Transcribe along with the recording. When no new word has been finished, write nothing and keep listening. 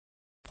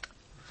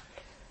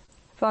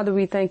Father,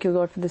 we thank you,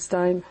 Lord, for this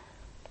time.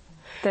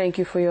 Thank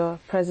you for your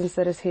presence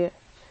that is here.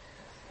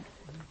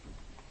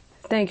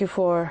 Thank you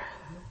for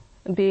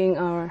being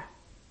our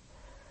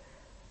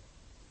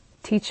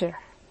teacher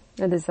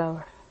at this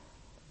hour.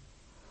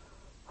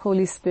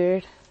 Holy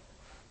Spirit,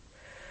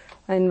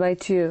 I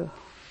invite you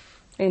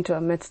into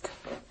our midst.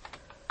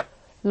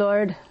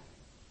 Lord,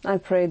 I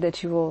pray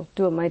that you will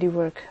do a mighty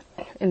work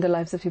in the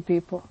lives of your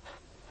people.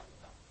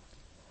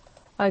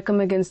 I come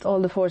against all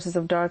the forces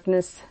of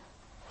darkness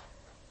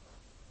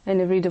and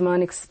every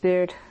demonic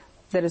spirit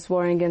that is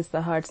warring against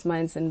the hearts,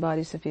 minds, and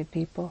bodies of your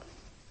people.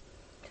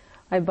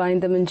 I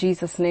bind them in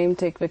Jesus' name.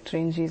 Take victory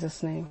in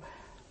Jesus' name.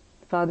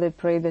 Father, I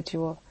pray that you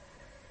will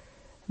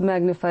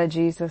magnify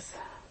Jesus.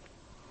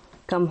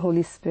 Come,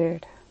 Holy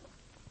Spirit.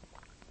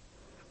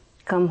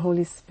 Come,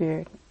 Holy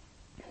Spirit.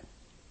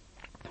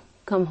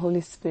 Come,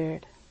 Holy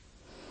Spirit.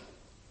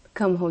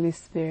 Come, Holy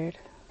Spirit.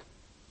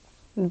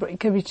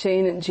 Break every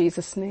chain in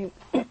Jesus' name.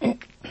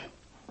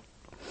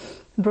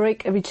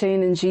 Break every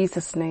chain in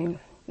Jesus' name.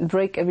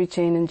 Break every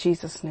chain in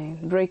Jesus'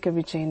 name. Break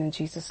every chain in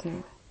Jesus'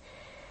 name.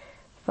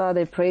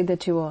 Father, I pray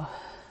that you will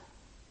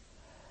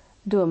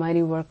do a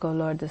mighty work, O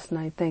Lord, this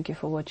night. Thank you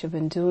for what you've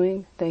been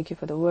doing. Thank you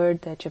for the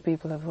word that your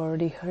people have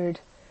already heard.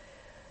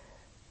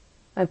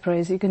 I pray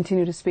as you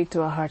continue to speak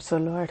to our hearts, O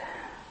Lord.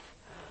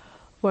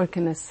 Work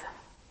in us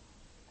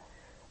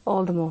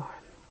all the more,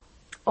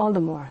 all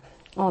the more,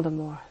 all the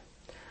more.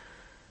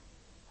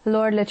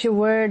 Lord, let your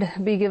word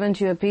be given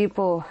to your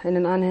people in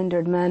an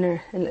unhindered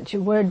manner, and let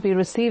your word be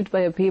received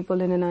by your people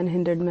in an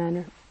unhindered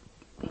manner.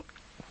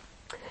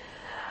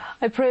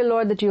 I pray,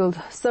 Lord, that you'll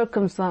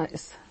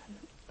circumcise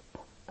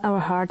our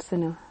hearts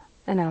and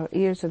our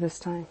ears at this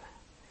time.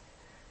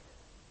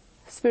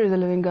 Spirit of the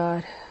living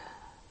God,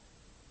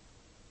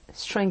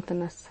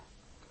 strengthen us.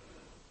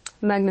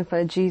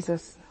 Magnify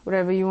Jesus.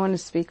 Whatever you want to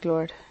speak,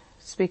 Lord,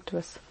 speak to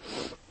us.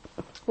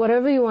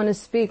 Whatever you want to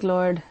speak,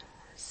 Lord,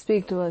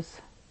 speak to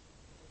us.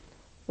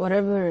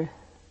 Whatever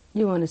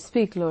you want to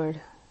speak,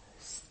 Lord,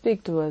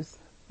 speak to us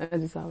at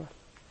this hour.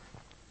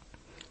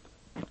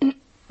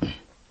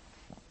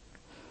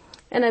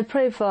 And I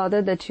pray,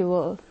 Father, that you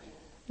will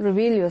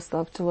reveal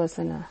yourself to us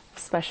in a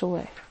special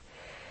way.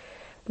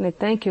 And I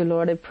thank you,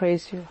 Lord. I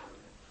praise you.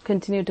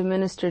 Continue to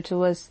minister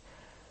to us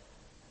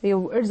your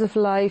words of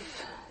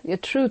life, your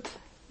truth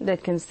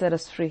that can set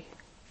us free.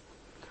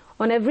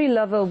 On every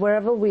level,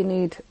 wherever we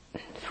need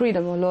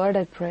freedom, O Lord,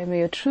 I pray, may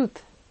your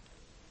truth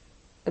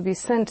be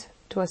sent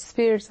to our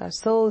spirits, our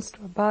souls,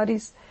 to our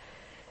bodies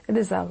at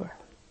this hour,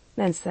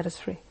 and set us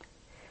free.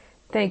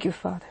 Thank you,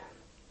 Father.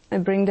 I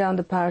bring down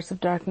the powers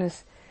of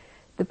darkness,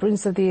 the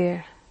prince of the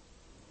air,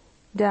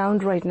 down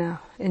right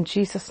now in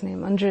Jesus'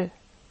 name, under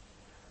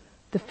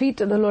the feet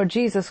of the Lord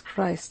Jesus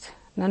Christ,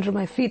 and under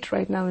my feet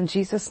right now in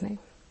Jesus' name.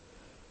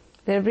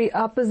 Every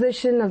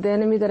opposition of the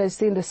enemy that I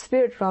see in the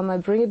spirit realm, I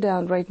bring it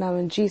down right now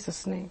in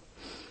Jesus' name.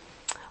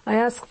 I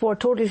ask for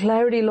total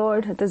clarity,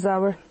 Lord, at this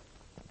hour.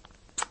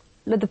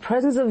 Let the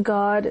presence of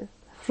God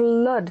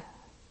flood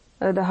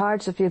the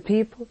hearts of your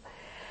people.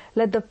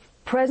 Let the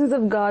presence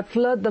of God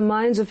flood the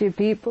minds of your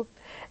people.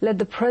 Let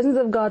the presence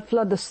of God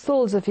flood the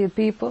souls of your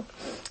people.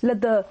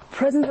 Let the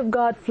presence of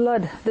God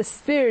flood the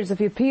spirits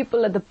of your people.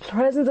 Let the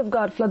presence of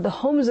God flood the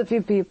homes of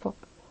your people.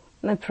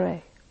 And I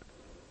pray,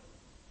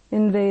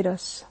 invade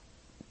us.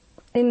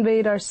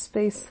 Invade our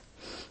space.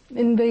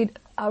 Invade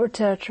our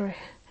territory.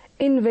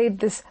 Invade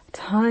this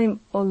time,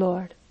 O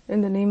Lord,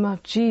 in the name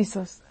of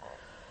Jesus.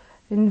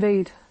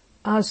 Invade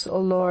us, O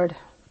Lord,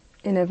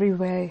 in every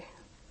way.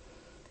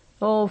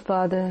 Oh,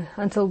 Father,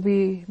 until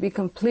we be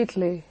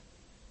completely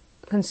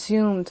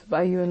consumed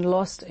by you and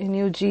lost in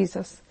you,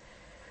 Jesus.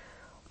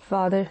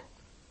 Father,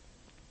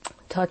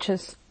 touch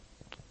us,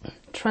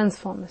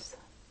 transform us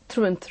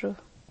through and through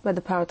by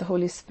the power of the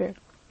Holy Spirit.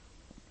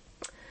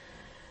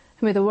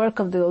 May the work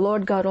of the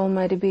Lord God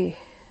Almighty be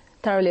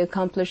thoroughly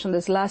accomplished on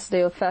this last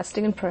day of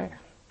fasting and prayer.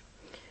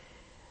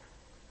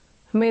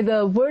 May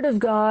the word of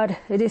God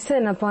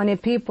descend upon your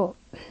people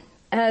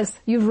as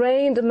you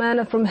rained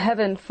manna from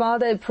heaven.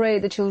 Father, I pray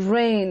that you'll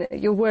rain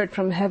your word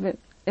from heaven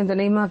in the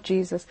name of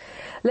Jesus.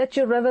 Let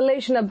your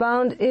revelation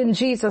abound in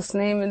Jesus'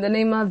 name, in the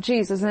name of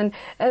Jesus. And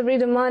every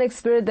demonic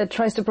spirit that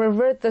tries to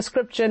pervert the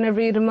scripture and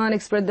every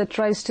demonic spirit that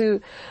tries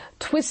to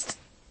twist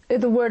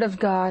the word of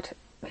God,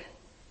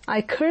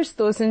 I curse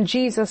those in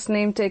Jesus'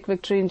 name. Take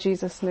victory in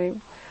Jesus'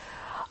 name.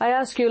 I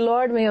ask you,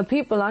 Lord, may your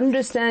people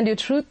understand your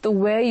truth the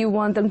way you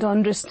want them to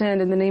understand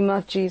in the name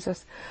of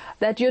Jesus.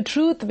 That your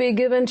truth be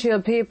given to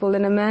your people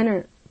in a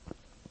manner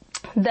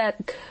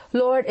that,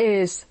 Lord,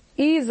 is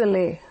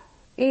easily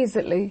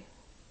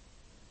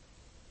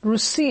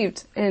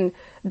received and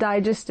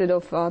digested,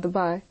 oh Father,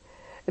 by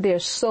their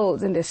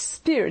souls and their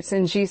spirits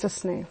in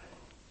Jesus' name.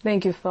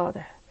 Thank you,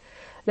 Father.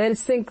 Let it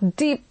sink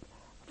deep,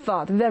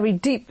 Father, very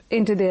deep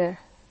into their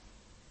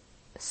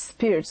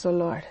spirits, oh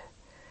Lord,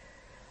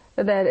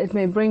 that it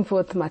may bring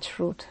forth much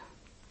fruit.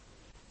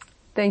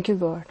 Thank you,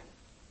 Lord.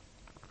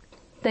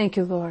 Thank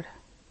you, Lord.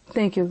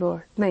 Thank you,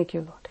 Lord. Thank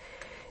you, Lord.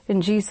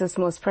 In Jesus'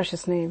 most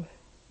precious name,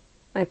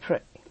 I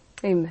pray.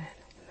 Amen.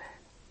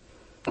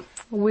 Amen.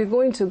 we're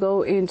going to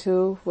go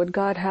into what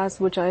God has,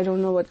 which I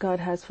don't know what God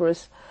has for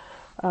us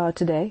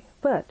today.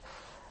 But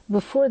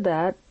before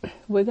that,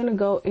 we're going to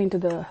go into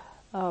the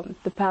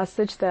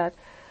passage that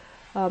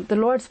the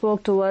Lord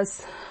spoke to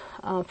us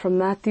from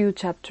Matthew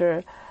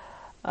chapter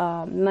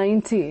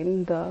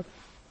 19. The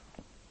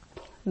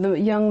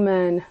young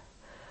man,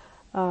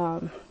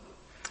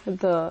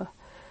 the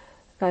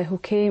guy who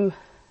came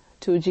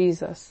to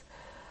Jesus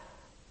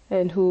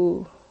and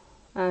who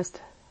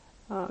asked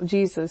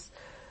Jesus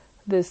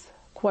this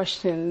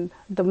question,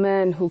 the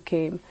man who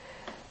came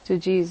to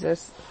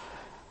Jesus,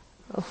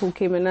 who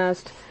came and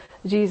asked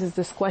Jesus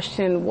this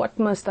question, what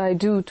must I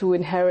do to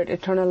inherit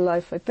eternal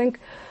life? I think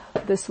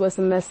this was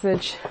a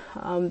message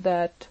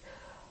that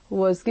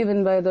was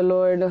given by the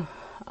Lord,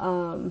 I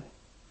don't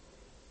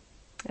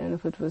know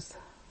if it was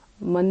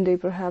Monday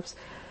perhaps.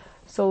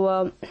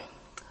 So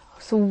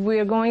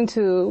we're going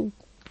to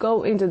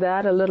go into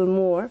that a little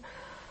more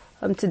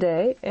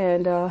today,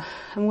 and I'm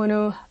going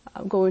to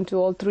go into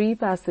all three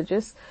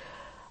passages,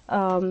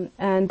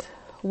 and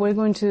we're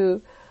going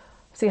to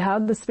see how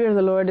the Spirit of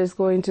the Lord is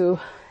going to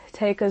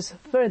take us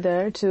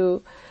further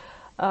to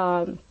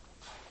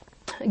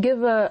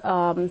give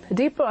a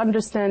deeper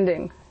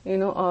understanding,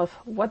 of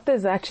what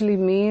this actually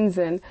means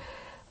and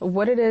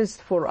what it is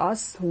for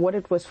us, what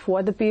it was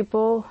for the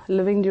people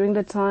living during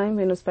the time,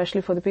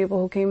 especially for the people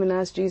who came and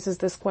asked Jesus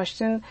this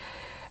question,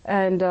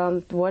 and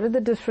what are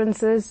the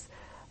differences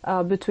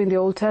between the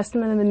Old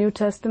Testament and the New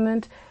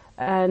Testament,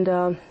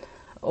 and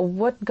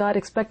what God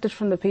expected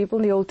from the people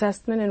in the Old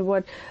Testament and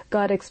what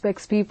God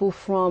expects people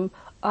from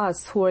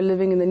us who are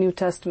living in the New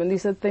Testament.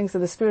 These are things that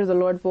the Spirit of the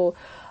Lord will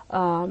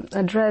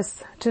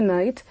address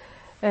tonight.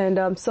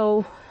 And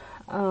so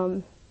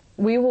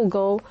we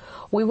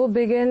will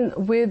begin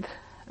with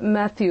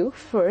Matthew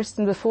first,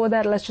 and before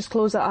that, let's just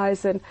close our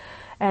eyes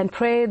and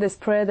pray this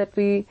prayer that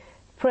we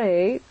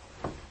pray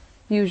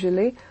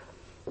usually.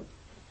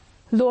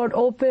 Lord,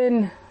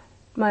 open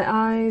my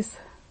eyes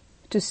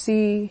to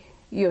see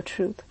your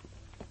truth.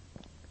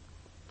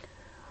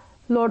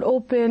 Lord,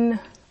 open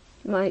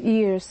my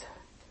ears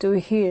to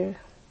hear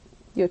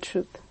your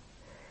truth.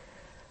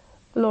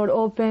 Lord,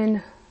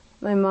 open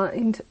my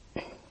mind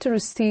to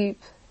receive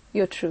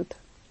your truth.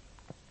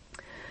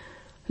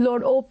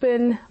 Lord,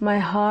 open my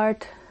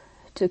heart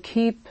to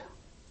keep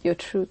your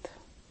truth.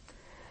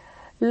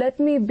 Let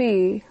me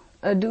be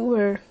a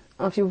doer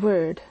of your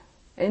word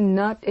and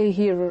not a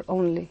hearer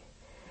only.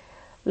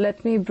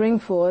 Let me bring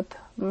forth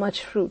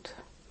much fruit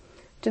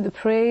to the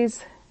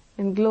praise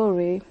and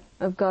glory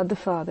of God the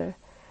Father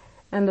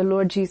and the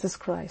Lord Jesus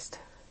Christ.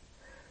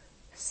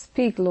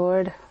 Speak,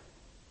 Lord,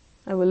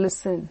 I will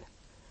listen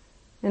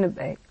and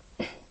obey.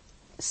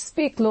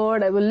 Speak,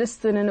 Lord, I will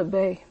listen and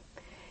obey.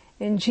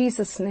 In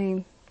Jesus'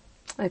 name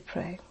I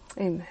pray.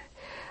 Amen.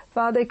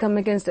 Father, I come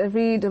against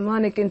every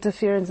demonic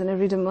interference and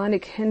every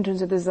demonic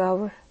hindrance at this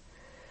hour,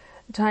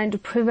 trying to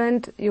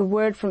prevent your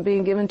word from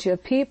being given to your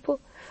people.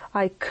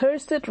 I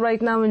curse it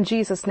right now in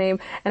Jesus' name,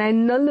 and I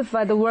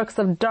nullify the works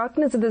of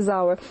darkness at this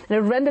hour, and I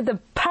render them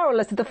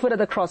powerless at the foot of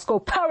the cross. Go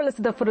powerless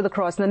at the foot of the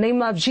cross in the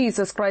name of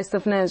Jesus Christ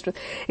of Nazareth.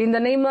 In the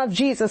name of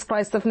Jesus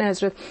Christ of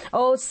Nazareth.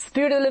 Oh,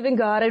 Spirit of the living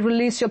God, I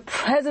release your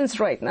presence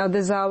right now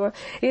this hour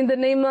in the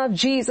name of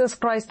Jesus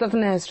Christ of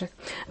Nazareth.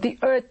 The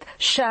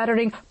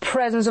earth-shattering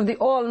presence of the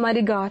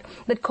Almighty God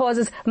that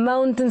causes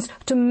mountains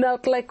to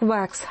melt like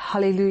wax.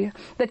 Hallelujah.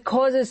 That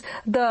causes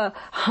the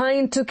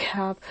hind to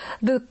calve.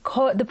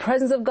 The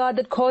presence of God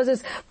that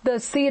causes the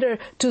cedar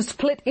to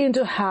split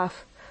into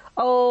half.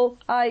 Oh,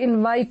 I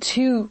invite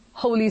you,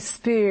 Holy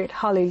Spirit.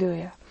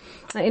 Hallelujah.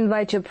 I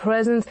invite your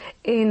presence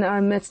in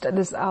our midst at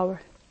this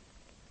hour.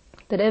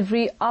 That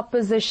every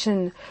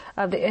opposition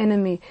of the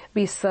enemy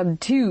be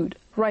subdued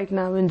right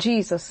now in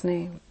Jesus'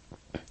 name.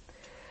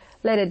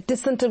 Let it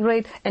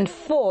disintegrate and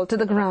fall to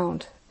the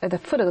ground at the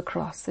foot of the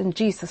cross in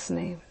Jesus'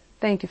 name.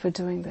 Thank you for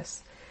doing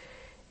this.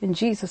 In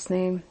Jesus'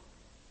 name,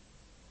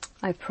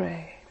 I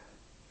pray.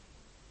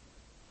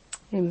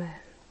 Amen.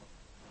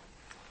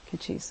 Thank you,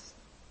 Jesus.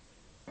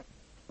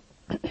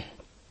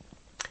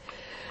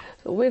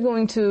 So we're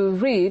going to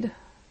read,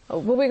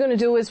 what we're going to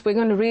do is we're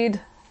going to read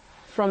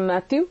from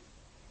Matthew,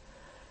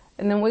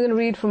 and then we're going to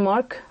read from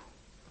Mark,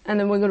 and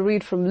then we're going to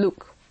read from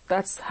Luke.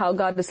 That's how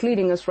God is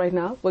leading us right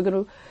now. We're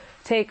going to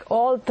take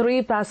all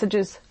three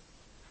passages,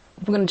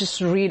 we're going to just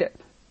read it.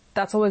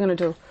 That's what we're going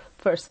to do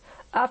first.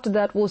 After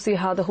that, we'll see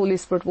how the Holy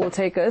Spirit will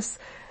take us,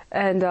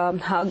 and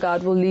how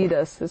God will lead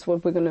us is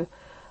what we're going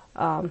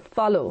to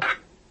follow.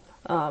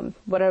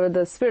 Whatever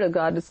the Spirit of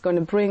God is going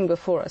to bring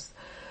before us.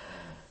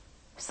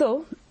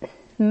 So,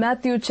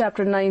 Matthew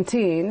chapter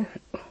 19,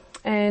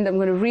 and I'm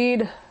going to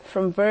read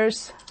from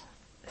verse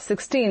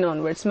 16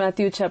 onwards.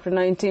 Matthew chapter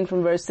 19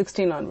 from verse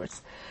 16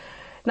 onwards.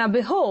 Now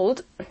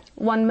behold,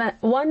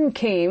 one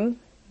came,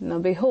 now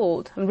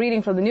behold, I'm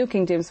reading from the New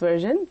King James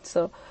Version,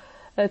 so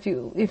if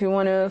you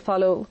want to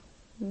follow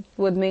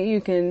with me, you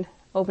can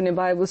open your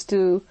Bibles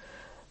to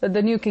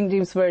the New King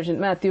James Version,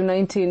 Matthew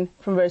 19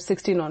 from verse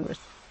 16 onwards.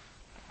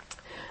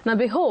 Now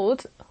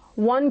behold,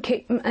 one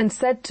came and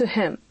said to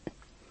him,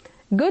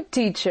 Good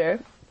teacher,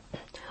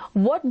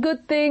 what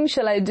good thing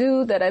shall I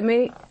do that I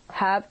may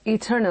have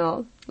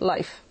eternal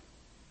life?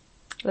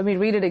 Let me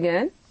read it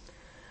again.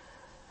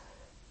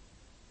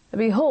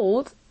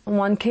 Behold,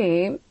 one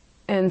came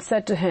and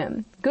said to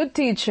him, Good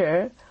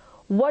teacher,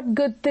 what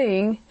good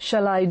thing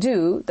shall I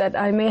do that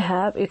I may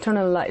have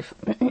eternal life?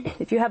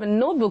 If you have a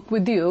notebook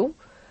with you,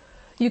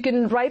 you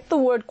can write the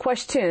word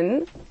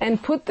question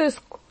and put this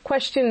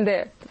question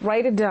there.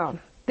 Write it down.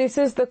 This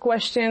is the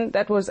question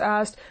that was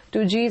asked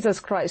to Jesus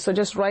Christ. So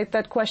just write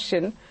that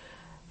question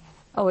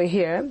over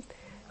here.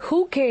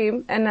 Who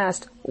came and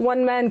asked?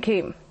 One man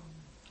came.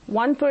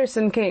 One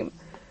person came.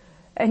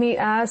 And he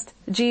asked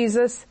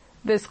Jesus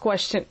this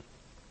question.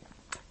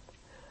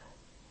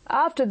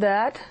 After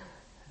that,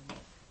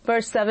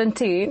 verse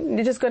 17,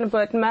 you're just going to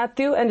put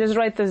Matthew and just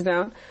write this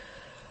down.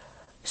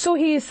 So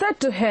he said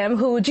to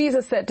him,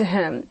 Jesus said to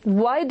him,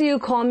 why do you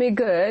call me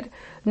good?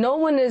 No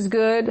one is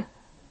good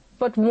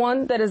but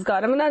one that is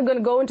God. I'm not going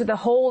to go into the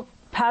whole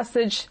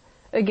passage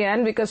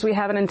again because we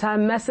have an entire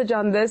message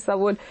on this. I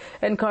would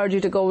encourage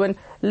you to go and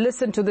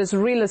listen to this,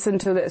 re-listen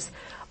to this.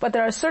 But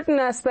there are certain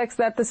aspects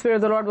that the Spirit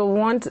of the Lord will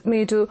want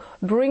me to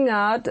bring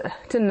out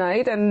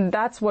tonight, and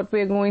that's what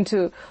we're going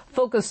to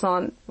focus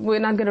on. We're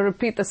not going to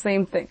repeat the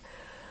same thing.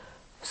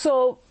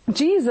 So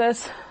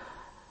Jesus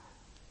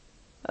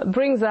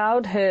brings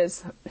out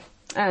his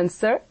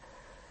answer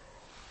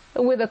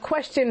with a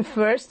question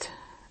first,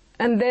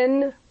 and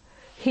then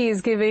he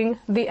is giving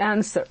the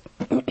answer.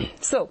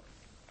 So,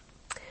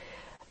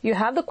 you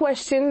have the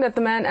question that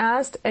the man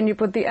asked, and you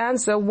put the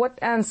answer. What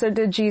answer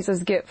did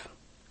Jesus give?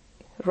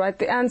 Write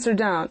the answer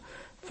down.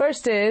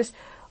 First is,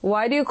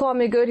 why do you call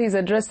me good? He's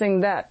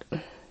addressing that.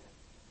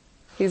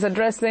 He's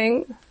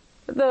addressing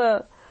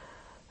the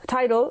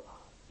title,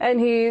 and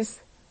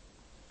he's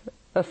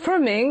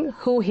affirming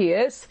who he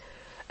is,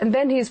 and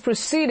then he's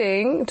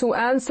proceeding to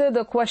answer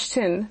the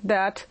question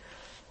that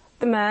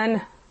the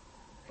man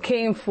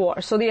came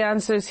for. So the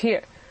answer is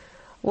here.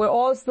 We're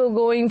also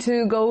going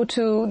to go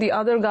to the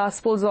other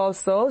Gospels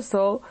also,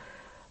 so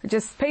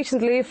just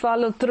patiently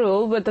follow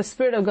through, but the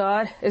Spirit of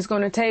God is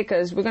going to take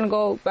us. We're going to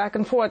go back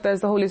and forth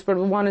as the Holy Spirit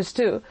will want us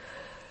to.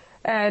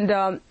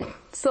 And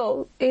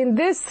so in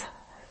this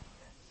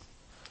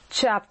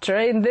chapter,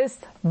 in this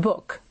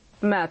book,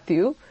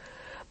 Matthew,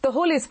 the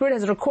Holy Spirit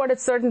has recorded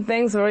certain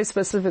things very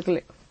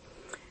specifically.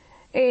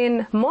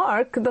 In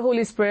Mark, the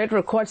Holy Spirit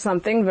records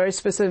something very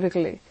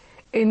specifically.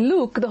 In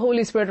Luke, the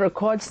Holy Spirit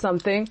records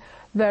something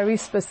very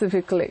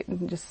specifically.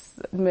 I'm just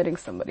admitting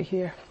somebody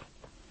here.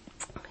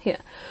 Yeah.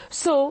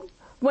 So,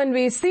 when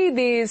we see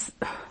these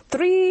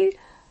three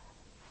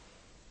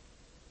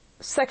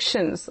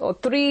sections or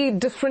three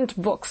different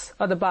books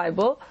of the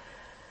Bible,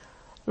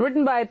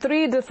 written by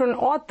three different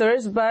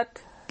authors,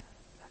 but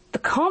the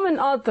common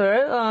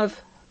author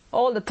of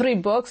all the three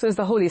books is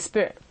the Holy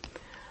Spirit.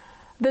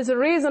 There's a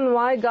reason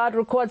why God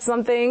records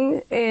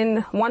something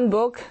in one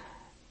book,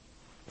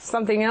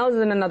 something else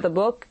in another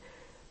book,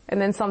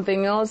 and then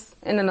something else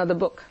in another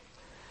book.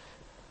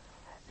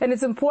 And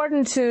it's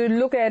important to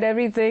look at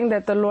everything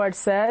that the Lord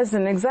says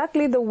and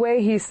exactly the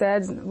way He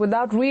says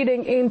without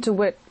reading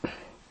into it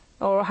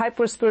or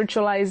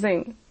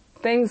hyper-spiritualizing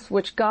things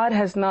which God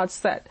has not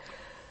said.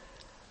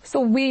 So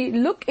we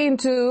look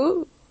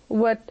into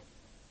what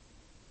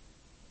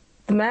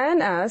the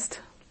man asked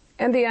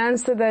and the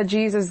answer that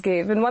Jesus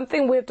gave. And one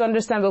thing we have to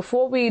understand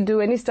before we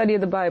do any study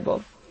of the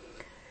Bible,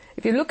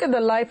 if you look at the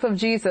life of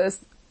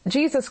Jesus,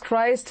 Jesus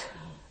Christ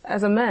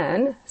as a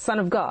man, Son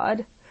of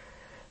God,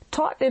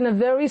 taught in a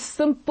very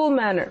simple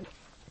manner.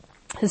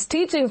 His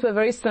teachings were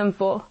very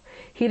simple.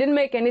 He didn't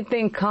make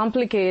anything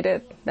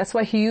complicated. That's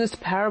why he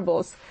used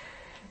parables.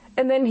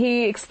 And then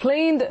he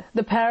explained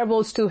the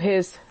parables to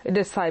his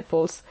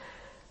disciples.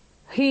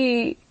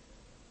 He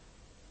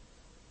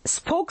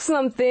spoke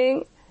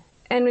something,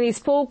 and when he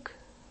spoke,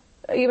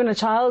 even a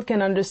child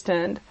can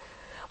understand.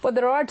 But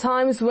there are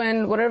times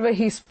when whatever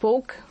he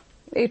spoke,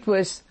 it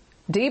was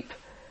deep,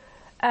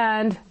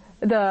 and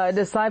the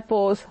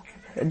disciples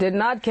did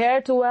not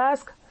care to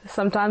ask.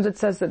 Sometimes it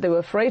says that they were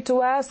afraid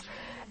to ask,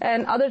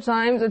 and other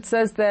times it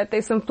says that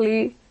they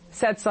simply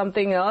said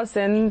something else,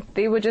 and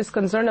they were just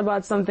concerned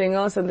about something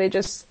else, and they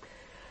just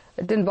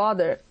didn't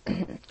bother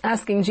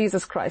asking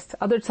Jesus Christ.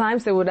 Other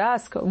times they would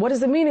ask, what is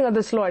the meaning of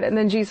this, Lord? And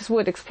then Jesus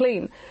would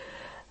explain.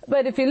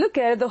 But if you look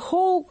at it, the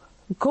whole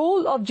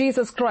goal of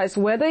Jesus Christ,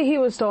 whether he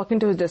was talking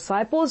to his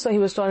disciples, or he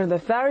was talking to the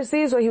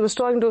Pharisees, or he was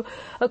talking to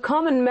a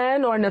common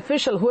man or an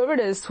official, whoever it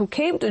is who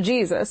came to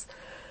Jesus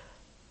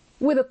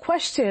with a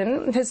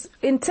question, his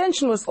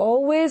intention was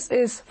always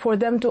is for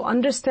them to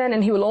understand,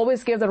 and he will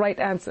always give the right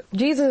answer.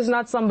 Jesus is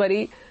not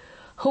somebody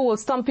who will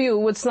stump you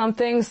with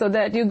something so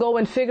that you go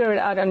and figure it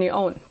out on your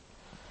own.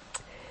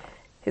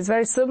 He's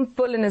very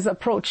simple in his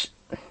approach.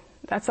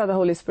 That's how the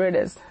Holy Spirit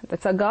is.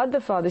 That's how God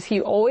the Father is.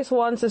 He always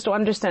wants us to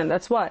understand.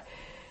 That's why.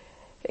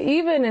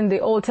 Even in the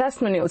Old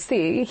Testament, you'll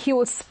see, he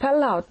will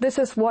spell out, this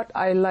is what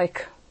I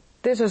like.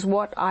 This is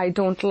what I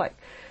don't like.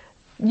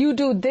 You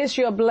do this,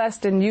 you're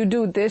blessed, and you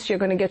do this, you're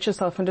going to get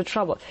yourself into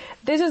trouble.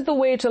 This is the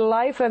way to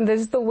life, and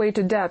this is the way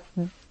to death.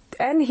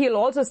 And he'll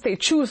also say,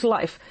 choose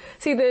life.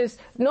 See, there's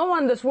no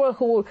one in this world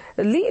who will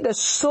lead us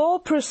so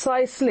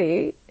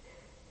precisely.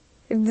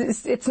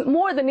 It's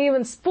more than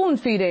even spoon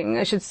feeding,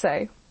 I should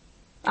say.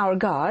 Our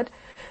God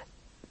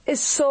is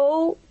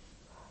so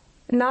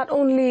not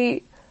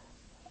only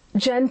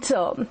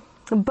gentle,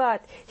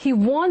 but he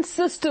wants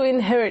us to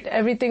inherit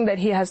everything that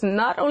he has,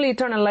 not only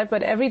eternal life,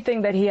 but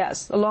everything that he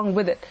has along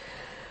with it.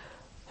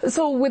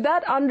 So with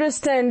that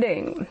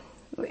understanding,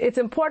 it's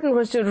important for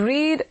us to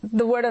read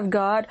the Word of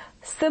God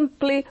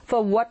simply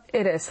for what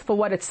it is, for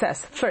what it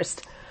says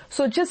first.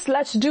 So just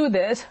let's do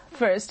this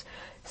first.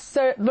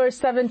 Verse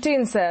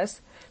 17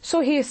 says,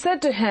 so he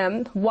said to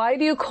him, why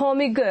do you call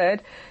me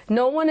good?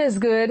 No one is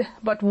good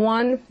but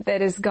one,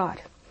 that is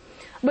God.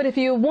 But if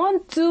you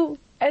want to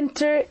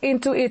enter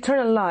into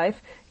eternal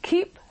life,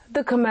 keep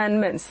the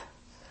commandments.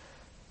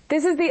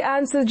 This is the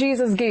answer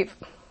Jesus gave.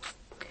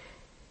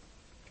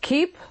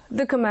 Keep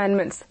the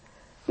commandments.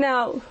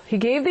 Now, he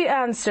gave the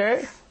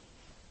answer.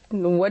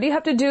 What do you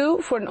have to do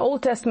for an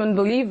Old Testament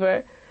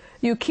believer?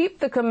 You keep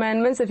the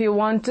commandments if you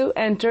want to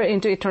enter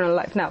into eternal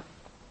life. Now,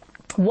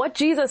 what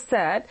Jesus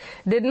said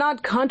did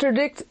not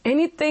contradict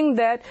anything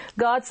that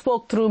God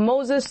spoke through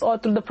Moses or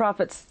through the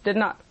prophets. Did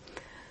not.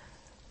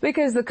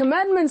 Because the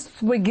commandments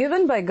were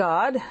given by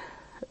God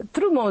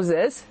through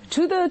Moses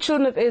to the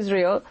children of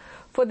Israel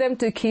for them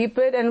to keep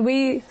it, and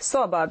we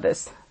saw about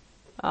this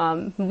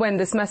when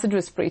this message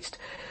was preached.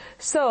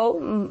 So,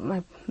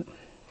 my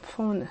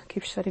phone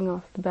keeps shutting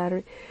off the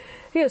battery.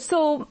 Yeah,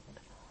 so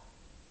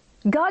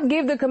God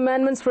gave the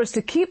commandments for us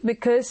to keep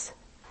because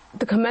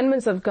the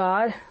commandments of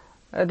God,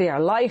 they are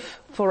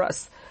life for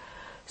us.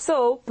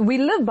 So we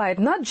live by it,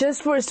 not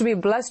just for us to be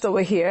blessed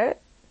over here.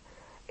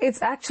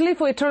 It's actually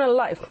for eternal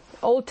life.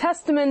 Old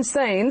Testament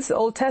saints,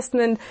 Old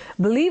Testament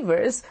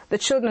believers, the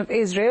children of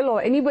Israel,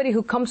 or anybody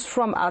who comes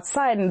from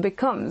outside and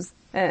becomes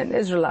an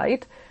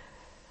Israelite,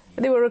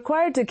 they were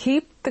required to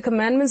keep the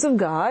commandments of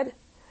God,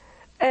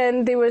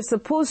 and they were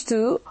supposed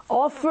to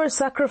offer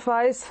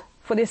sacrifice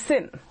for their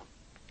sin.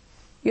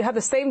 You have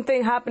the same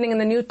thing happening in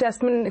the New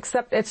Testament,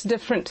 except it's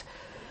different.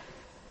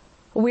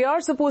 We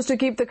are supposed to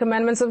keep the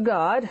commandments of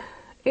God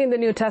in the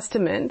New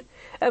Testament,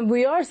 and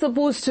we are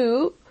supposed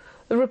to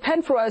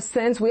repent for our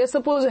sins. We are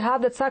supposed to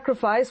have that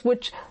sacrifice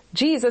which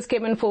Jesus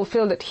came and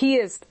fulfilled it. He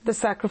is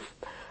the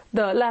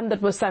lamb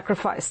that was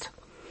sacrificed.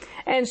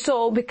 And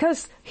so,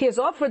 because he has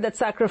offered that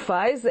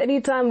sacrifice,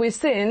 anytime we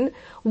sin,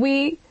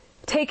 we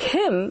take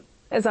him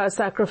as our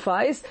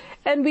sacrifice,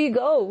 and we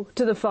go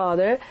to the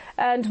Father,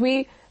 and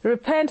we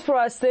repent for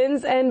our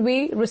sins, and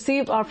we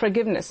receive our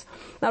forgiveness.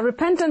 Now,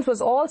 repentance was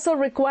also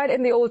required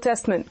in the Old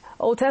Testament.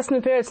 Old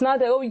Testament period, it's not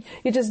that, oh,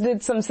 you just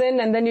did some sin,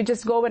 and then you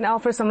just go and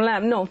offer some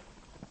lamb. No.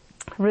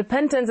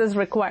 Repentance is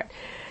required.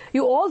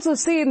 You also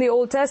see in the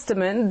Old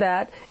Testament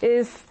that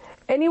if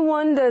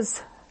anyone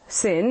does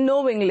sin,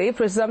 knowingly,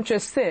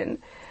 presumptuous sin,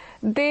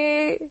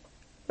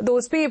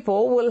 those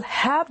people will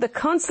have the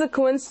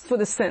consequence for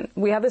the sin.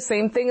 We have the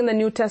same thing in the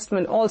New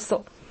Testament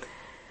also.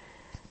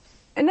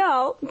 And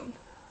now,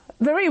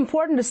 very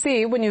important to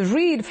see when you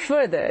read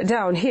further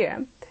down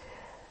here,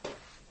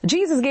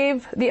 Jesus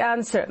gave the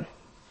answer.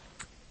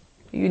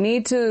 You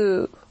need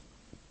to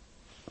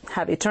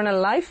have eternal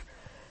life,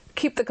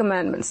 keep the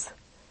commandments.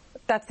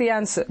 That's the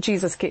answer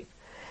Jesus gave.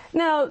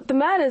 Now, the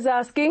man is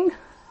asking,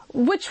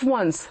 which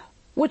ones?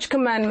 Which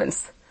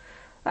commandments?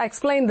 I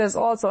explained this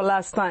also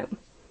last time.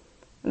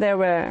 There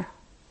were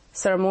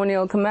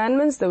ceremonial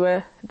commandments, there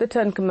were the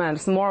 10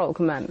 commandments, moral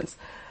commandments.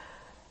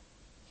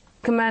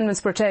 Commandments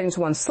pertaining to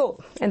one's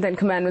soul, and then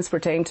commandments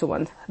pertaining to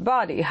one's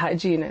body,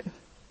 hygiene,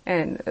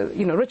 and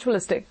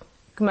ritualistic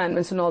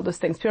commandments and all those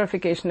things,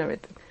 purification,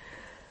 everything.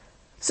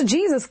 So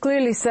Jesus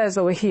clearly says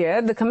over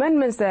here, the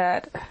commandments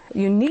that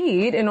you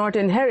need in order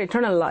to inherit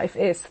eternal life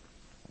is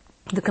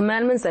the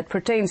commandments that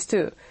pertains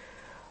to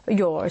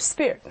your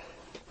spirit,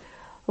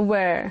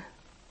 where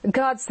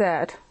God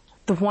said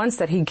the ones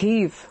that he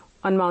gave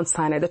on Mount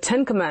Sinai, the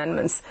 10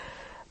 commandments,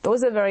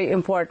 those are very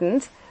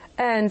important,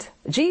 and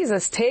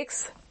Jesus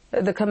takes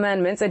the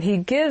commandments and he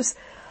gives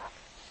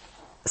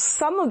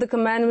some of the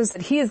commandments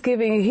that he is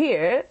giving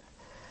here,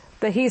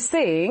 that he's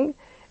saying,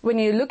 when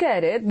you look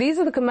at it, these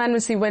are the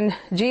commandments. See, when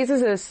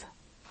Jesus is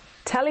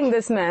telling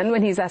this man,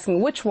 when he's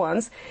asking which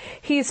ones,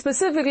 he's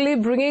specifically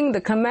bringing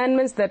the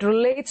commandments that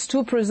relates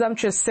to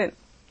presumptuous sin.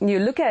 You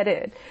look at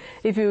it,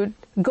 if you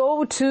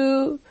go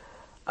to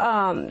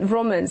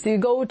Romans, you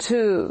go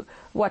to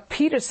what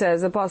Peter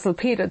says, Apostle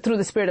Peter through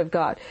the Spirit of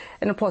God,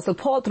 and Apostle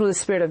Paul through the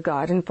Spirit of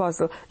God, and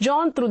Apostle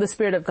John through the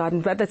Spirit of God,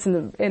 and whether it's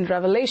in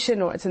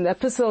Revelation or it's in the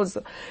epistles,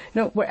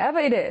 wherever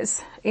it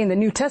is in the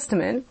New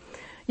Testament,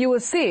 you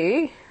will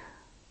see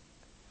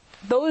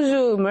those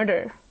who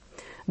murder,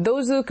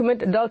 those who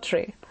commit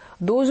adultery,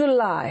 those who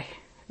lie,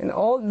 and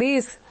all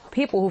these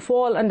people who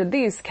fall under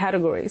these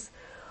categories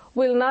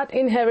will not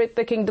inherit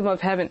the kingdom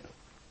of heaven.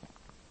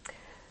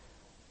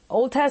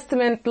 Old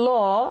Testament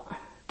law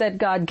that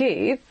God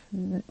gave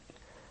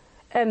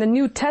and the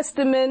New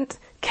Testament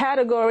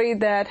category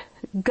that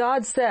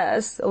God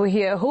says over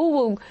here, who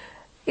will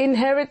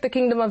inherit the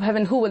kingdom of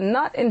heaven, who will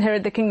not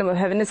inherit the kingdom of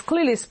heaven, is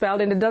clearly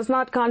spelled, and it does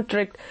not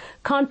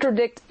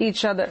contradict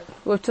each other.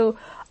 We have to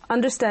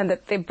understand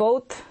that they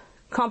both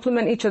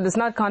complement each other, does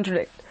not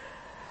contradict.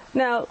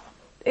 Now,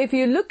 if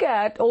you look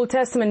at Old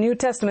Testament, New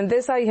Testament,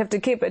 this how you have to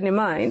keep it in your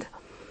mind.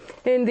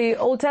 In the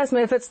Old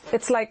Testament, if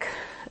it's like,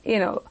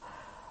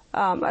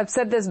 I've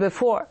said this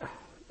before,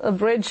 a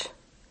bridge,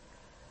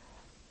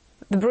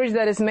 the bridge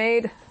that is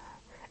made,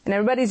 and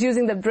everybody's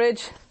using the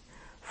bridge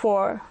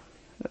for,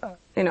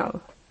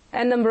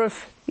 a number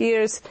of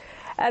years,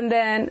 and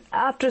then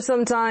after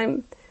some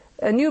time,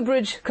 a new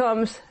bridge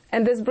comes,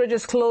 and this bridge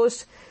is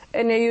closed,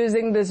 and you're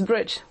using this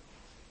bridge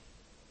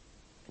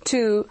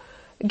to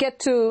get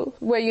to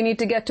where you need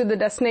to get to. The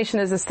destination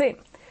is the same.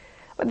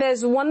 But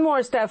there's one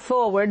more step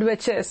forward,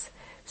 which is,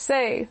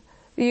 say,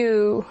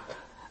 you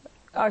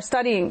are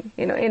studying,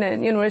 in a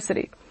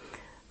university.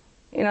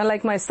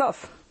 Like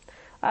myself.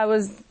 I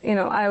was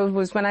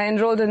when I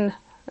enrolled in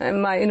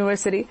my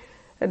university,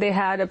 they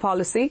had a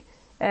policy,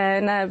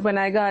 and when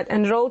I got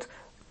enrolled,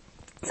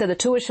 so the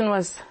tuition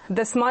was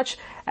this much,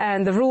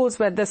 and the rules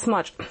were this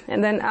much.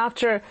 And then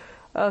after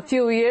a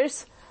few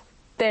years,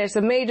 there's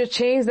a major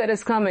change that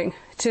is coming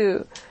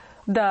to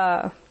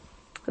the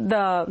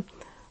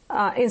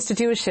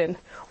institution,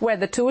 where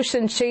the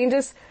tuition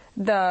changes,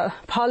 the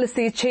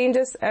policy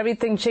changes,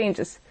 everything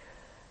changes.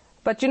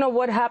 But you know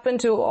what happened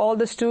to all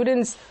the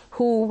students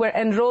who were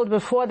enrolled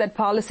before that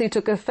policy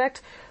took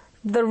effect?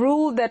 The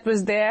rule that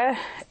was there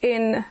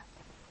in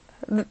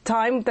the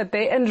time that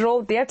they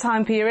enrolled, their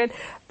time period,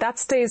 that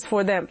stays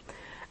for them.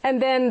 And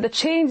then the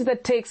change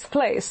that takes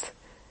place,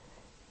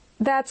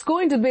 that's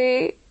going to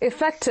be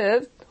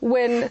effective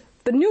when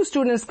the new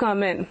students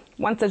come in.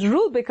 Once that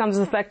rule becomes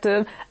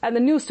effective and the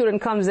new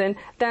student comes in,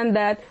 then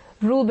that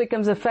rule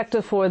becomes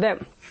effective for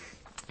them.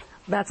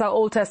 That's our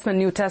Old Testament,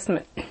 New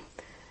Testament.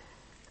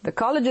 The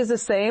college is the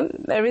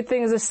same,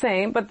 everything is the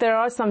same, but there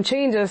are some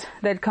changes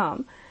that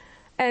come,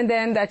 and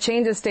then that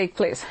changes take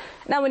place.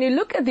 Now when you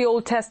look at the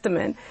Old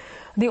Testament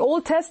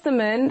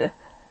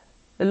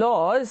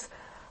laws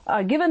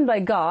are given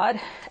by God,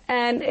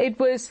 and it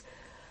was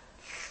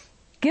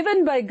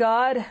given by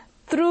God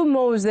through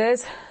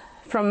Moses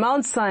from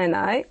Mount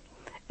Sinai,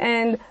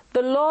 and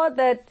the law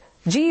that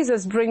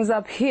Jesus brings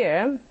up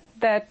here,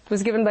 that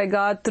was given by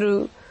God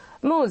through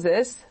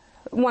Moses,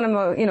 one of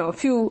a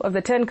few of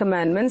the 10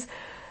 commandments,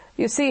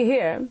 you see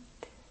here,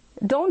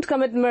 don't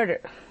commit murder.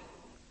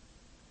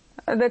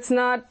 That's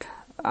not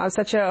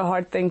such a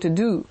hard thing to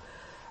do,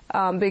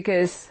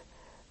 because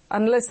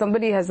unless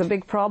somebody has a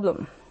big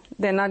problem,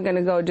 they're not going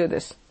to go do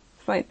this.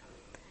 Fine.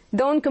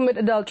 Don't commit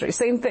adultery.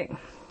 Same thing.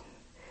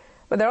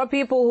 But there are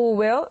people who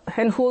will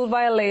and who will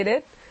violate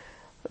it.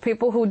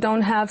 People who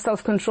don't have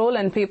self-control,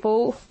 and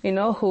people,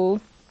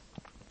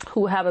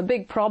 who have a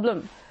big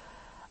problem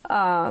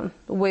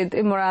with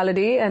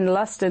immorality and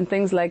lust and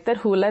things like that,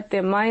 who let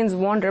their minds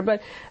wander.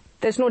 But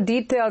there's no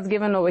details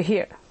given over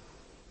here.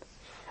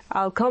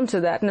 I'll come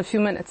to that in a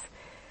few minutes.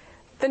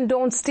 Then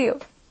don't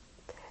steal.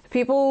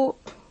 People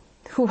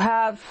who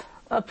have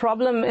a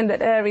problem in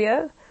that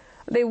area,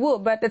 they will,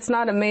 but it's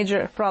not a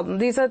major problem.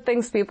 These are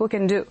things people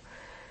can do.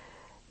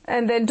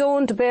 And then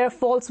don't bear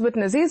false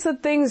witness. These are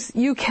things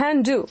you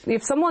can do.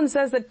 If someone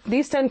says that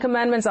these 10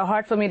 commandments are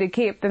hard for me to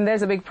keep, then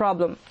there's a big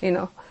problem, in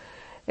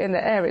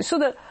the area.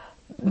 So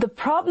the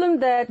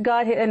problem that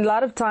God, and a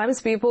lot of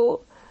times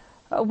people,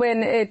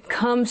 when it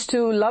comes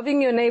to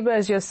loving your neighbor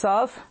as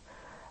yourself,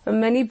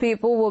 many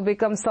people will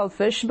become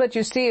selfish. But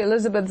you see,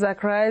 Elizabeth,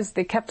 Zacharias,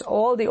 they kept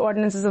all the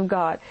ordinances of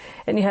God.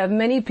 And you have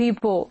many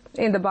people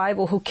in the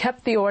Bible who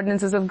kept the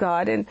ordinances of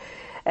God.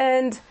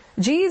 And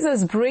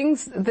Jesus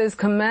brings this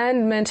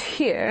commandment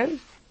here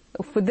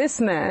for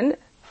this man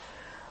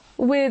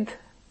with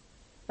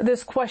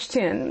this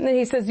question.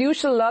 He says, you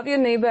shall love your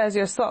neighbor as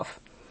yourself.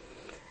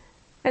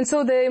 And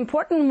so the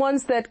important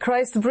ones that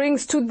Christ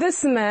brings to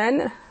this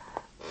man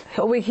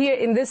over here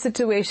in this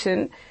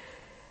situation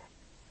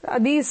are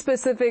these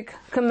specific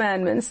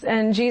commandments.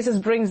 And Jesus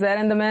brings that,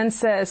 and the man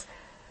says,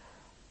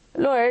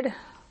 Lord,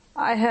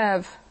 I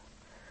have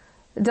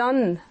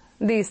done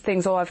these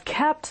things, or I've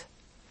kept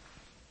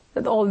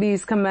all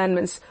these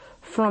commandments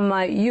from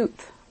my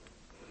youth.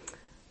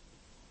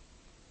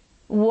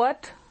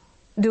 What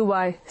do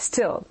I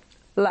still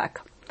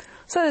lack?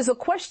 So there's a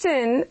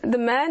question the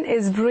man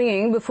is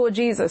bringing before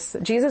Jesus.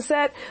 Jesus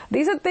said,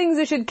 these are things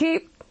you should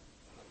keep.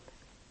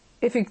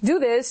 If you do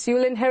this, you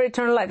will inherit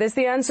eternal life. That's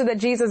the answer that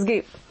Jesus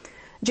gave.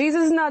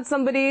 Jesus is not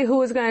somebody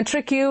who is going to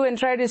trick you and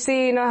try to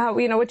see, what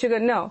you're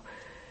going to know.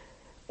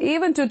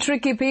 Even to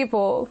tricky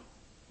people,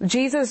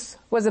 Jesus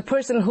was a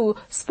person who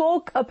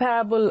spoke a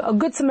parable, a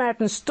Good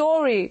Samaritan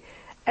story,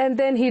 and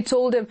then he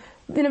told him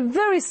in a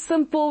very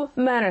simple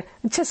manner,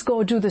 just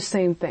go do the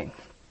same thing.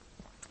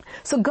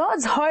 So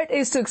God's heart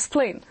is to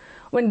explain.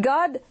 When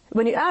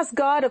you ask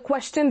God a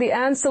question, the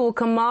answer will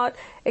come out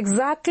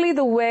exactly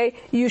the way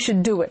you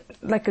should do it,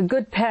 like a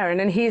good parent,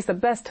 and He is the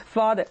best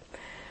father.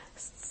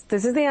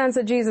 This is the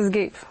answer Jesus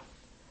gave.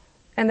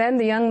 And then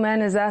the young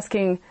man is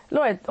asking,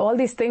 Lord, all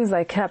these things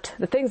I kept,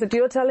 the things that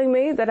you're telling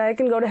me that I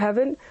can go to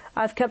heaven,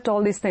 I've kept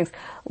all these things.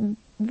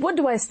 What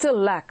do I still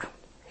lack?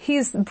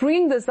 He's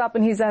bringing this up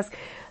and he's asking,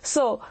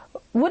 so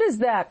what is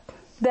that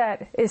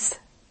is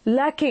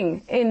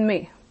lacking in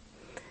me?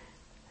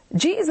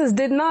 Jesus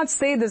did not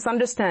say this,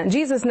 understand.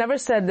 Jesus never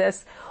said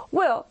this.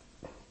 Well,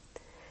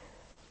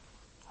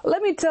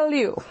 let me tell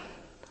you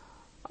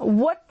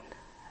what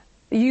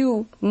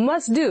you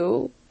must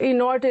do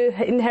in order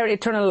to inherit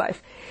eternal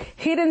life.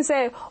 He didn't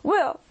say,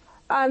 well,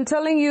 I'm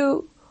telling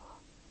you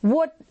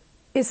what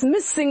is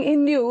missing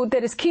in you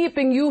that is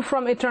keeping you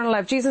from eternal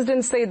life. Jesus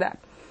didn't say that.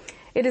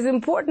 It is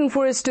important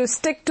for us to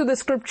stick to the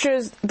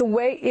scriptures the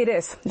way it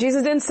is.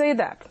 Jesus didn't say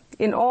that.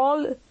 In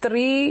all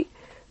three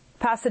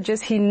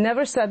passages, he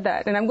never said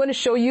that. And I'm going to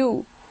show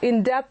you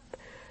in depth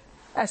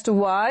as to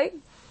why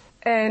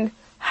and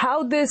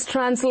how this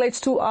translates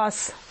to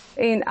us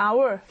in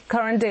our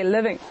current day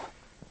living.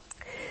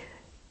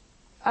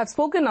 I've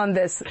spoken on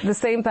this, the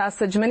same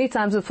passage many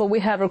times before. We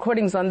have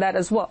recordings on that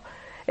as well.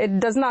 It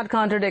does not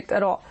contradict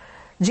at all.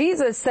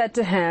 Jesus said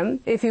to him,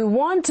 if you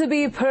want to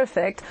be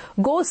perfect,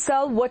 go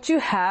sell what you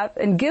have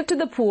and give to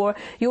the poor.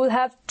 You will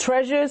have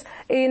treasures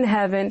in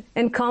heaven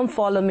and come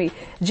follow me.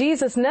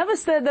 Jesus never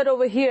said that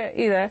over here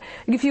either.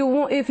 If you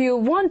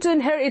want to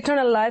inherit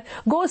eternal life,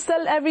 go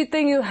sell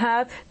everything you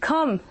have,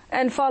 come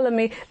and follow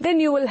me. Then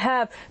you will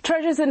have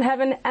treasures in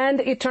heaven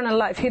and eternal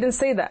life. He didn't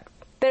say that.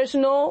 There's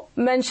no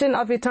mention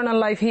of eternal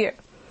life here.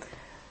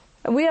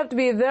 We have to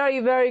be very,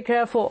 very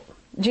careful.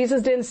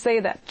 Jesus didn't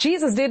say that.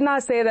 Jesus did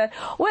not say that,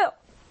 well,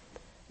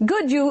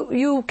 good,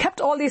 you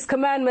kept all these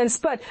commandments,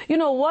 but you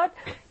know what?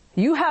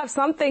 You have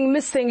something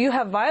missing. You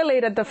have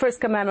violated the first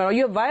commandment, or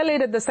you have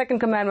violated the second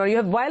commandment, or you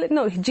have violated...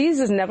 No,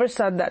 Jesus never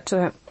said that to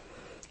him.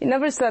 He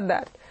never said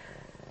that.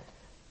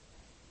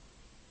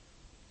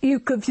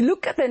 If you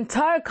look at the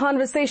entire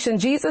conversation,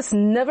 Jesus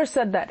never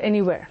said that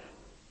anywhere.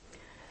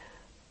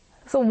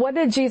 So what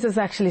did Jesus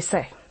actually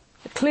say?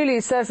 Clearly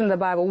it says in the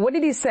Bible. What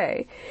did he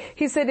say?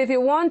 He said, if you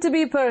want to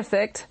be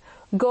perfect,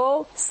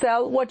 go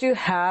sell what you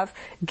have,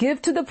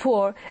 give to the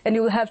poor, and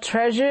you will have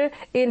treasure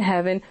in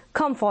heaven.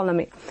 Come follow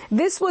me.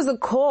 This was a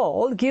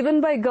call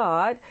given by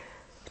God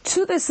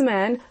to this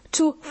man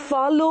to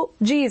follow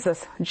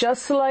Jesus,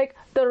 just like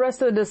the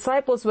rest of the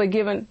disciples were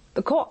given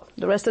the call.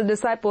 The rest of the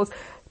disciples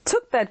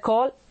took that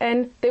call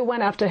and they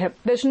went after him.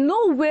 There's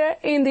nowhere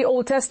in the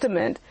Old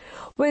Testament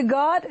where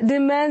God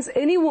demands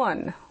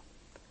anyone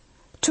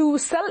to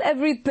sell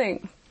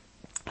everything,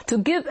 to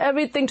give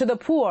everything to the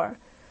poor,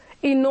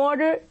 in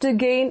order to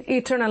gain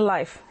eternal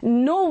life.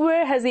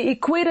 Nowhere has he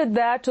equated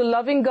that to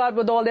loving God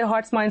with all their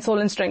hearts, mind, soul,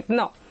 and strength.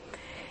 No.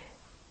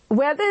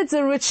 Whether it's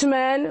a rich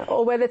man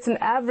or whether it's an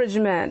average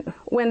man,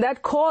 when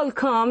that call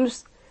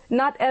comes,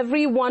 not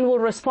everyone will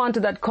respond to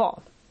that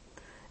call.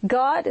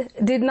 God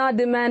did not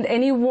demand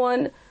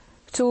anyone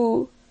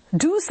to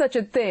do such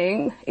a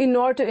thing in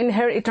order to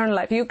inherit eternal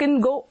life. You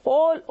can go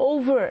all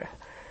over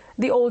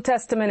the Old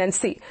Testament and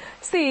see.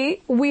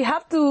 See, we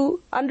have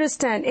to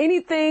understand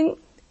anything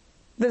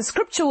the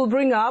scripture will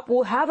bring up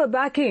will have a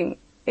backing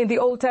in the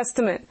Old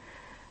Testament.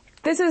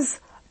 This is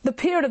the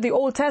period of the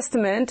Old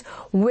Testament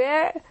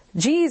where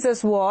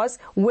Jesus was,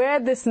 where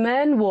this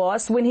man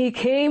was when he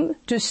came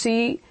to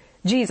see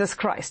Jesus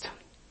Christ.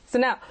 So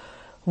now,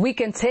 we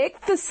can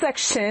take this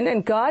section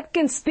and God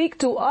can speak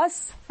to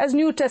us as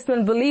New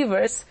Testament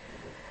believers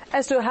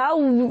as to how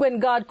when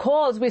God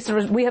calls,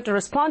 we have to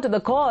respond to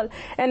the call.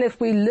 And if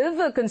we live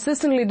a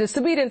consistently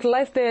disobedient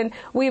life, then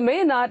we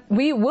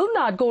will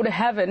not go to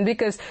heaven,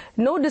 because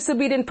no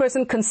disobedient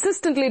person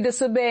consistently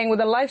disobeying with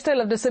a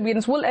lifestyle of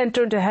disobedience will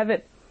enter into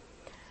heaven.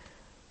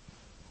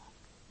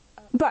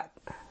 But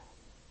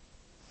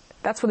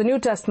that's for the New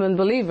Testament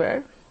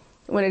believer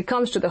when it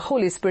comes to the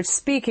Holy Spirit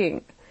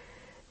speaking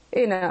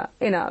in a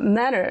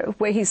manner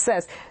where he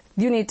says,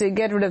 you need to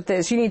get rid of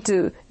this, you need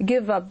to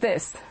give up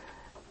this.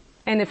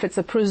 And if it's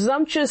a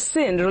presumptuous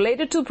sin,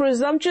 related to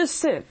presumptuous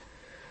sin,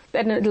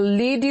 then it'll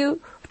lead you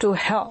to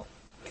hell.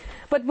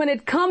 But when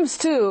it comes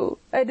to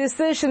a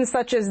decision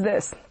such as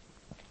this,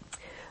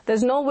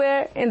 there's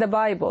nowhere in the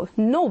Bible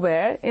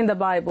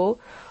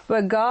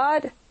where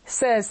God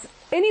says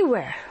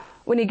anywhere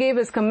when he gave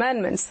his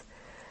commandments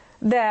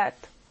that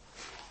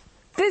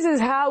this is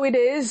how it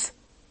is,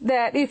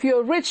 that if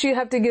you're rich you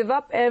have to give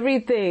up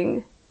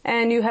everything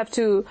and you have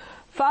to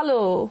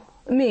follow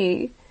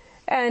me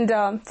and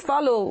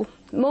follow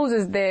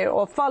Moses there,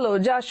 or follow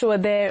Joshua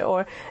there,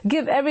 or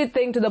give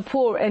everything to the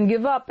poor and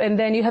give up, and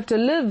then you have to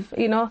live,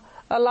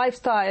 a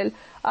lifestyle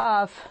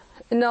of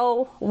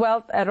no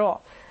wealth at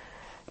all.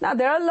 Now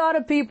there are a lot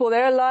of people,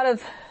 there are a lot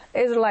of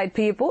Israelite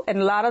people and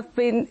a lot of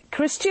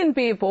Christian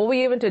people,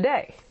 even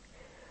today,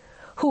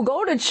 who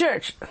go to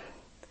church,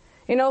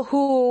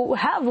 who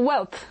have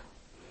wealth,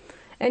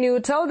 and you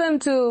tell them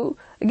to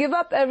give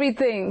up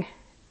everything,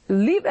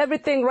 leave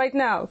everything right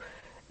now,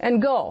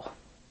 and go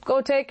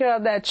take care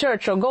of that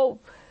church, or go,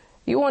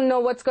 you won't know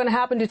what's going to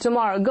happen to you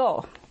tomorrow,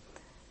 go.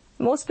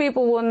 Most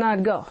people will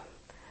not go.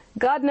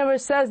 God never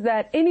says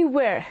that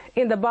anywhere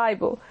in the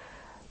Bible,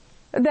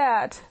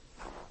 that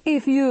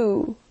if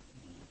you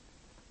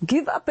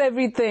give up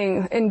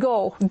everything and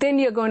go, then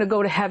you're going to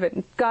go to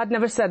heaven. God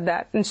never said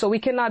that. And so we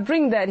cannot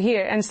bring that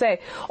here and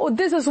say, oh,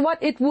 this is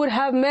what it would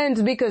have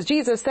meant because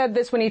Jesus said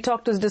this when he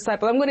talked to his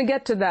disciples. I'm going to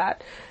get to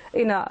that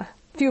in a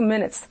few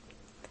minutes.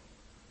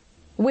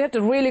 We have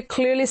to really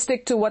clearly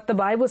stick to what the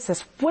Bible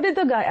says. What did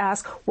the guy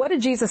ask? What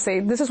did Jesus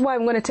say? This is why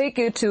I'm going to take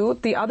you to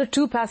the other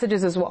two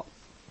passages as well.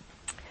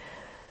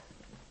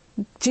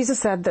 Jesus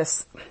said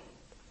this.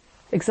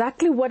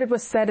 Exactly what it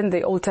was said in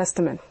the Old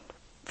Testament.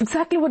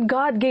 Exactly what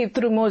God gave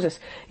through Moses.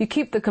 You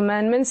keep the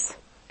commandments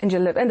and you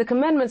live. And the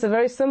commandments are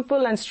very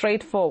simple and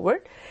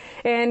straightforward.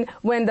 And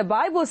when the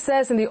Bible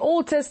says in the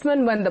Old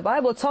Testament, when the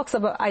Bible talks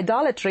about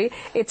idolatry,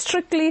 it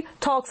strictly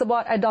talks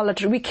about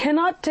idolatry. We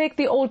cannot take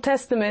the Old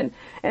Testament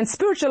and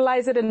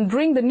spiritualize it and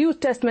bring the New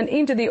Testament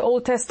into the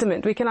Old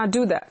Testament. We cannot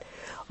do that.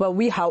 But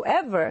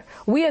however,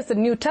 we as the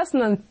New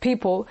Testament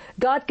people,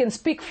 God can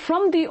speak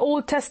from the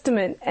Old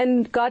Testament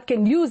and God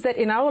can use that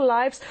in our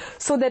lives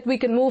so that we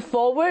can move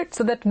forward,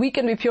 so that we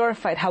can be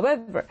purified.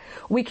 However,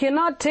 we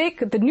cannot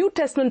take the New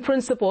Testament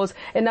principles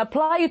and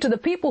apply it to the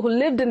people who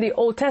lived in the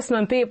Old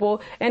Testament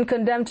people and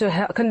condemn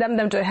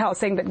them to hell,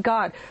 saying that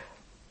God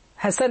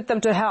has sent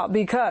them to hell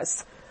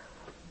because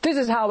this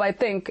is how I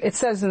think it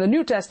says in the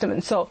New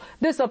Testament. So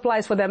this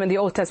applies for them in the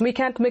Old Testament. We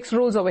can't mix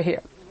rules over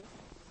here.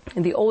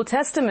 In the Old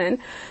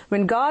Testament,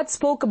 when God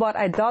spoke about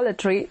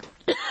idolatry,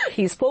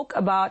 He spoke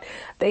about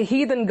the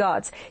heathen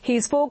gods.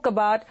 He spoke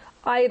about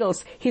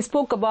idols. He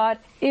spoke about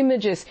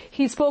images.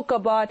 He spoke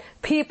about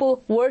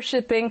people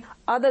worshipping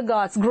other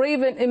gods,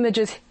 graven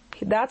images.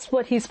 That's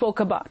what He spoke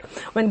about.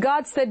 When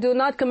God said, do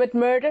not commit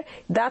murder,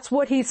 that's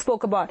what He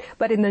spoke about.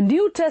 But in the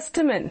New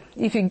Testament,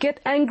 if you get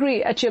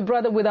angry at your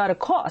brother without a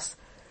cause,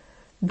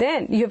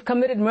 then you have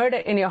committed murder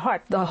in your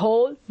heart. The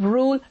whole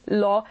rule,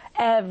 law,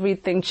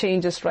 everything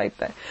changes right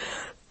there.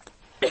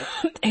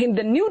 In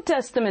the New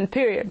Testament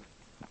period,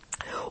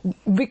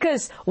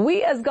 because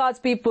we as God's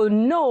people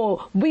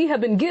know we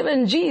have been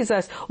given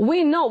Jesus,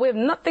 we know we have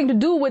nothing to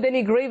do with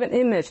any graven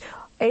image.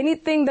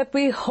 Anything that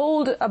we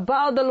hold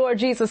about the Lord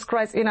Jesus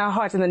Christ in our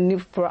hearts,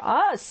 and for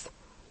us,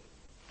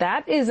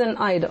 that is an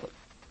idol.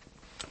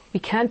 We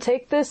can't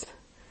take this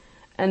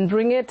and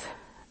bring it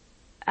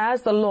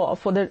as the law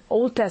for the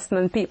Old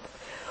Testament people.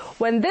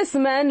 When this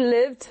man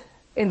lived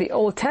in the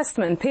Old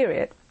Testament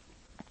period,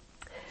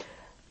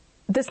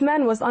 this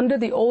man was under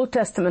the Old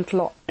Testament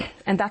law.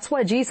 And that's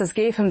why Jesus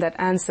gave him that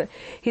answer.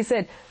 He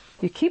said,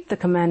 you keep the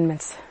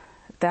commandments.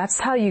 That's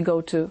how you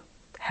go to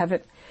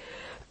heaven.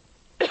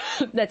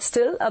 That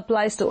still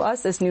applies to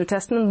us as New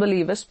Testament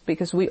believers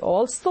because we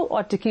also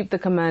ought to keep the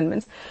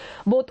commandments.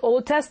 Both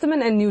Old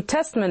Testament and New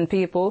Testament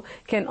people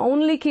can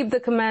only keep the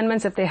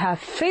commandments if they have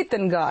faith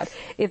in God.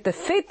 If the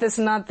faith is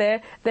not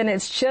there, then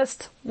it's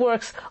just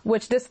works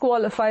which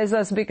disqualifies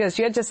us because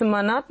you're just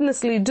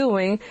monotonously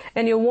doing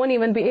and you won't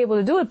even be able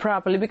to do it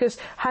properly because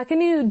how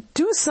can you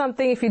do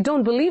something if you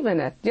don't believe in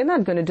it? You're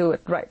not going to do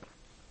it right.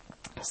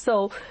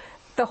 So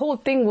the whole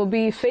thing will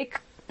be fake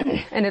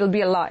and it'll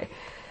be a lie.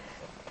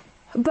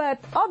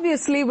 But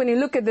obviously when you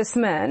look at this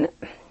man,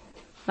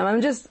 now I'm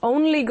just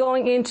only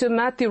going into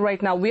Matthew right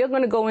now. We are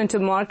going to go into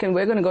Mark and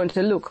we're going to go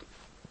into Luke.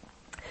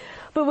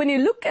 But when you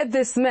look at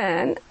this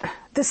man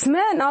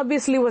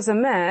obviously was a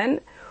man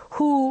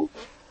who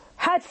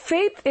had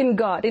faith in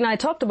God. And I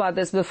talked about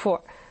this before.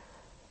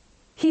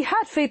 He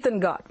had faith in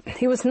God.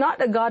 He was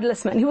not a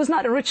godless man. He was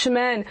not a rich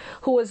man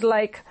who was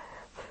like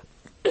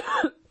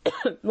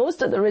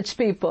most of the rich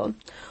people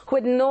who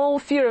had no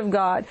fear of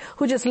God,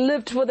 who just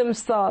lived for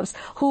themselves,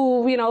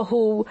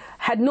 who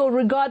had no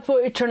regard for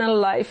eternal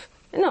life.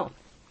 No.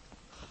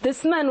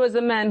 This man was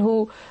a man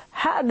who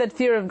had that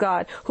fear of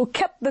God, who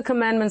kept the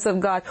commandments of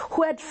God,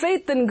 who had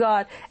faith in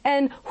God,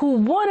 and who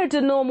wanted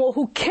to know more,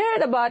 who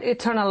cared about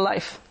eternal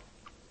life.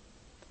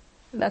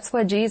 That's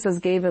why Jesus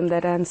gave him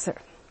that answer.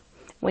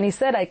 When he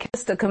said, I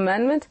kept the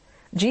commandment,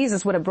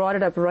 Jesus would have brought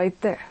it up right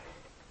there.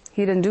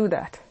 He didn't do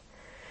that.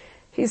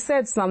 He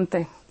said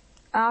something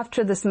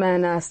after this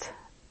man asked,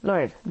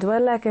 Lord, do I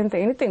lack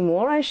anything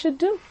more I should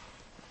do?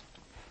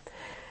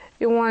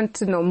 You want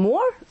to know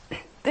more?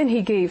 Then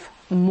he gave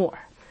more.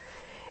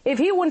 If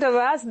he wouldn't have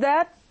asked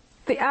that,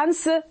 the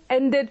answer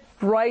ended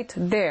right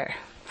there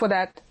for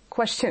that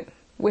question.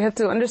 We have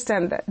to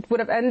understand that. It would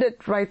have ended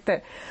right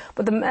there.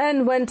 But the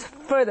man went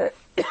further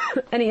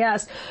and he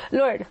asked,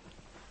 Lord,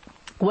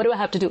 what do I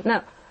have to do?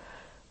 Now,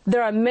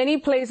 there are many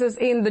places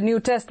in the New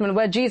Testament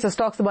where Jesus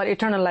talks about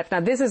eternal life. Now,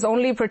 this is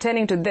only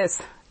pertaining to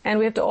this. And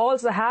we have to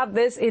also have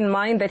this in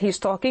mind that he's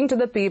talking to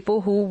the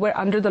people who were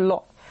under the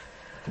law.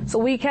 So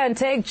we can't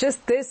take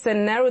just this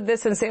and narrow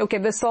this and say, okay,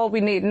 this is all we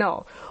need.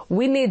 No.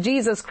 We need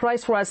Jesus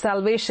Christ for our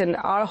salvation.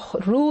 Our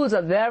rules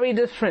are very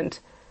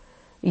different.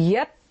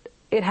 Yet,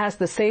 it has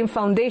the same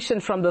foundation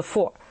from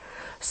before.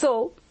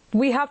 So,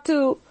 we have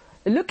to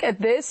look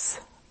at this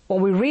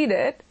when we read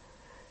it.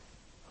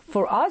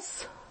 For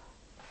us,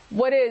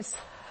 what is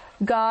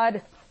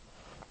God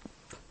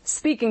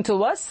speaking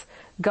to us?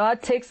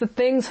 God takes the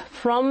things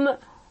from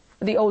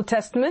the Old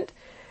Testament,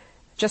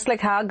 just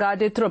like how God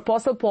did through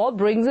Apostle Paul,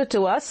 brings it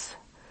to us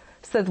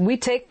So we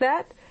take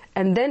that,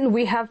 and then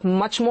we have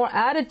much more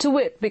added to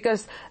it,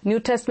 because New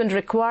Testament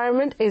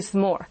requirement is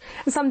more.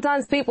 And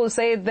sometimes people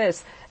say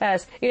this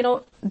as,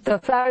 the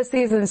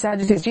Pharisees and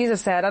Sadducees,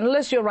 Jesus said,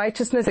 unless your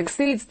righteousness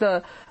exceeds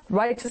the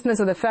righteousness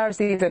of the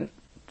Pharisees and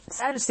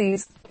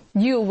Sadducees,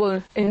 you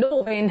will in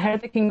no way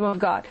inherit the kingdom of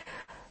God.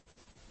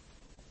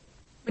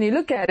 When you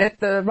look at it,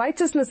 the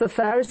righteousness of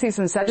Pharisees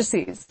and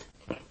Sadducees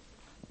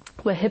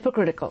were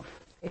hypocritical.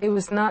 It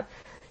was not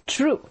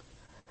true.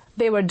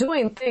 They were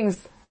doing things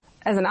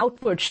as an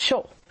outward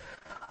show.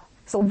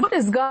 So what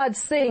is God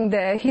saying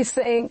there? He's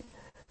saying,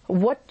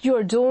 what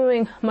you're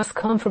doing must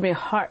come from your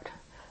heart.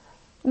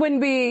 When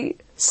we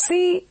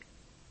see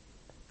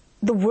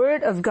the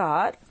Word of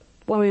God,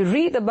 when we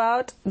read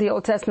about the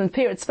Old Testament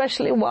period,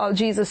 especially while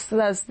Jesus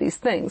says these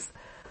things,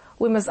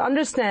 we must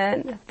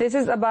understand this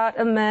is about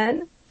a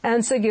man,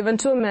 answer given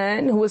to a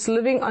man who was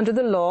living under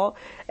the law,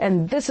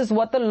 and this is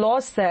what the law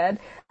said.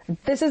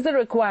 This is the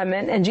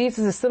requirement, and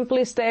Jesus is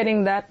simply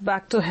stating that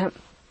back to him.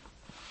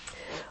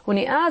 When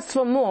he asked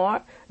for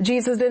more,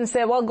 Jesus didn't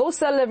say, well, go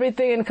sell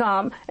everything and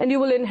come, and you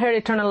will inherit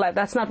eternal life.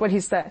 That's not what he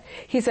said.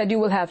 He said, you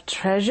will have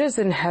treasures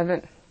in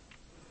heaven.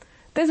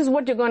 This is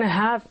what you're going to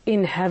have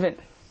in heaven.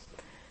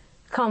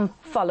 Come,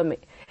 follow me.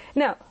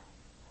 Now,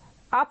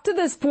 up to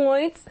this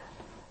point,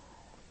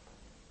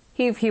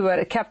 if he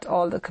were kept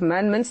all the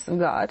commandments of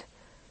God,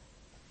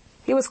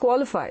 he was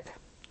qualified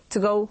to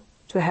go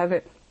to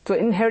heaven, to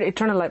inherit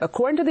eternal life.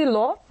 According to the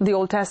law, the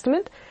Old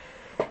Testament,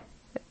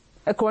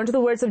 according to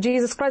the words of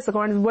Jesus Christ,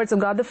 according to the words of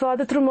God the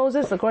Father through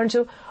Moses, according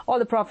to all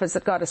the prophets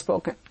that God has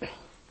spoken.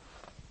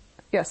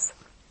 Yes.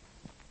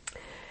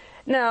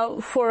 Now,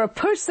 for a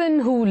person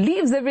who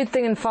leaves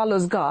everything and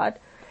follows God,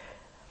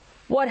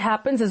 what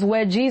happens is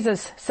where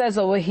Jesus says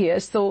over here.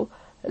 So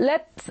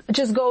let's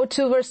just go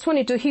to verse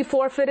 22.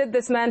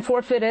 This man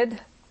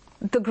forfeited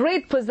the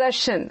great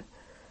possession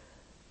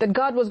that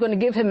God was going to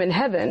give him in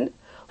heaven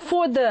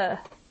for the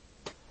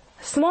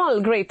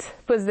small great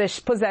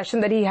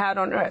possession that he had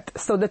on earth.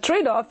 So the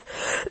trade-off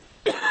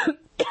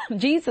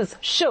Jesus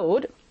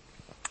showed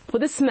for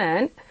this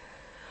man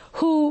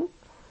who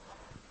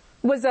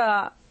was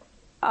a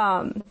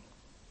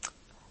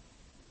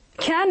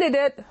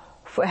candidate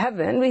for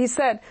heaven. He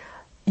said,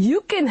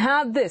 you can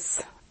have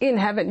this in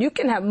heaven. You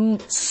can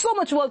have so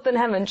much wealth in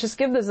heaven. Just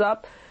give this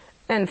up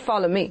and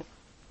follow me.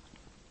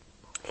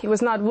 He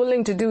was not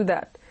willing to do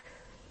that.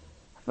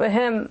 For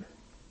him,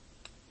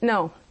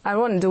 no, I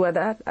don't want to do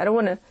that. I don't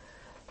want to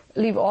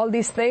leave all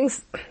these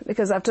things,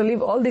 because I have to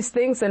leave all these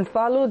things and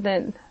follow,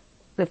 then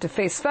I have to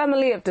face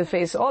family, I have to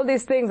face all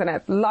these things, and I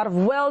have a lot of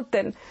wealth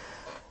and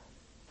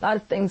a lot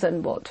of things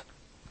involved.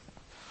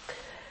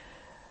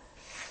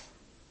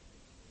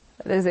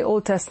 There's the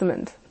Old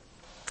Testament.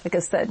 Like I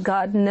said,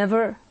 God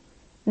never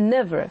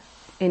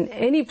in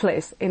any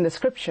place in the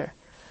scripture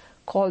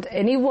called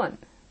anyone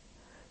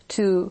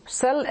to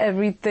sell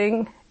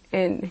everything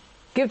and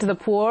give to the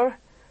poor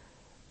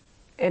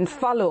and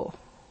follow.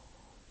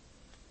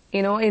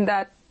 In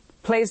that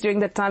place during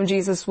that time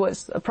Jesus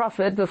was a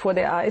prophet before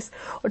their eyes,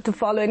 or to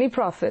follow any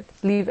prophet,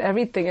 leave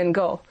everything and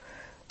go.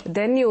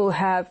 Then you will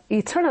have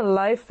eternal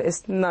life,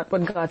 is not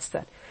what God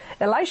said.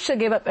 Elisha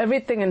gave up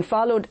everything and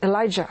followed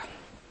Elijah.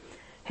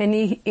 And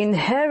he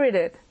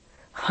inherited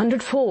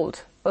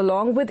 100-fold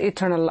along with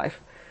eternal life.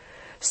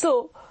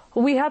 So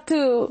we have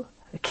to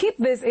keep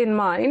this in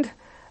mind,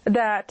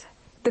 that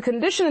the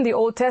condition in the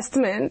Old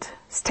Testament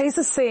stays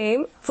the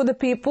same for the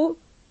people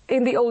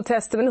in the Old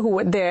Testament who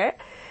were there,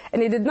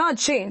 and it did not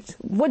change.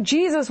 What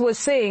Jesus was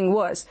saying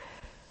was,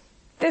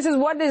 this is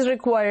what is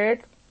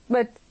required,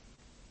 but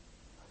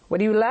what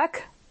do you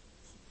lack?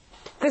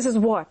 This is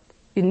what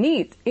you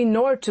need in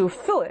order to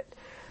fill it.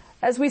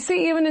 As we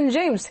see even in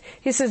James,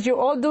 he says, you're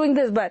all doing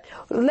this, but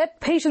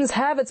let patience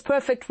have its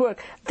perfect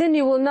work. Then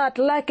you will not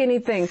lack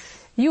anything.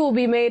 You will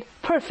be made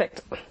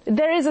perfect.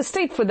 There is a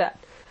state for that.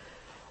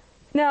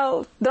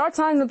 Now, there are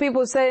times when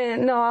people say,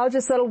 no, I'll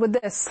just settle with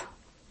this.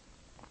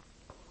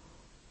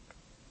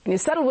 When you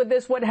settle with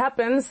this, what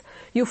happens?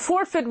 You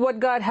forfeit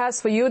what God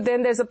has for you,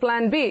 then there's a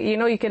plan B.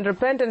 You can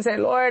repent and say,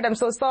 Lord, I'm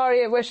so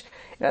sorry. I wish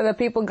the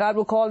people, God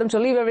will call them to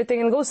leave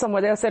everything and go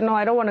somewhere. They'll say, no,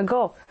 I don't want to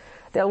go.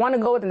 They'll want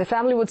to go, then the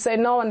family would say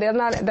no, and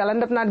they'll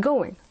end up not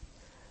going.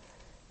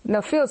 And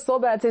they'll feel so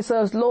bad. They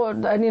say,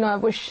 Lord, I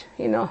wish,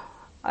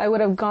 I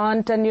would have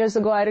gone 10 years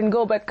ago. I didn't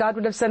go, but God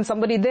would have sent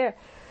somebody there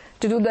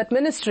to do that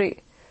ministry.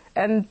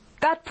 And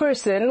that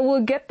person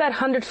will get that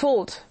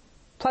 100-fold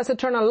plus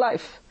eternal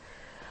life.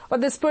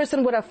 But this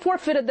person would have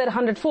forfeited that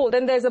 100-fold,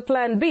 and there's a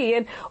plan B,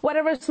 and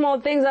whatever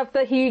small things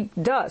after he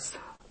does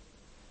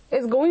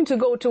is going to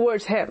go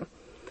towards him.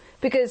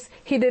 Because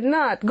he did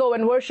not go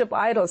and worship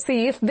idols.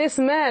 See, if this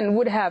man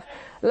would have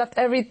left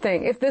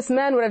everything, if this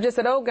man would have just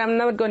said, okay, I'm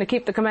not going to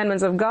keep the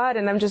commandments of God,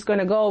 and I'm just going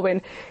to go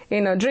and,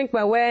 drink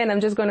my way, and I'm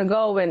just going to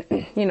go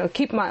and,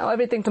 keep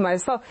everything to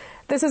myself.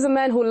 This is a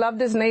man who loved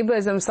his neighbor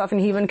as himself,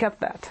 and he even kept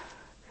that.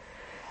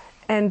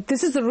 And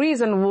this is the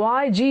reason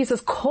why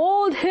Jesus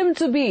called him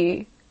to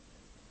be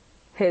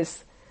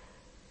his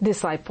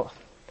disciple.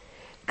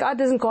 God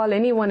doesn't call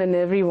anyone and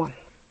everyone.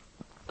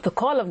 the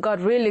call of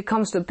God really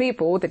comes to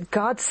people that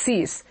God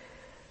sees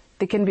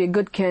they can be a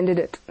good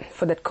candidate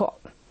for that call.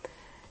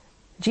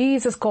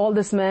 Jesus called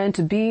this man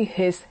to be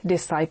his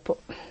disciple.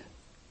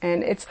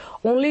 And it's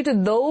only to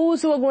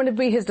those who are going to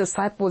be his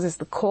disciples is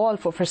the call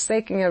for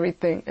forsaking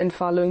everything and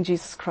following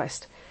Jesus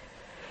Christ.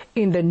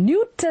 In the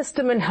New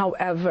Testament,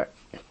 however,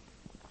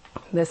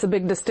 there's a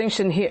big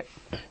distinction here.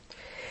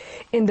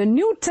 In the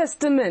New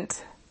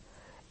Testament,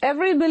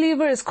 every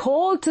believer is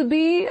called to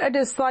be a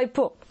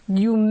disciple.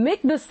 You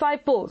make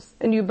disciples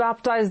and you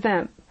baptize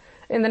them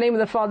in the name of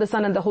the Father,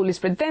 Son, and the Holy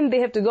Spirit. Then they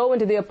have to go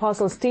into the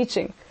apostles'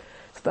 teaching.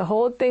 So the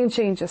whole thing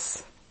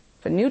changes.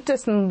 For New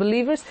Testament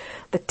believers,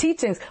 the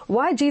teachings,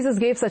 why Jesus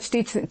gave such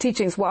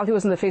teachings while he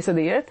was on the face of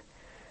the earth?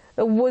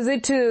 Was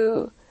it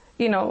to,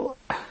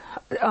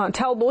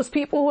 tell those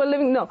people who are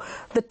living? No.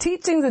 The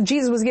teachings that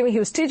Jesus was giving, he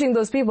was teaching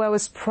those people,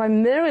 was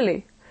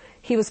primarily,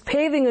 he was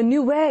paving a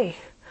new way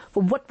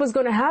for what was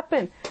going to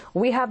happen.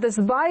 We have this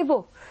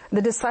Bible.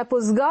 The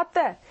disciples got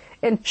that.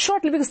 And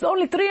shortly, because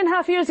only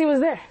 3.5 years he was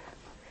there.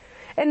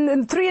 And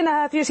in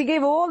 3.5 years he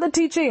gave all the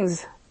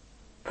teachings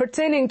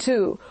pertaining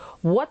to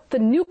what the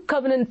new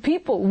covenant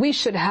people we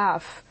should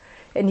have.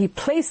 And he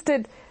placed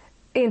it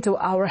into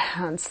our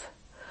hands.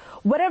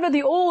 Whatever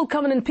the old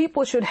covenant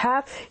people should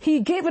have,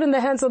 he gave it in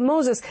the hands of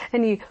Moses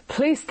and he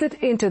placed it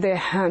into their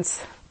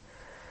hands.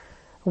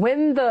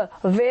 When the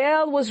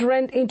veil was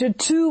rent into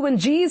two, when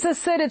Jesus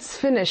said it's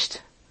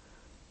finished,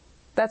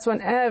 that's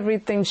when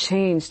everything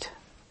changed.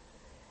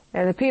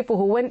 And the people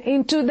who went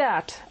into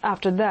that,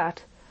 after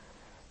that,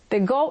 they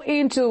go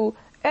into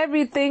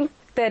everything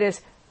that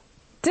is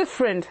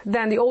different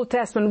than the Old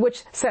Testament,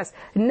 which says,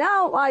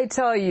 now I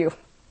tell you.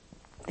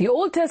 The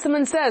Old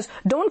Testament says,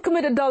 don't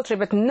commit adultery,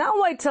 but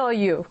now I tell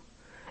you,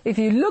 if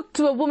you look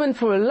to a woman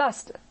for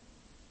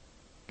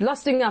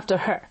lusting after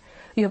her,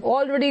 you have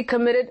already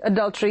committed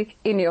adultery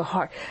in your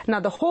heart. Now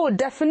the whole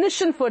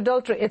definition for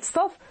adultery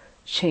itself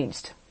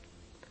changed.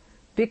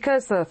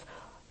 Because of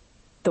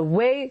the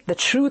way, the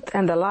truth,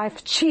 and the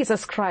life,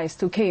 Jesus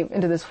Christ, who came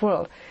into this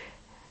world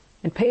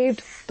and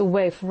paved the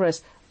way for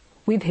us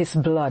with his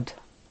blood.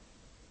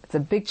 It's a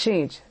big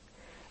change.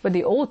 But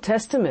the Old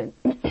Testament,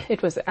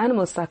 it was the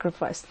animal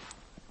sacrifice.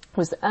 It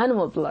was the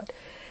animal blood.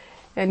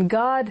 And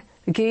God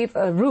gave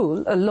a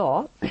rule, a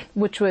law,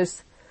 which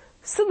was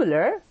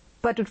similar,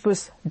 but it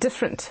was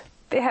different.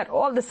 They had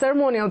all the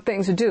ceremonial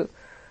things to do.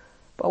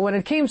 But when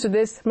it came to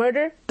this,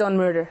 murder, don't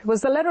murder. It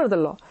was the letter of the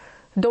law.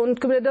 Don't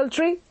commit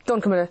adultery,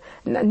 don't commit.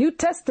 In the New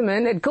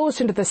Testament, it goes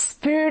into the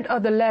spirit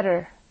of the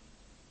letter.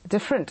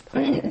 Different.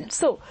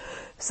 So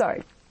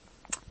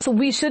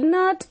we should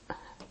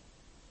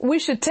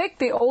take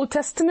the Old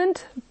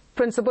Testament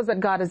principles that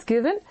God has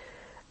given,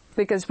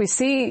 because we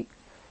see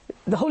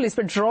the Holy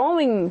Spirit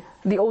drawing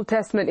the Old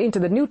Testament into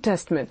the New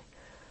Testament,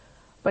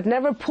 but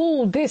never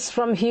pull this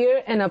from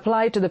here and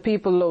apply it to the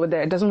people over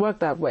there. It doesn't work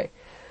that way.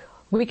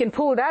 We can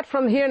pull that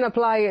from here and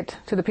apply it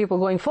to the people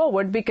going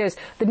forward, because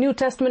the New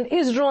Testament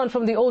is drawn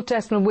from the Old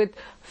Testament with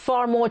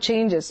far more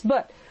changes.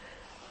 But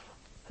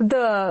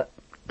the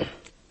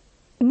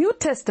New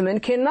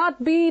Testament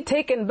cannot be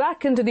taken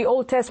back into the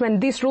Old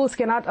Testament. These rules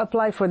cannot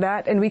apply for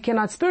that, and we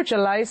cannot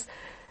spiritualize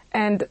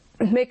and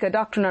make a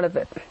doctrine out of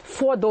it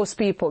for those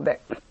people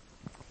that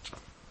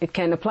it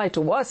can apply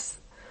to us.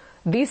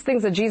 These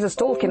things that Jesus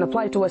told can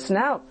apply to us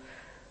now,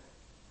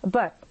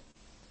 but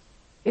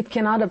it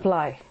cannot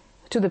apply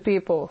to the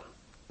people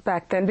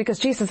back then, because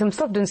Jesus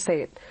himself didn't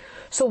say it.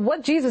 So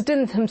what Jesus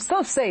didn't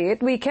himself say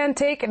it, we can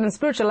take it and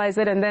spiritualize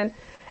it and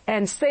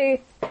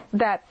say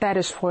that that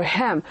is for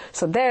him.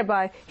 So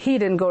thereby he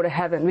didn't go to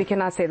heaven. We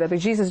cannot say that, but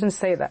Jesus didn't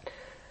say that.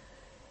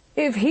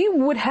 If he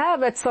would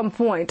have at some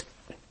point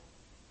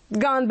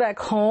gone back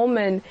home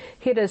and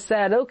he'd have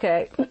said,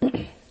 okay,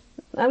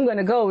 I'm going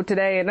to go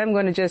today and I'm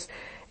going to just,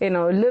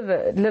 live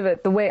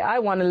it the way I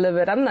want to live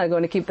it. I'm not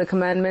going to keep the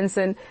commandments.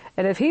 And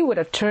if he would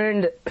have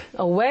turned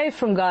away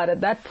from God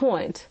at that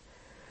point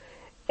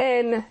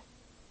and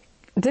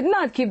did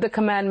not keep the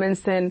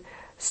commandments and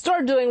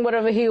start doing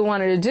whatever he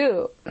wanted to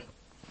do,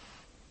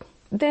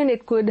 then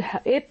it would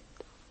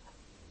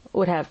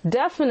have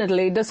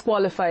definitely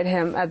disqualified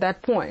him at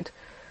that point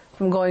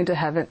from going to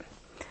heaven.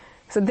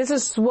 So this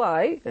is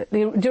why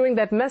during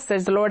that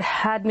message the Lord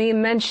had me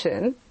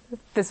mention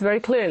this very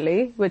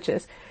clearly, which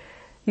is,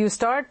 you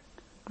start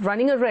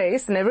running a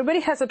race and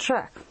everybody has a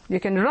track. You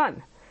can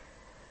run.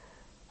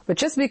 But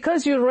just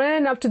because you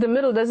ran up to the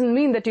middle doesn't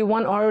mean that you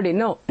won already.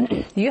 No.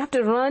 You have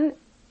to run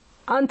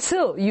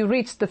until you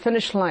reach the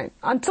finish line,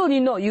 until you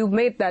know you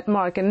made that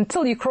mark, and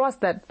until you cross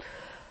that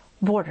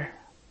border.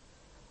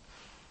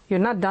 You're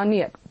not done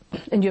yet,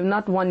 and you have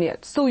not won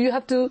yet. So you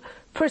have to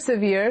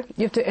persevere,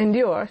 you have to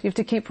endure, you have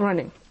to keep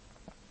running.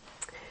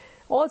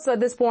 Also at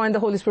this point, the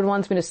Holy Spirit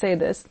wants me to say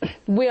this.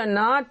 We are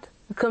not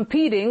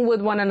competing with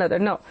one another.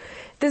 No.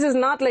 This is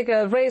not like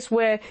a race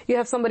where you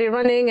have somebody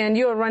running and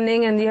you're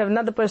running and you have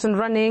another person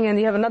running and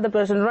you have another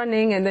person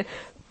running and then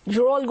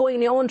you're all going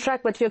in your own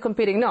track but you're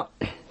competing. No.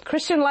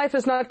 Christian life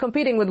is not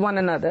competing with one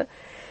another.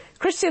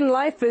 Christian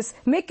life is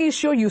making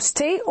sure you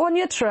stay on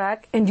your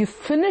track and you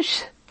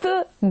finish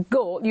the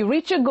goal, you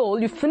reach your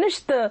goal, you finish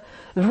the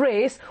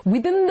race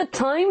within the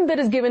time that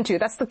is given to you.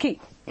 That's the key.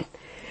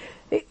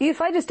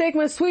 If I just take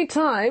my sweet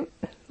time,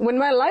 when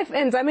my life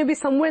ends, I may be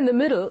somewhere in the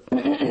middle,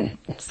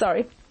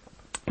 sorry,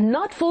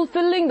 not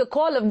fulfilling the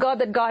call of God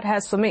that God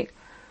has for me.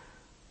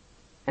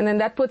 And then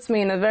that puts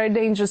me in a very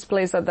dangerous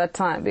place at that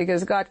time,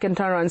 because God can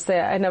turn around and say,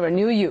 I never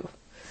knew you.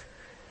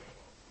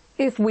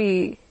 If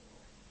we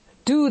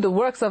do the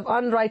works of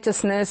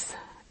unrighteousness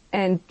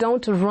and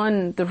don't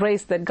run the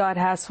race that God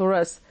has for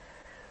us,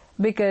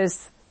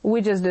 because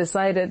we just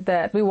decided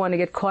that we want to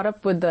get caught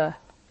up with the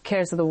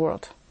cares of the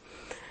world.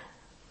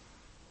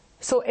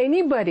 So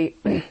anybody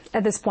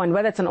at this point,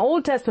 whether it's an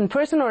Old Testament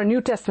person or a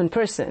New Testament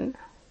person,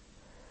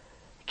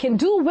 can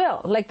do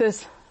well like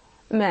this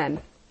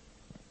man.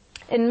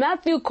 And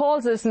Matthew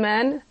calls this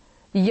man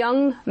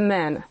young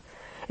man.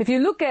 If you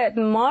look at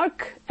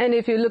Mark and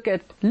if you look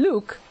at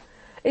Luke,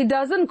 it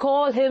doesn't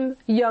call him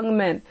young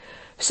men.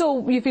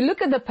 So if you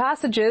look at the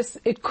passages,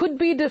 it could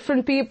be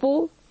different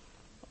people.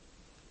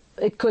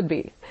 It could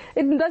be.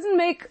 It doesn't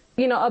make,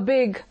 a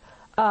big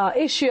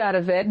issue out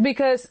of it,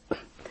 because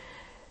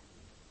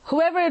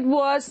whoever it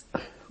was,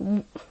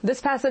 this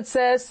passage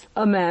says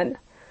a man.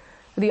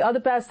 The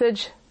other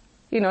passage,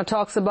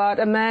 talks about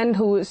a man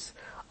who is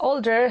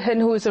older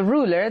and who is a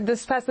ruler.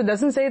 This passage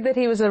doesn't say that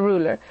he was a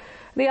ruler.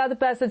 The other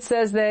passage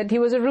says that he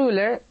was a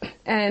ruler,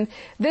 and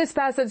this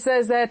passage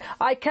says that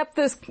I kept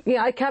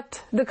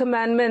the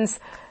commandments.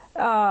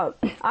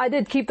 I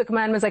did keep the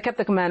commandments, I kept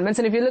the commandments.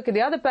 And if you look at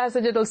the other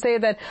passage, it'll say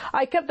that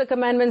I kept the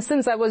commandments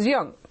since I was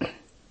young.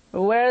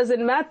 Whereas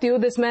in Matthew,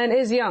 this man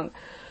is young.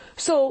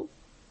 So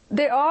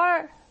there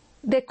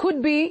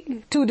could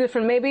be two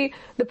different, maybe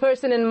the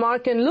person in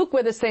Mark and Luke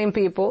were the same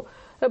people,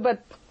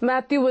 but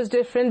Matthew was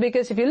different,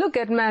 because if you look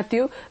at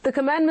Matthew, the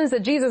commandments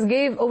that Jesus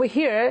gave over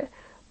here,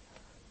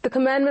 the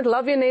commandment,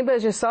 love your neighbor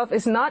as yourself,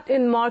 is not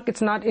in Mark,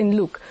 it's not in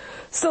Luke.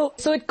 So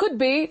it could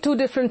be two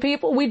different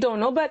people, we don't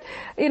know, but,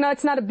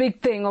 it's not a big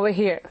thing over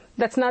here.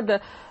 That's not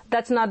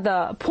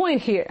the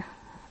point here.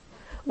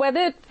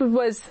 Whether it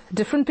was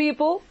different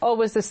people or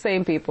was the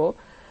same people,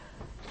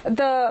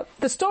 the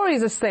story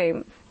is the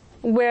same,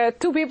 where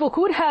two people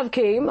could have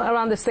came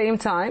around the same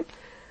time,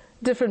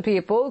 different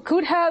people,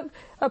 could have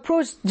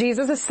approached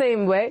Jesus the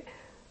same way,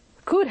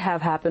 could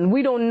have happened.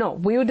 We don't know.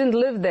 We didn't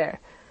live there.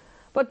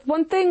 But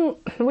one thing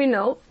we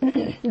know,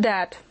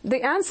 that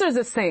the answer is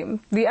the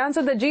same. The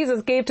answer that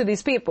Jesus gave to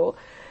these people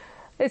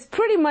is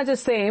pretty much the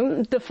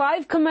same. The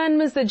 5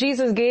 commandments that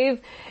Jesus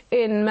gave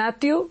in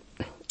Matthew,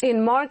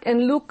 in Mark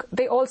and Luke,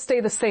 they all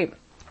stay the same.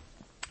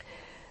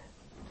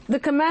 The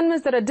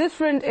commandments that are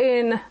different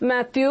in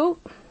Matthew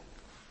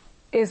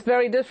is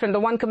very different. The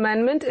one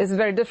commandment is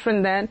very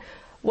different than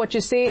what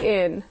you see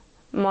in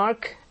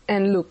Mark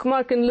and Luke.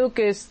 Mark and Luke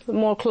is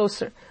more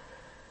closer.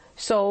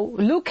 So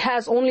Luke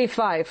has only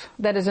 5,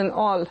 that is in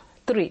all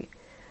 3.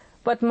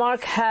 But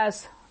Mark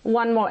has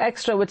one more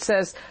extra which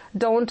says,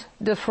 don't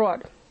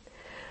defraud.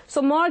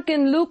 So Mark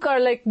and Luke are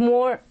like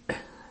more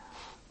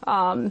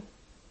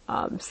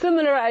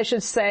similar, I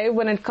should say,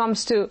 when it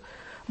comes to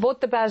both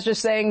the passages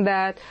saying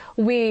that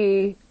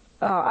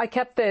I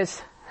kept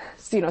this,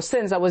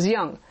 since I was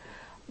young.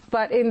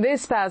 But in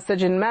this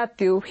passage in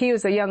Matthew, he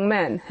was a young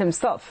man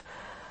himself.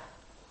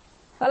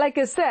 Like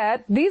I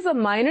said, these are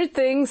minor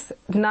things,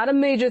 not a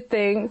major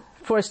thing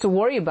for us to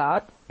worry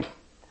about.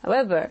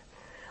 However,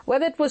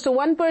 whether it was to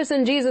one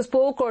person Jesus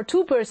spoke or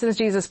 2 persons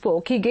Jesus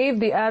spoke, he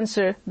gave the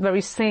answer very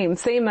same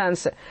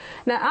answer.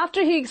 Now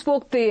after he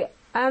spoke the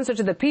answer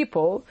to the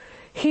people,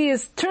 he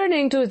is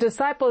turning to his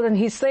disciples and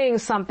he's saying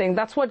something.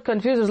 That's what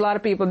confuses a lot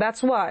of people.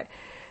 That's why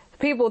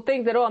people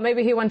think that,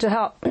 maybe he went to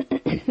hell.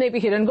 Maybe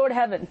he didn't go to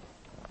heaven.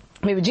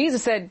 Maybe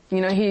Jesus said,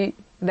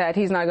 that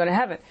he's not going to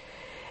heaven.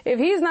 If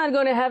he's not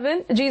going to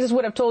heaven, Jesus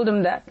would have told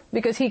him that,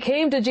 because he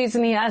came to Jesus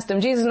and he asked him.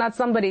 Jesus is not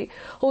somebody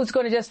who's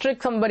going to just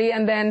trick somebody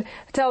and then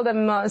tell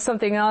them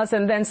something else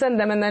and then send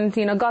them and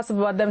then, gossip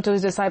about them to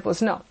his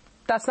disciples. No,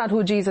 that's not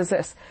who Jesus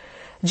is.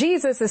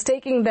 Jesus is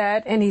taking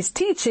that and he's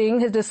teaching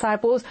his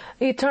disciples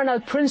eternal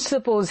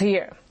principles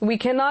here. We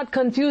cannot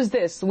confuse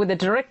this with the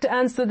direct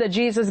answer that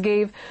Jesus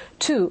gave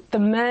to the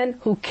man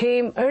who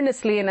came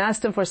earnestly and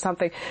asked him for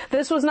something.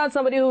 This was not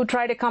somebody who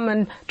tried to come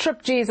and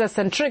trip Jesus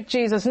and trick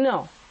Jesus.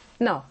 No.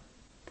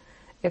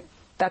 If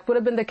that would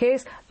have been the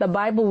case, the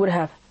Bible would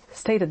have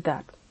stated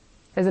that.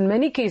 As in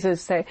many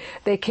cases say,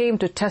 they came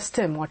to test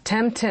him or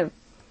tempt him.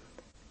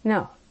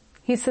 No.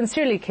 He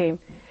sincerely came.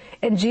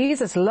 And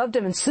Jesus loved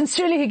him and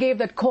sincerely he gave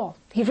that call.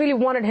 He really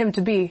wanted him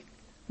to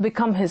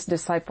become his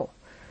disciple.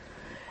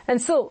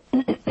 And so,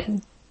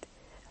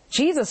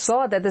 Jesus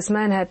saw that this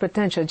man had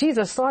potential.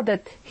 Jesus saw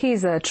that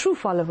he's a true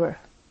follower.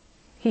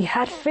 He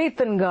had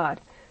faith in God.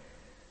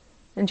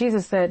 And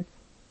Jesus said,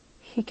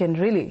 he can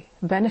really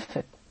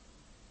benefit.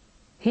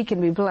 He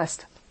can be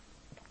blessed.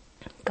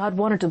 God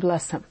wanted to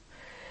bless him.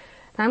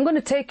 Now I'm going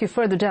to take you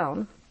further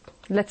down.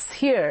 Let's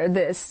hear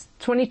this.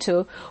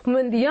 22.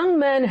 When the young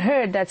man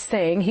heard that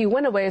saying, he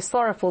went away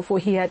sorrowful, for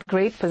he had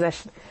great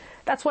possession.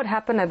 That's what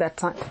happened at that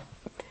time.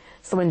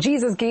 So when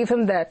Jesus gave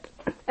him that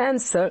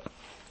answer,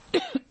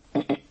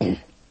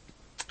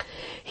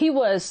 he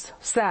was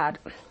sad.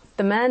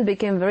 The man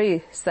became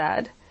very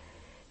sad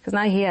because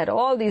now he had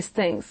all these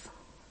things.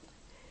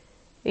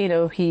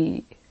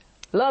 He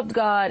loved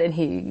God and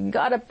he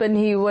got up and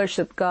he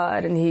worshiped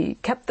God and he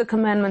kept the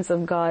commandments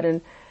of God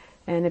and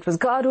it was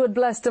God who had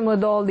blessed him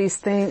with all these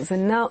things,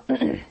 and now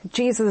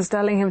Jesus is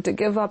telling him to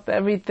give up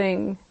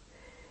everything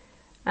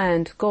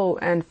and go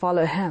and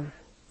follow him.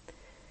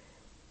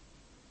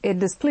 It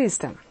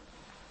displeased him.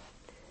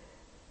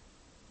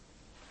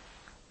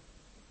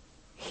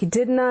 He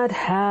did not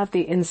have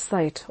the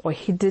insight, or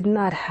he did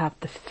not have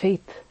the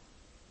faith.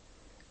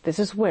 This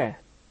is where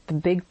the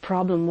big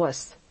problem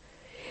was.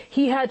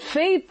 He had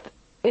faith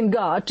in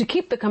God to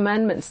keep the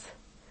commandments,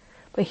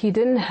 but he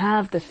didn't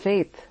have the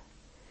faith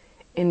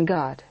in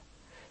God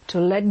to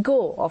let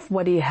go of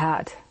what he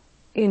had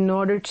in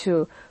order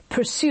to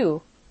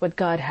pursue what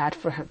God had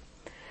for him.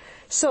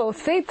 So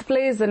faith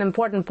plays an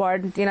important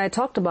part. I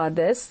talked about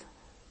this.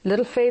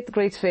 Little faith,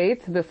 great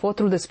faith, before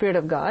through the Spirit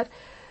of God.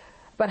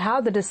 But how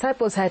the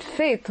disciples had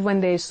faith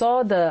when they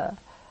saw the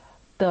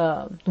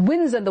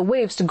winds and the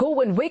waves to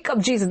go and wake up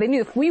Jesus. They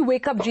knew if we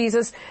wake up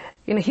Jesus,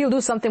 he'll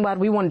do something about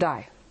it, we won't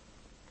die.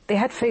 They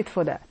had faith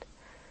for that.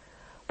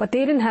 But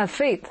they didn't have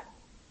faith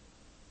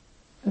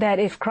that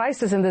if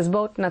Christ is in this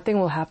boat, nothing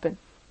will happen.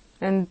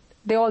 And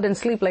they all didn't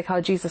sleep like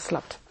how Jesus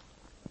slept.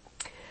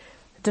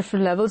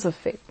 Different levels of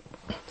faith.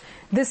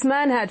 This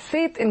man had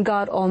faith in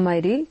God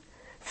Almighty,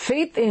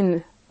 faith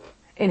in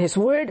His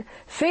Word,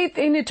 faith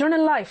in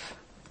eternal life.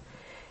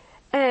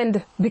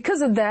 And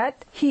because of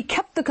that, he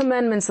kept the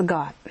commandments of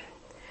God.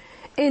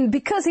 And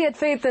because he had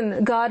faith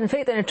in God and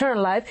faith in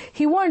eternal life,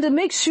 he wanted to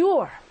make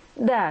sure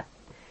that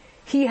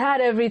he had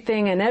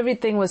everything and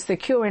everything was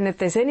secure, and if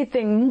there's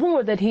anything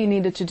more that he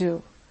needed to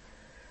do.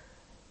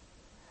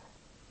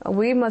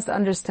 We must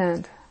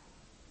understand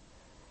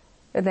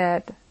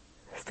that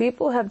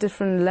people have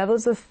different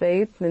levels of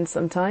faith, and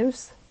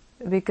sometimes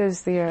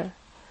because they are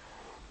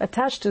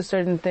attached to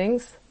certain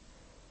things,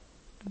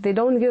 they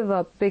don't give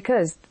up,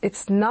 because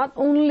it's not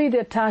only the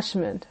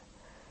attachment,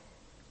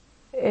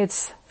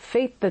 it's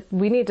faith that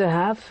we need to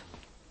have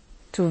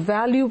to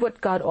value what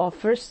God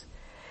offers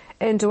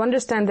and to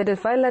understand that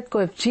if I let go,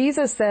 if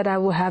Jesus said I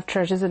will have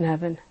treasures in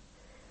heaven,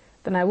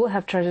 then I will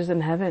have treasures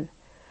in heaven.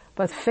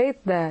 But faith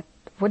that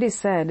what he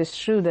said is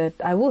true, that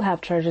I will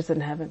have treasures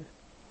in heaven.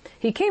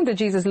 He came to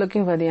Jesus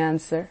looking for the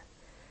answer,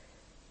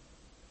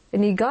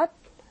 and he got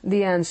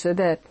the answer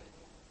that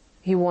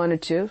he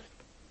wanted to,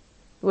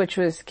 which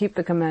was keep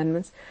the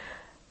commandments.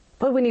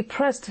 But when he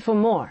pressed for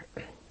more,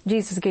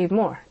 Jesus gave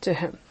more to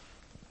him.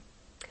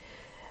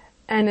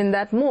 And in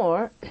that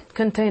more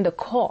contained a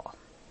call.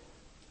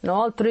 In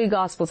all three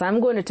Gospels, I'm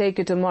going to take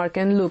you to Mark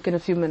and Luke in a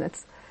few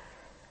minutes.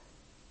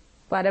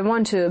 But I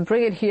want to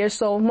bring it here,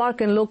 so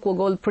Mark and Luke will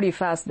go pretty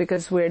fast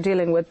because we're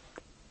dealing with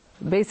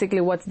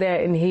basically what's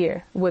there in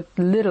here, with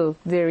little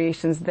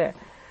variations there.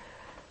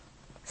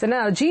 So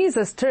now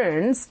Jesus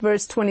turns,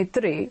 verse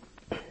 23,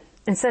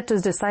 and said to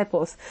his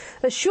disciples,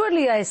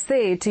 "Assuredly I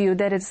say to you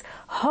that it's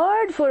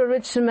hard for a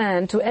rich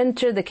man to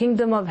enter the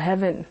kingdom of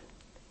heaven."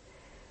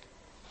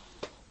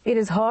 It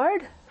is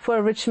hard for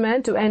a rich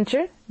man to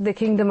enter the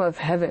kingdom of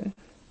heaven.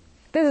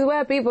 This is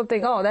where people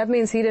think, oh, that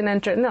means he didn't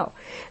enter. No.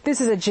 This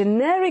is a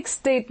generic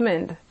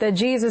statement that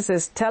Jesus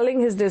is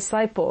telling his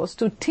disciples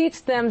to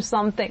teach them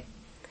something.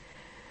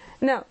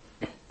 Now,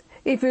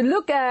 if you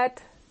look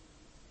at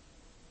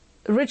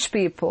rich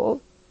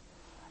people,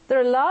 there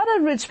are a lot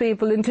of rich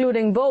people,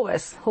 including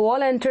Boaz, who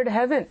all entered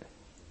heaven.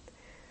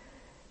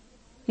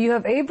 You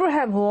have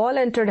Abraham, who all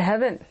entered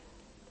heaven.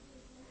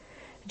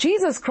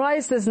 Jesus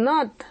Christ is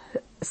not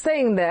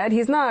saying that.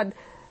 He's not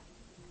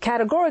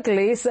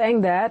categorically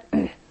saying that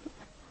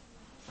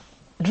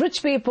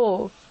rich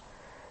people,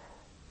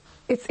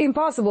 it's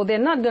impossible, they're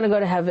not going to go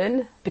to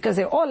heaven because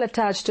they're all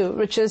attached to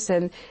riches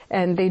and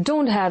they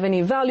don't have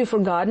any value for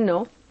God.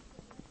 No.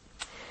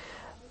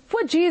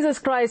 What Jesus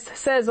Christ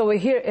says over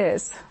here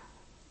is,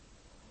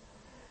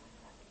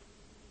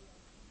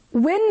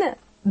 when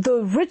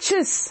the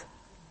riches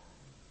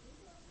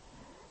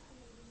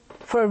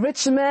for a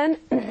rich man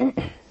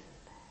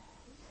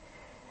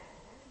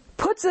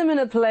puts him in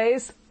a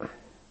place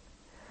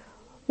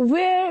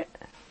where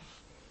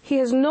he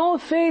has no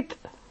faith,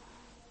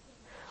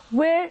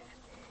 where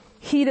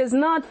he does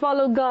not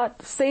follow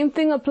God. Same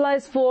thing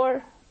applies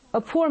for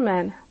a poor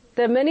man.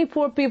 There are many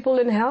poor people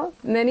in hell,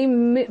 many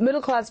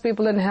middle class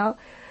people in hell,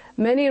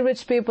 many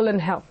rich people in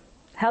hell.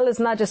 Hell is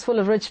not just full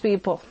of rich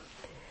people.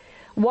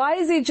 Why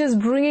is he just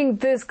bringing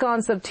this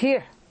concept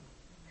here?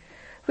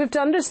 We have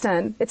to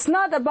understand, it's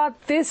not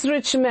about this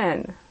rich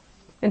man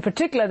in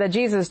particular that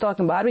Jesus is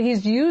talking about.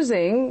 He's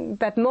using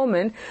that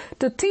moment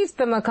to teach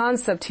them a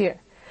concept here.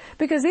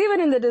 Because even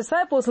in the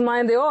disciples'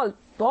 mind,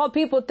 all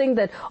people think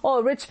that,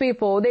 oh, rich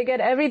people, they get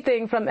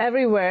everything from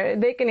everywhere.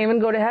 They can even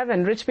go to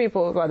heaven. Rich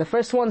people, well, the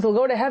first ones will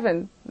go to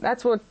heaven.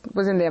 That's what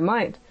was in their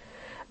mind.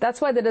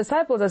 That's why the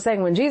disciples are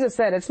saying, when Jesus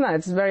said it's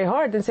very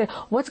hard, they say,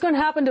 what's going to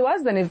happen to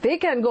us then? If they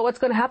can't go, what's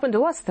going to happen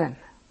to us then?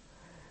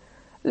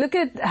 Look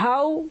at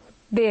how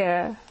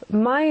their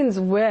minds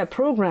were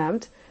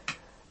programmed,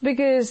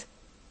 because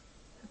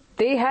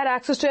They had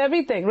access to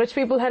everything. Rich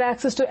people had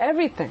access to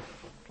everything.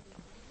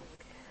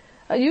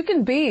 You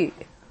can be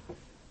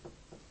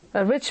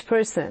a rich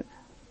person,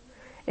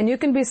 and you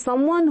can be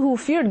someone who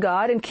feared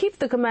God and keep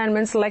the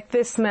commandments like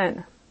this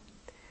man.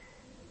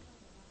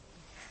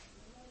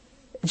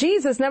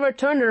 Jesus never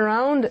turned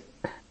around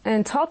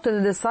and talked to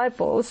the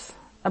disciples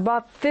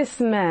about this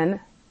man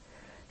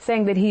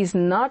saying that he's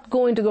not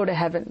going to go to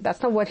heaven.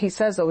 That's not what he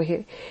says over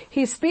here.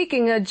 He's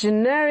speaking a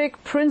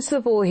generic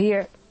principle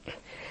here.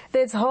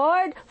 That it's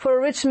hard for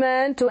a rich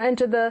man to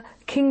enter the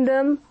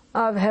kingdom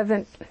of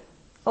heaven.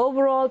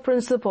 Overall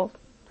principle.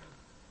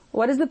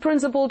 What is the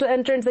principle to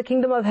enter into the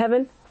kingdom of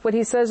heaven? What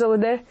he says over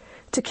there?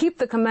 To keep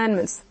the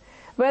commandments.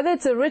 Whether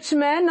it's a rich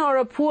man or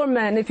a poor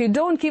man, if you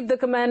don't keep the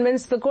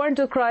commandments according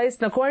to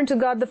Christ, according to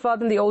God the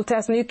Father in the Old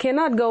Testament, you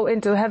cannot go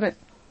into heaven.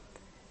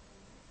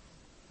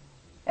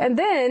 And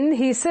then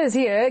he says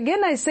here,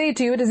 again I say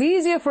to you, it is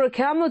easier for a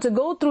camel to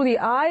go through the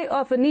eye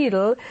of a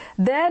needle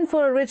than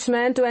for a rich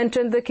man to enter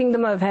into the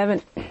kingdom of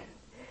heaven.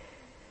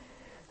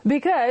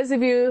 Because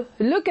if you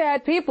look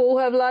at people who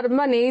have a lot of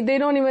money, they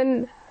don't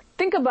even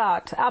think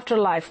about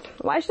afterlife.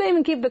 Why should they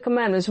even keep the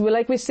commandments?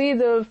 Like we see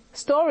the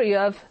story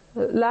of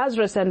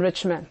Lazarus and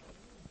rich man.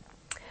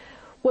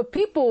 Where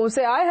people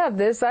say, I have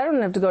this, I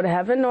don't have to go to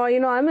heaven, or,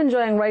 I'm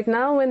enjoying right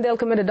now. When they'll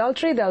commit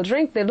adultery, they'll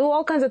drink, they'll do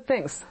all kinds of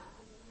things.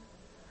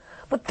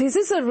 But this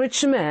is a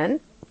rich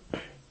man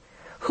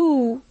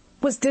who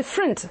was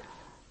different.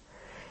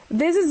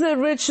 This is a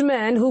rich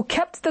man who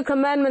kept the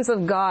commandments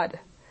of God.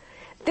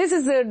 This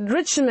is a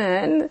rich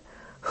man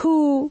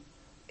who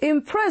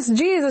impressed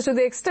Jesus to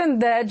the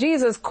extent that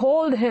Jesus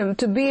called him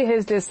to be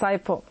his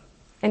disciple.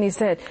 And he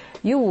said,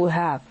 you will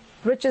have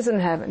riches in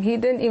heaven. He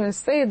didn't even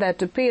say that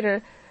to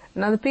Peter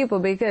and other people,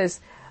 because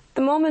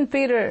the moment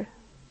Peter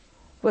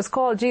was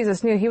called,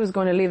 Jesus knew he was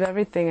going to leave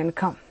everything and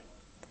come.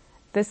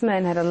 This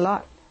man had a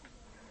lot.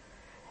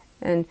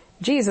 And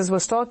Jesus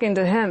was talking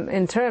to him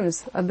in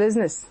terms of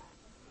business.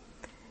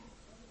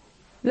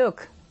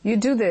 Look, you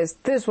do this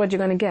is what you're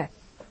going to get.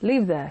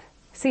 Leave that.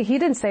 See, he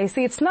didn't say,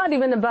 it's not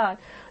even about,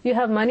 you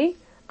have money,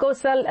 go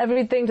sell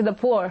everything to the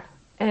poor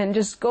and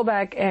just go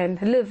back and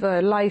live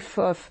a life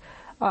of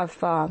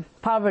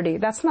poverty.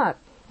 That's not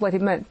what he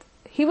meant.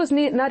 He was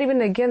not even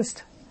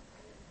against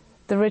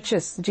the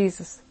riches,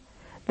 Jesus.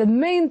 The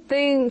main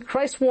thing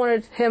Christ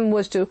wanted him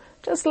was to,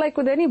 just like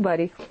with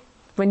anybody,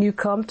 when you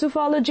come to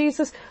follow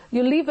Jesus,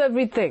 you leave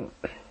everything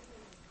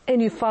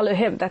and you follow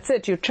him. That's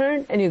it. You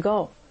turn and you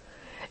go.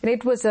 And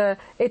it was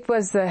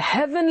a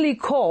heavenly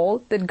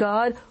call that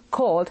God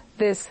called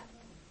this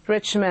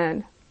rich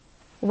man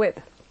with.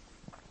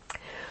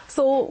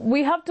 So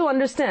we have to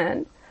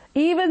understand,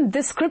 even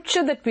this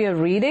scripture that we are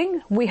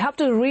reading, we have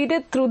to read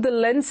it through the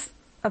lens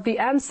of the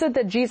answer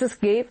that Jesus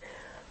gave,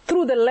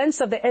 through the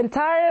lens of the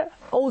entire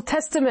Old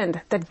Testament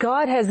that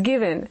God has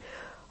given.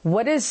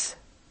 What is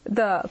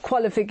the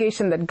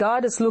qualification that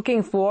God is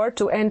looking for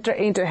to enter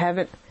into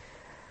heaven?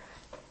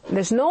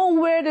 There's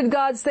nowhere did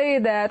God say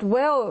that,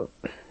 well,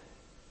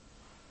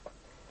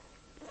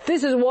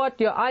 this is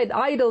what your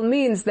idol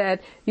means,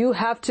 that you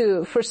have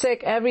to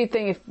forsake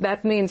everything if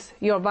that means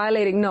you're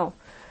violating. No.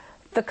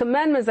 The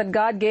commandments that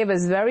God gave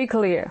is very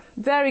clear.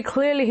 Very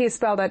clearly he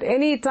spelled out.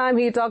 Any time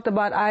he talked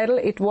about idol,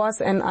 it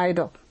was an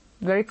idol.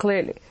 Very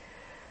clearly.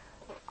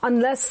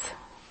 Unless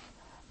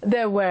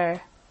there were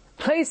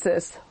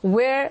places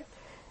where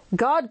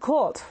God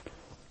called,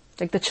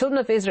 like the children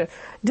of Israel,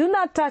 do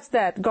not touch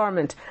that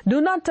garment.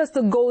 Do not touch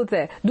the gold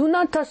there. Do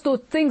not touch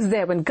those things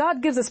there. When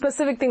God gives a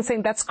specific thing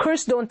saying that's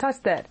cursed, don't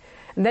touch that.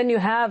 And then you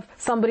have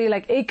somebody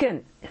like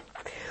Achan,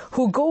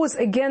 who goes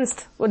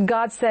against what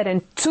God said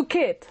and took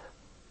it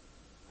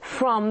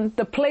from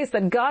the place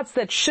that God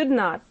said should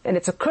not, and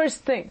it's a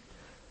cursed thing.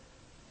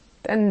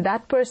 Then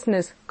that person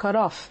is cut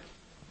off.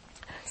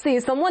 See,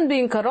 someone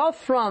being cut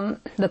off from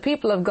the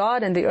people of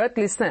God in the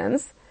earthly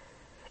sense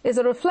is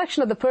a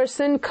reflection of the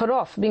person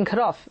being cut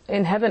off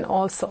in heaven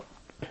also.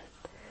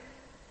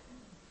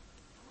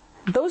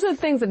 Those are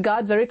things that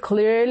God very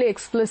clearly,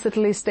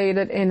 explicitly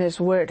stated in His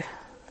Word.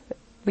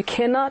 We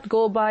cannot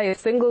go by a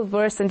single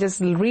verse and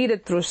just read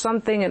it through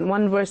something in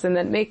one verse and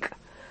then make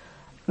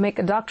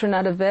a doctrine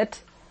out of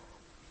it.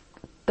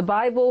 The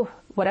Bible,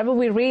 whatever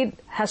we read,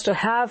 has to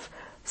have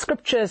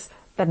scriptures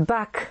that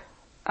back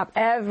up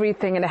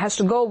everything, and it has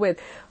to go with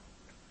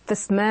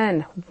this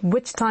man,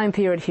 which time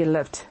period he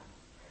lived.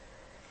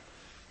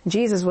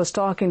 Jesus was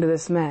talking to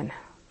this man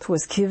who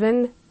was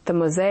given the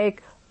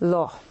Mosaic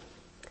law,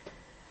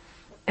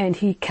 and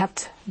he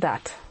kept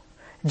that.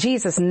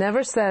 Jesus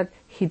never said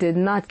he did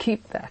not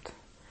keep that.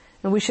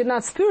 And we should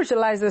not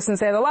spiritualize this and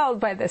say, well,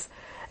 by this.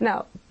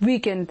 Now, we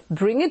can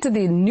bring it to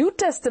the New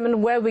Testament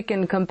where we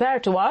can compare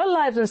to our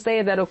lives and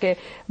say that, okay,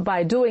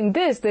 by doing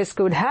this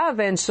could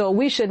happen, so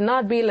we should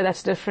not be,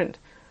 that's different.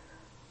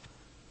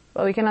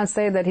 But we cannot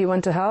say that he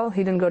went to hell,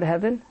 he didn't go to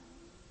heaven.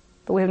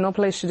 But we have no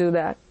place to do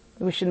that.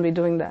 We shouldn't be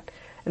doing that.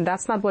 And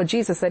that's not what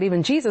Jesus said.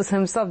 Even Jesus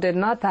himself did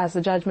not pass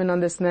the judgment on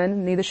this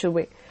man, neither should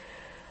we.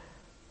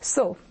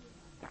 So,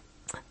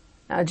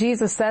 Now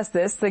Jesus says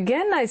this,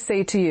 again I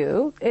say to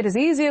you, it is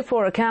easier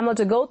for a camel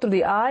to go through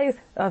the eye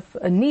of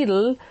a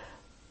needle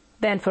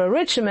than for a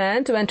rich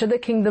man to enter the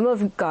kingdom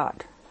of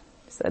God.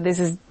 So this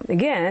is,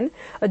 again,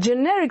 a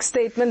generic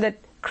statement that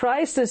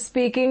Christ is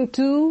speaking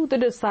to the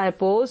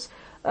disciples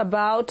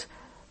about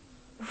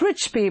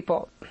rich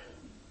people.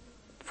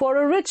 For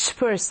a rich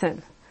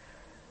person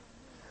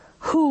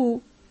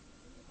who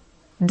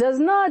does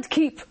not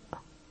keep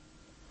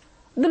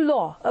the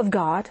law of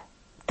God,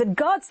 that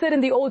God said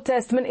in the Old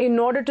Testament in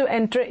order to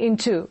enter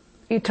into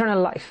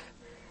eternal life.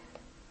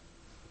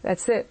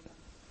 That's it.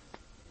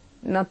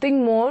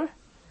 Nothing more,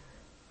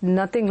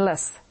 nothing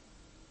less.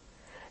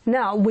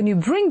 Now, when you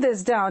bring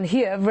this down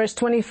here, verse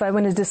 25,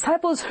 when his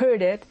disciples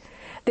heard it,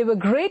 they were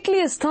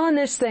greatly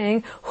astonished,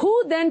 saying,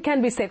 who then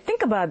can be saved?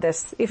 Think about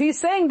this. If he's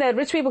saying that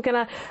rich people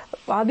cannot,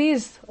 are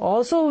these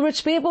also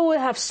rich people who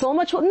have so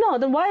much? No,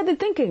 then why are they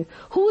thinking?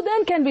 Who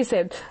then can be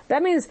saved?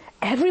 That means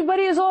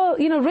everybody is all,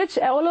 rich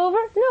all over?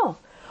 No.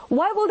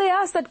 Why will they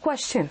ask that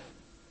question?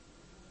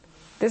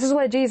 This is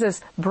why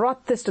Jesus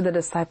brought this to the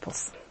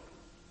disciples.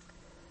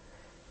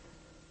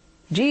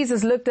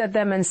 Jesus looked at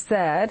them and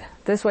said,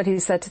 this is what he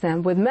said to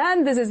them, with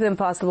man this is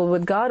impossible,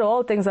 with God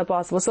all things are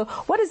possible. So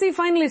what is he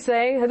finally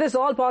saying? This is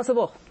all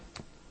possible.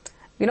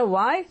 You know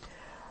why?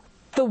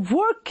 The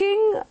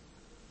working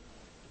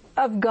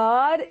of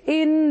God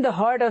in the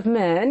heart of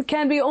man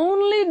can be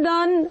only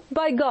done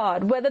by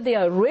God, whether they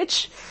are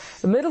rich,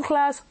 middle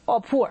class,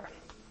 or poor.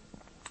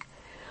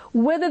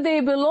 Whether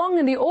they belong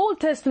in the Old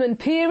Testament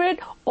period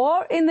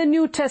or in the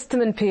New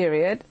Testament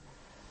period,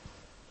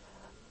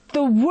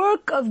 the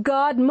work of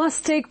God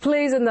must take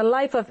place in the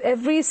life of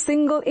every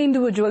single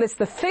individual. It's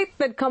the faith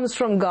that comes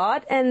from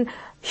God, and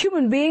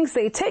human beings,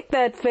 they take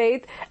that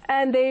faith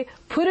and they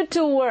put it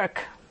to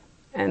work.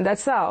 And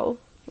that's how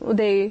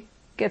they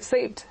get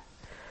saved.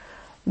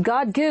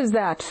 God gives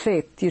that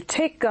faith. You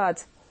take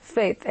God's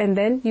faith and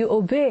then you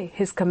obey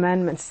His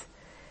commandments.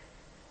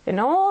 And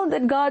all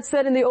that God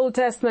said in the Old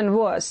Testament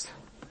was,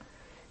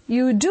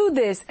 you do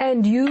this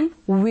and you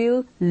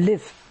will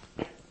live.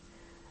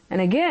 And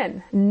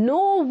again,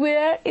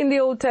 nowhere in the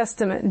Old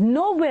Testament,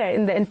 nowhere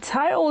in the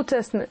entire Old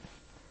Testament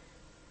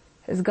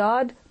has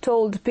God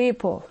told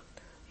people,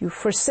 you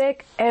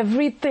forsake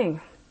everything.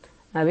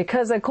 Now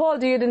because I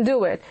called you, you didn't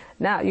do it.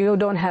 Now you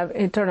don't have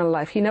eternal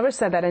life. He never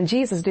said that, and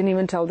Jesus didn't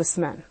even tell this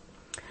man.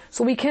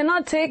 So we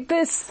cannot take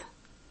this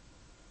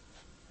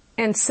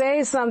and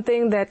say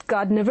something that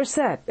God never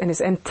said in His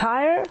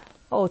entire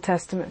Old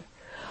Testament.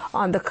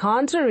 On the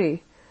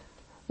contrary,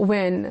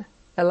 when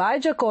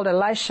Elijah called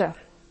Elisha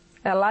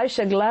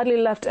gladly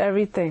left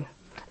everything.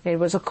 It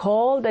was a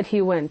call that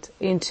he went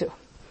into.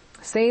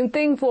 Same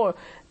thing for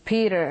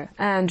Peter,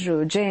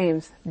 Andrew,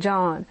 James,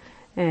 John,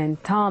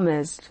 and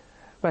Thomas,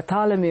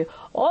 Bartholomew,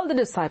 all the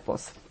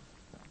disciples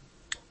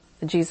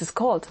that Jesus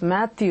called,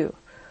 Matthew.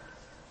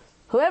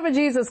 Whoever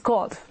Jesus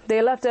called,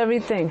 they left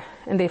everything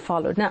and they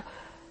followed. Now,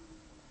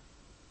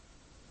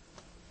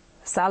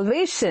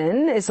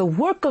 salvation is a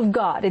work of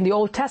God in the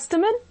Old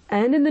Testament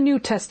and in the New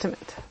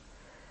Testament.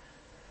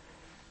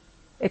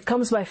 It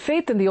comes by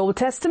faith in the Old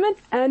Testament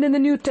and in the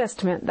New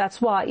Testament.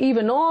 That's why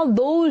even all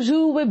those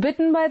who were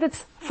bitten by that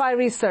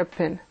fiery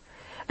serpent,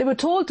 they were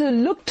told to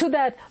look to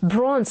that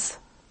bronze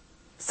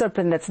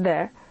serpent that's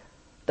there,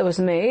 that was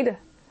made,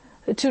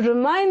 to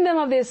remind them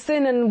of their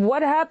sin and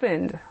what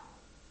happened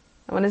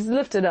when it's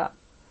lifted up.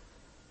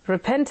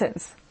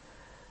 Repentance.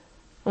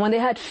 And when they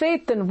had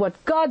faith in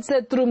what God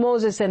said through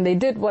Moses, and they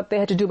did what they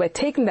had to do by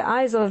taking the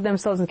eyes off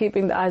themselves and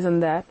keeping the eyes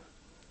on that,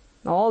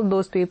 all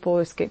those people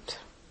escaped.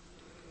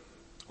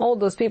 All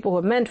those people who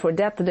were meant for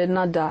death did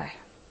not die.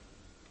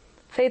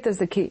 Faith is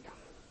the key.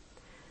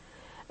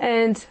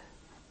 And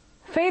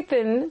faith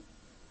in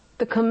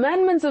the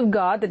commandments of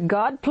God that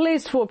God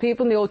placed for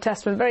people in the Old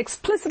Testament. Very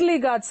explicitly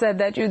God said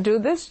that you do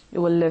this,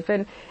 you will live.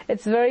 And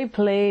it's very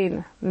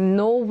plain.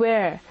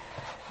 Nowhere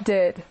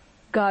did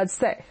God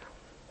say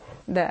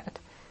that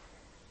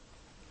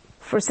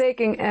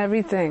forsaking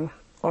everything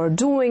or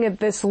doing it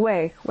this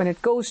way, when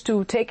it goes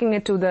to taking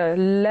it to the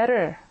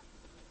letter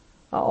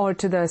or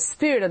to the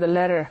spirit of the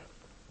letter,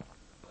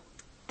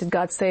 did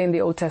God say in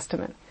the Old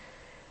Testament.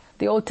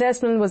 The Old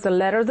Testament was the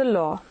letter of the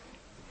law,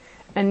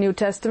 and New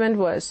Testament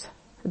is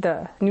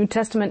the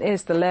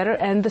letter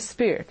and the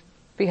spirit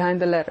behind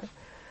the letter.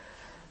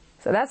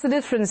 So that's the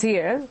difference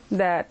here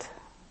that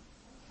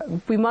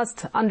we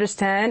must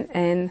understand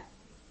and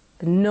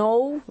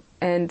know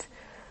and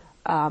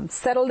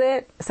settle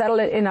it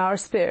in our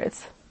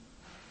spirits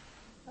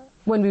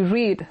when we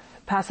read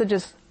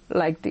passages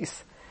like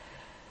these.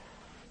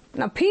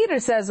 Now Peter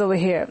says over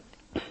here,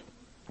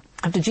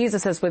 after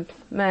Jesus says with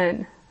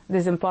man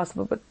this is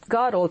impossible, but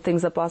God all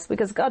things are possible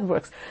because God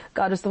works.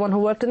 God is the one who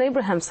worked in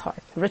Abraham's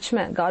heart, rich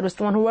man. God was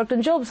the one who worked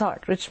in Job's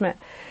heart, rich man.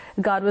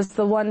 God was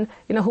the one,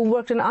 who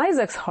worked in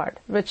Isaac's heart,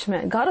 rich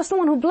man. God was the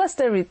one who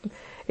blessed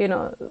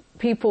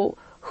people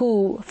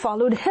who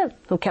followed Him,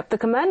 who kept the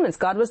commandments.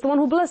 God was the one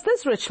who blessed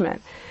this rich man.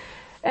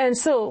 And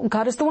so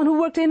God is the one who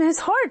worked in his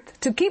heart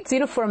to keep,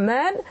 for a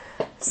man,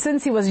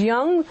 since he was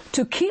young,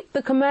 to keep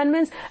the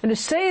commandments and to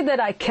say that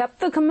I kept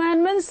the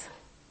commandments,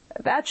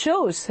 that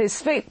shows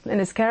his faith and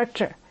his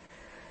character.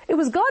 It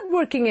was God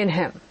working in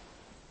him.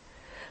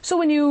 So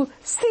when you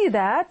see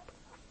that,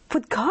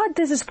 with God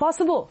this is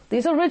possible.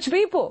 These are rich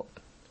people.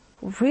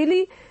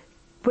 Really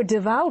were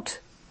devout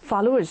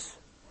followers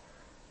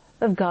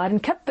of God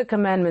and kept the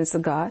commandments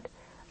of God.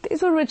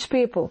 These were rich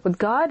people. With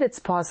God it's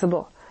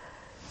possible.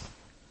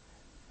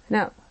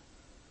 Now,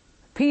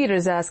 Peter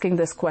is asking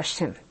this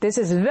question. This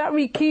is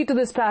very key to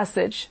this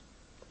passage.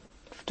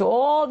 To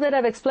all that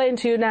I've explained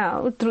to you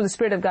now through the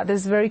Spirit of God,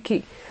 this is very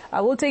key.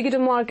 I will take you to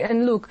Mark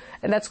and Luke,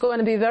 and that's going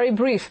to be very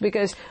brief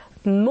because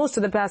most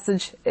of the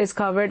passage is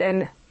covered,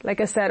 and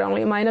like I said,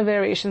 only minor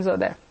variations are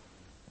there.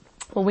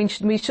 Well,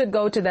 we should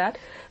go to that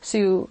so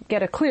you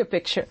get a clear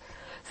picture.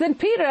 Then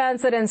Peter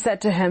answered and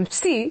said to him,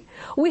 see,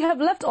 we have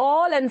left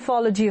all and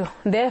followed you.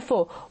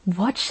 Therefore,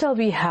 what shall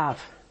we have?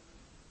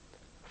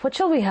 What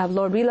shall we have,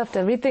 Lord? We left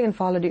everything and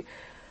followed you.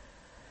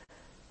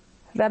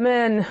 That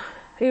man,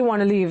 he didn't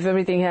want to leave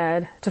everything he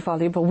had to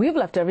follow you, but we've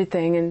left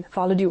everything and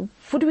followed you.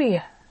 What do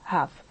we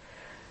have?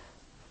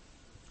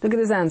 Look at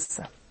this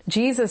answer.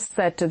 Jesus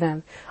said to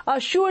them,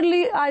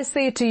 assuredly I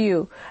say to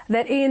you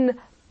that in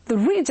the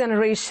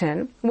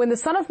regeneration, when the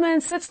Son of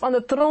Man sits on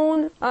the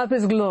throne of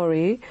his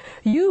glory,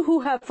 you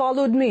who have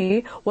followed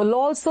me will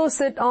also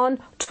sit on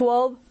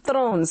 12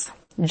 thrones,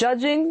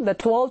 judging the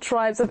 12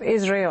 tribes of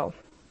Israel.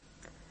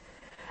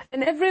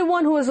 And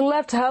everyone who has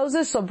left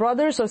houses or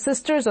brothers or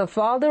sisters or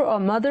father or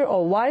mother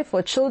or wife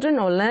or children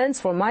or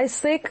lands for my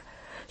sake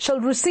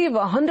shall receive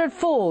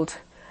 100-fold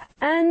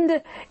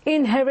and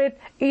inherit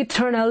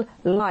eternal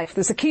life.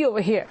 There's a key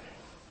over here.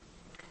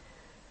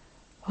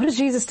 What is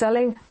Jesus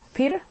telling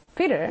Peter?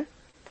 Peter,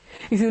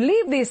 if you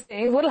leave these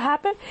things, what will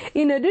happen?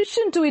 In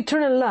addition to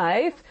eternal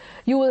life,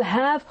 you will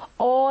have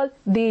all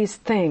these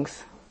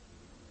things.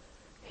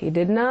 He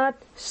did not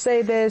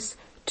say this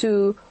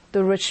to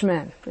the rich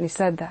man when he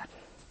said that.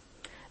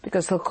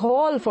 Because the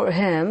call for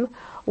him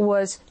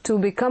was to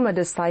become a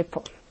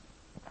disciple.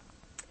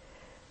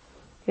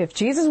 If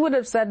Jesus would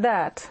have said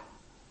that,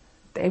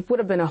 it would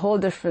have been a whole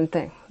different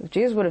thing. If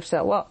Jesus would have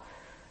said, well,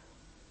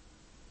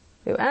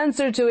 the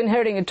answer to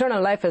inheriting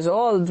eternal life is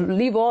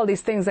leave all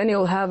these things, then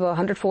you'll have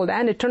 100-fold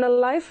and eternal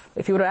life.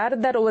 If you would have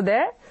added that over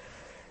there,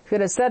 if you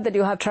would have said that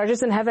you have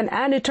treasures in heaven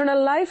and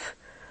eternal life,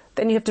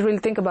 then you have to really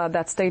think about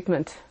that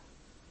statement.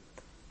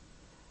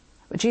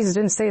 But Jesus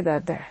didn't say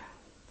that there.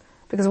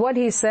 Because what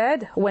he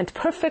said went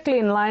perfectly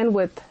in line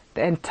with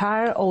the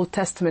entire Old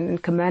Testament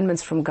and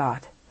commandments from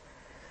God.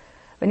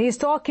 When he's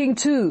talking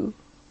to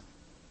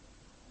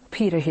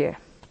Peter here,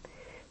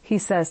 he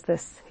says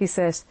this. He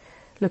says,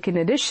 look, in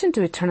addition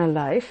to eternal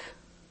life,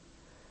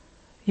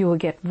 you will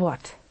get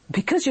what?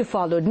 Because you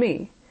followed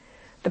me,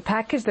 the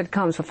package that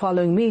comes for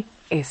following me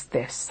is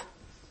this.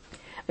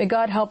 May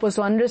God help us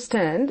to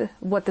understand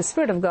what the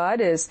Spirit of God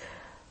is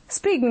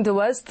speaking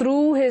to us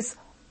through His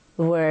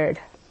Word.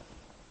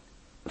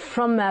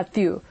 From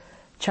Matthew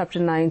chapter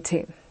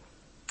 19.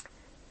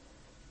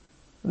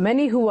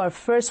 Many who are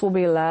first will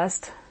be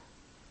last,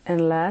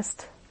 and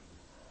last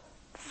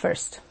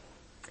first.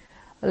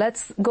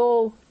 Let's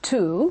go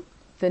to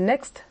the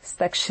next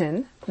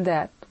section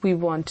that we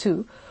want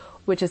to,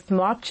 which is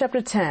Mark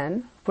chapter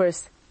 10,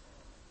 verse,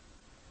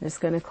 I'm just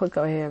going to click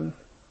over here.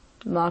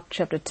 Mark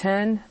chapter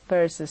 10,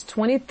 verses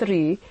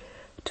 23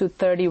 to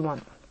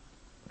 31.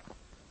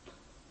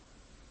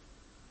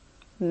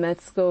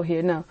 Let's go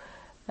here now.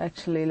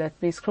 Actually, let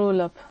me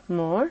scroll up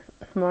more.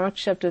 Mark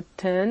chapter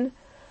 10,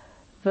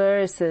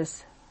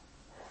 verses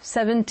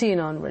 17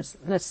 onwards.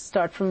 Let's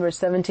start from verse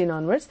 17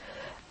 onwards.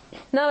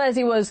 Now as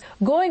he was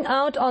going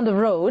out on the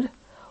road,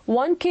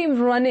 one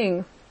came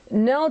running,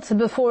 knelt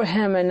before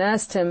him and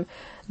asked him,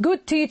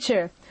 Good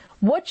teacher,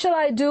 what shall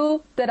I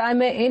do that I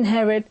may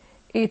inherit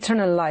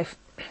eternal life?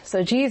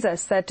 So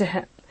Jesus said to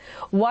him,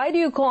 Why do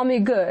you call me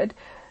good?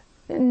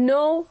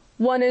 No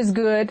one is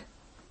good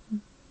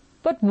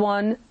but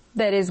one,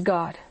 that is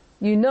God.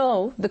 You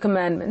know the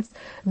commandments.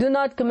 Do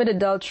not commit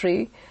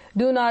adultery.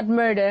 Do not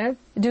murder.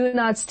 Do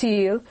not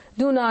steal.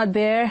 Do not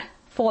bear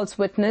false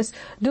witness.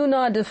 Do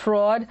not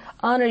defraud.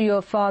 Honor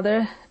your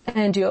father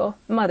and your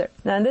mother.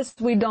 Now in this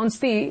we don't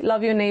see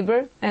love your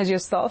neighbor as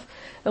yourself.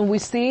 And we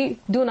see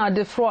do not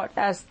defraud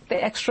as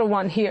the extra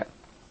one here.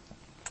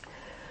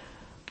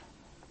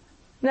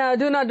 Now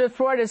do not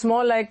defraud is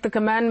more like the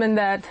commandment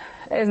that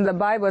is in the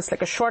Bible. It's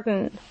like a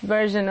shortened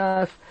version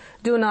of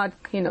do not,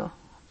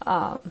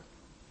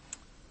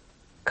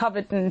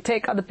 covet and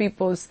take other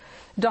people's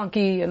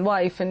donkey and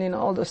wife and,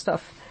 all those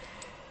stuff.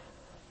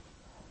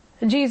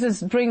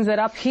 Jesus brings that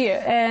up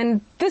here.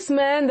 And this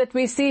man that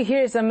we see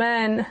here is a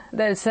man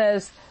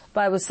that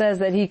Bible says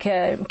that he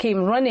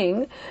came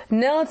running,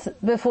 knelt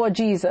before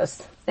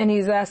Jesus, and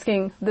he's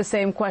asking the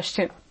same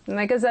question. And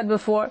like I said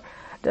before,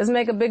 it doesn't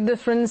make a big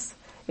difference.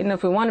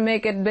 If we want to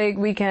make it big,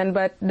 we can,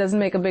 but it doesn't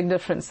make a big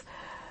difference.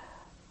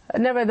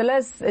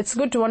 Nevertheless, it's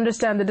good to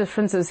understand the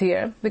differences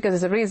here, because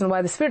there's a reason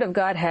why the Spirit of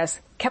God has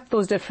kept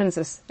those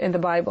differences in the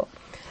Bible.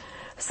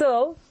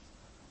 So,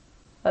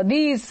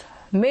 these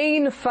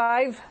main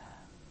five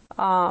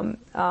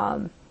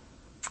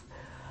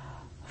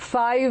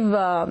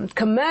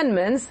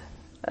commandments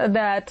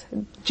that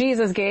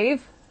Jesus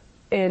gave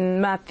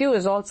in Matthew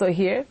is also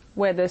here,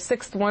 where the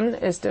sixth one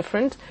is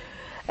different.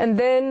 And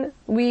then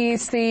we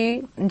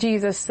see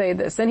Jesus say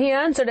this. And he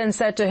answered and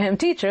said to him,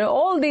 Teacher,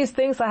 all these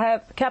things I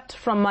have kept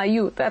from my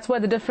youth. That's where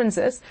the difference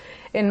is.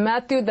 In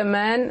Matthew, the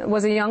man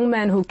was a young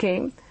man who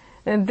came.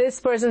 And this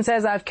person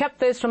says, I've kept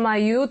this from my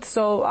youth.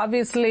 So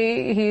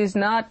obviously he's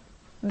not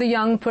the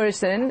young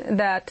person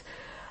that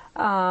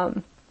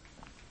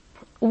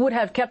would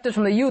have kept it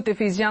from the youth if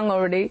he's young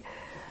already.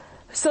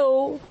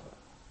 So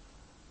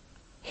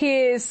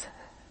he is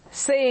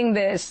saying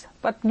this.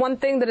 But one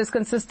thing that is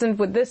consistent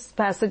with this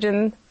passage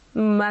in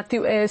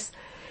Matthew is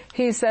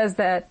he says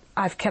that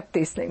I've kept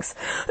these things.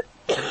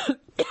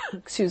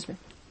 Excuse me.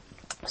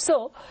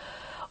 So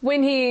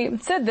when he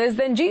said this,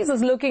 then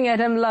Jesus, looking at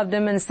him, loved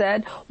him and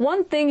said,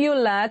 one thing you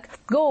lack,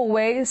 go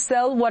away,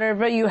 sell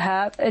whatever you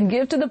have and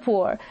give to the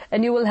poor,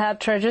 and you will have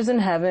treasures in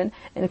heaven,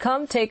 and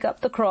come take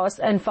up the cross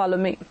and follow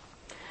me.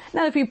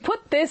 Now if you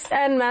put this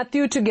and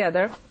Matthew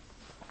together,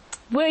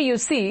 where you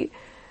see,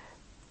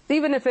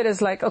 even if it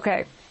is like,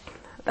 okay,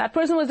 that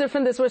person was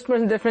different, this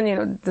person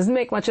different, doesn't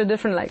make much of a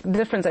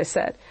difference, I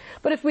said.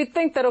 But if we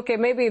think that, okay,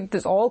 maybe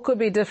this all could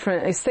be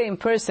different, a same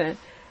person,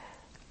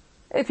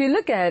 if you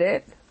look at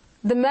it,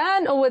 the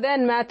man over there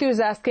in Matthew is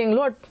asking,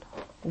 Lord,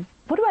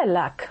 what do I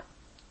lack?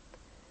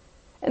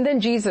 And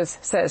then Jesus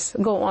says,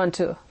 go on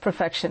to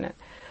perfection it.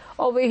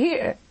 Over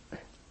here,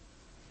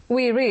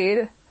 we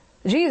read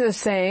Jesus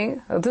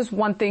saying, this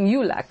one thing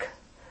you lack.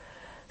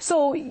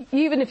 So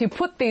even if you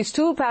put these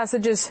two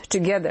passages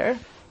together,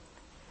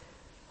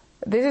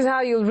 this is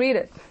how you'll read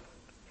it.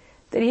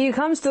 That he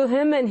comes to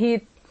him and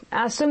he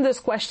asks him this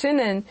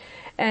question,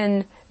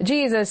 and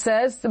Jesus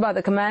says about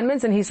the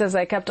commandments, and he says,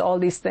 I kept all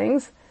these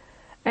things.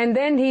 And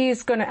then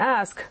he's going to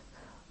ask,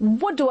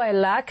 what do I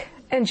lack?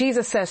 And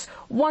Jesus says,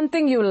 one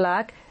thing you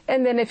lack.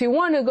 And then if you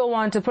want to go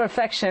on to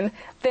perfection,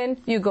 then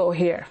you go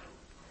here.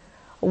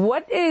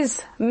 What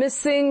is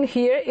missing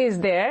here is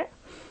there.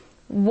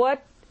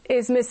 What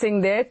is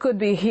missing there could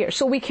be here.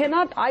 So we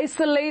cannot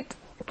isolate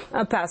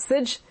a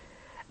passage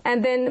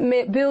and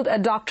then build a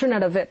doctrine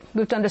out of it. We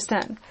have to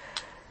understand.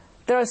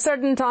 There are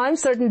certain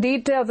times, certain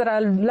details that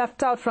are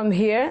left out from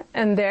here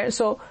and there.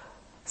 So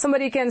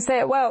somebody can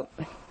say, well,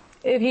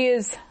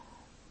 if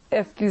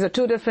these are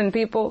two different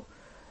people,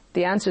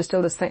 the answer is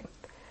still the same.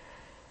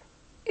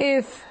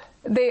 If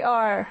they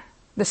are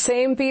the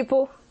same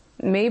people,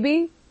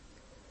 maybe,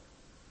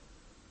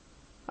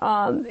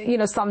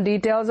 some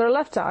details are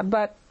left out.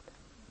 But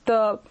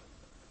the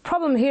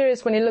problem here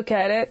is when you look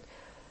at it,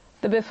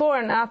 the before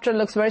and after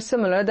looks very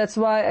similar. That's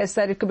why I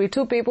said it could be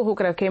two people who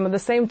could have came at the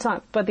same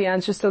time, but the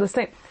answer is still the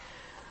same.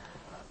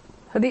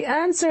 The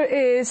answer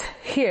is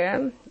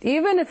here,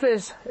 even if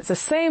it's the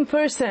same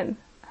person,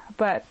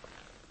 but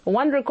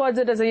one records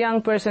it as a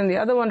young person, the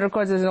other one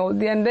records it as an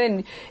old, and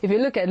then if you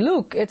look at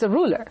Luke, it's a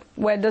ruler,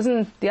 where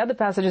the other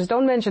passages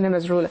don't mention him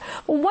as ruler.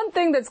 But one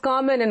thing that's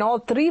common in all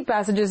three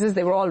passages is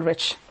they were all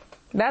rich.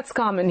 That's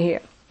common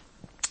here.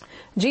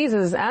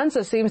 Jesus'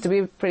 answer seems to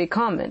be pretty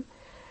common,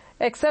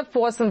 except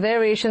for some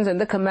variations in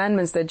the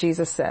commandments that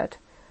Jesus said.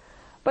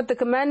 But the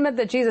commandment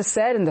that Jesus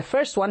said in the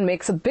first one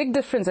makes a big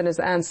difference in his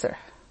answer.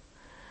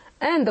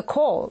 And the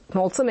call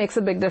also makes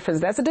a big difference.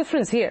 That's a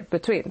difference here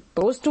between.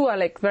 Those two are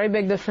like very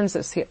big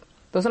differences here.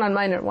 Those are not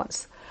minor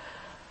ones.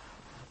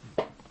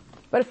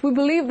 But if we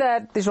believe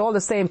that these are all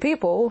the same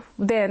people,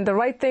 then the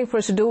right thing for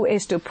us to do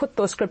is to put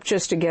those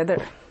scriptures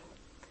together.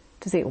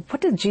 To say,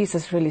 what did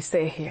Jesus really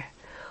say here?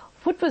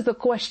 What was the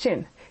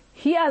question?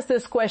 He asked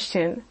this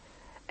question,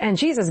 and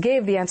Jesus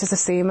gave the answer, the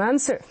same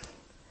answer.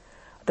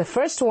 The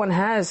first one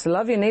has,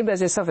 love your neighbor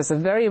as yourself. It's a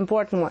very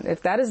important one.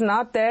 If that is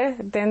not there,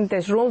 then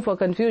there's room for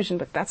confusion,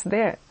 but that's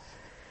there.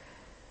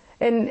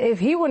 And if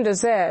he wouldn't have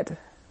said,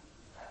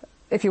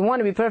 if you want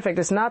to be perfect,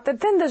 it's not that,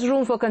 then there's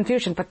room for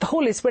confusion. But the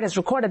Holy Spirit has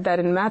recorded that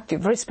in Matthew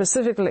very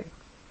specifically.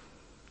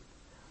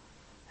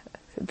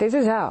 This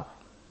is how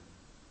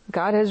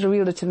God has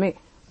revealed it to me.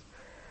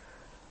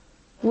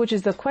 Which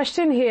is the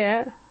question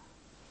here,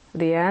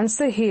 the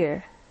answer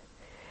here.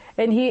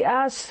 And he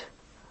asks,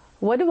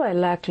 what do I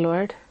lack,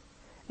 Lord?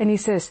 And he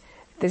says,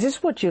 this is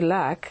what you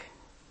lack.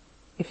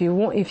 If you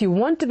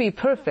want to be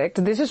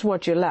perfect, this is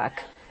what you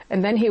lack.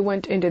 And then he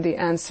went into the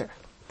answer.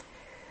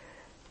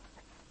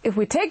 If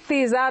we take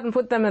these out and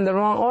put them in the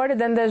wrong order,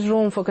 then there's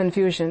room for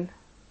confusion.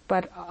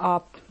 But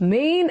our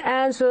main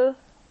answer,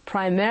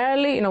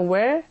 primarily,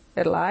 where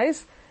it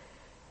lies?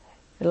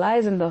 It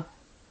lies in the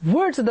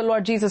words of the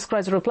Lord Jesus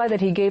Christ, the reply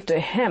that he gave to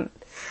him,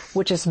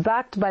 which is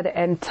backed by the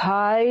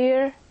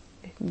entire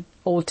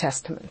Old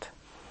Testament.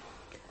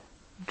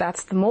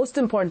 That's the most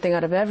important thing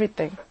out of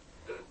everything.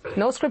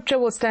 No scripture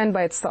will stand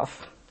by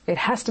itself. It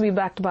has to be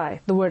backed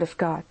by the Word of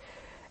God.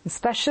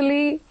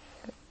 Especially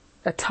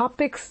a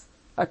topic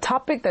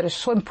that is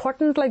so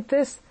important like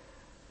this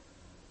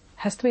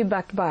has to be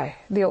backed by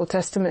the Old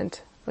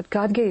Testament, what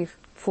God gave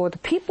for the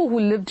people who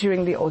lived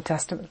during the Old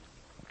Testament.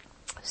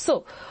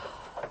 So,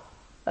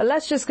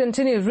 let's just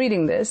continue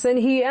reading this. And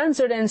he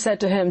answered and said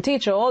to him,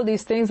 Teacher, all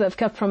these things I've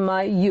kept from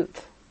my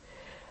youth.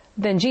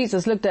 Then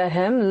Jesus looked at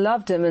him,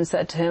 loved him, and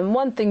said to him,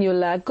 One thing you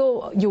lack,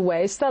 go your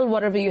way, sell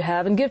whatever you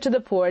have, and give to the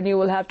poor, and you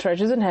will have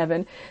treasures in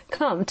heaven.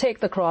 Come, take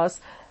up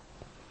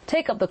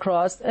the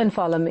cross, and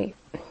follow me.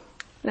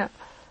 Now,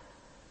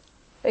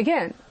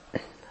 again,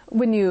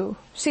 when you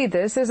see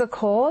this, there's a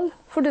call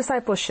for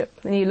discipleship.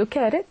 And you look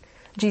at it,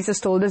 Jesus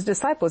told his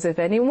disciples, if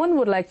anyone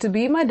would like to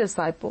be my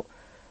disciple,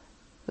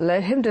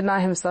 let him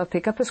deny himself,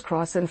 pick up his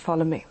cross, and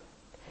follow me.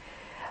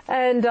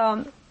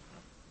 And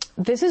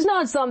this is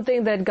not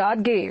something that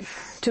God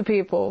gave to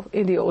people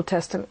in the Old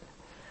Testament.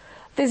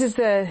 This is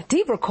the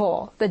deeper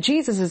call that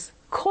Jesus is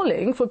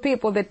calling for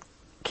people that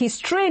he's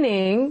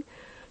training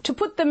to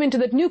put them into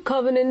that new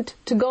covenant,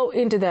 to go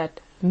into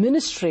that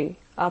ministry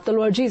of the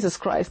Lord Jesus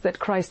Christ that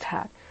Christ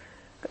had.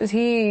 Because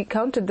he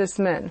counted this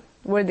man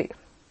worthy.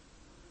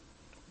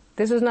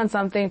 This was not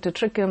something to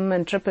trick him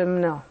and trip him,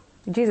 no.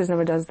 Jesus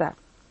never does that.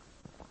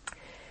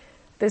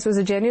 This was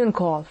a genuine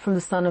call from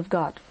the Son of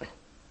God.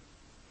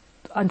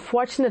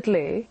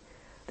 Unfortunately,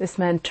 this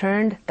man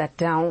turned that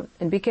down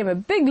and became a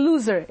big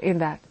loser in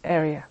that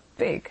area.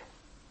 Big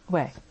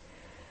way.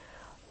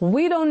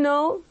 We don't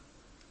know.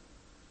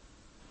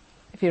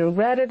 If you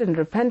regret it and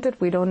repent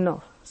it, we don't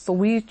know. So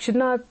we should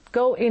not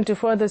go into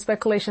further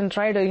speculation,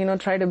 try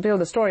to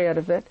build a story out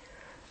of it.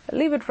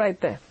 Leave it right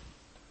there.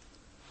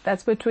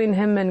 That's between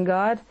him and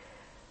God.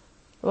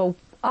 Well,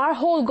 our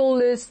whole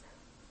goal is,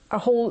 our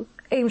whole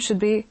aim should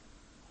be,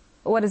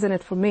 what is in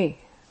it for me?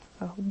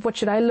 What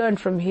should I learn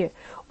from here?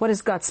 What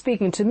is God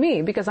speaking to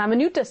me? Because I'm a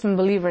New Testament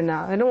believer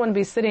now. I don't want to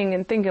be sitting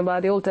and thinking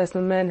about the Old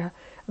Testament man,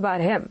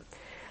 about him.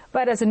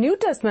 But as a New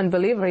Testament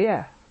believer,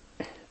 yeah,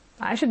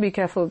 I should be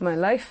careful with my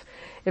life.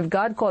 If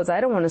God calls,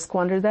 I don't want to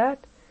squander that.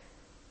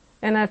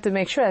 And I have to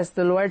make sure, as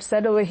the Lord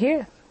said over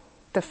here,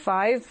 the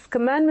 5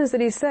 commandments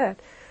that he said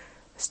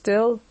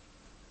still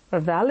are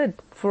valid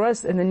for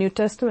us in the New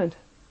Testament,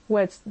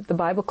 where the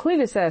Bible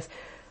clearly says,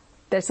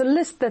 there's a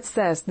list that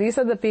says, these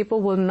are the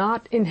people who will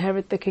not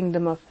inherit the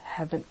kingdom of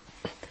heaven.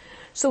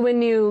 So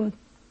when you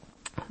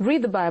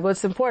read the Bible,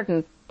 it's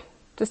important,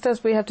 just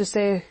as we have to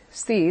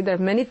see, there are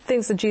many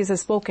things that Jesus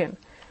has spoken.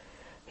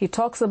 He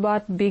talks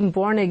about being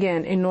born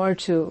again in order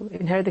to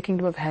inherit the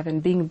kingdom of heaven,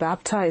 being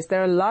baptized.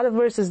 There are a lot of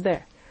verses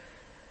there.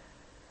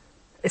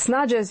 It's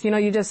not just,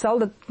 you just sell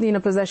the,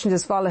 possession,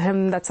 just follow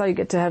him, that's how you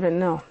get to heaven.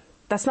 No.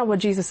 That's not what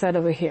Jesus said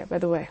over here, by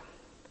the way.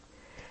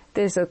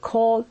 There's a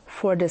call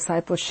for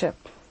discipleship.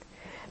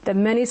 There are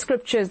many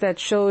scriptures that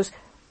shows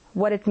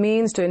what it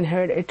means to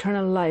inherit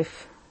eternal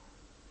life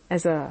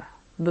as a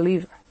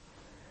believer.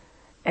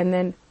 And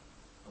then,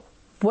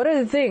 what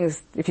are the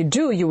things, if you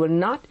do, you will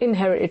not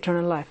inherit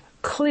eternal life.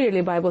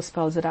 Clearly, Bible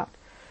spells it out.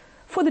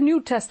 For the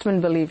New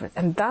Testament believers.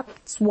 And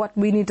that's what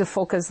we need to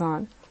focus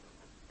on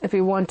if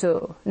we want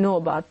to know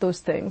about those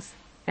things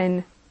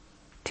and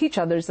teach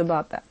others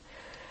about that.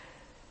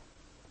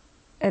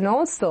 And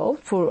also,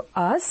 for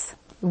us,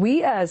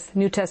 we as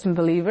New Testament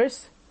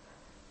believers,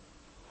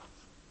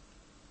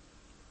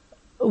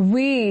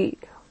 we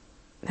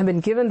have been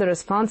given the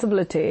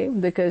responsibility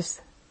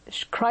because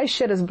Christ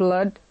shed his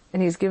blood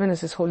and he's given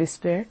us his Holy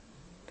Spirit.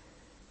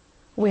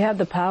 We have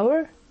the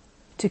power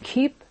to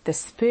keep the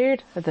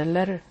spirit of the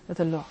letter of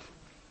the law.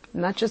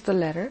 Not just the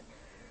letter.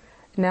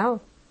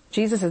 Now,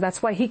 Jesus says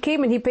that's why he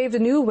came and he paved a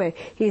new way.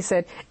 He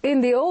said,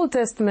 in the Old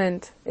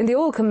Testament, in the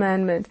Old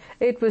Commandment,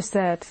 it was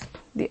said,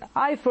 the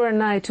eye for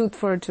an eye, tooth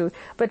for a tooth.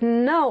 But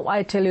now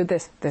I tell you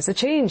this, there's a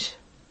change.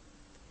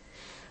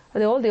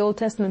 All the Old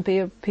Testament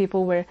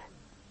people were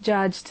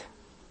judged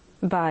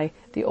by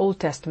the Old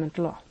Testament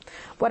law.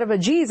 Whatever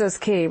Jesus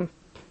came,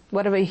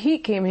 whatever he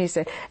came, he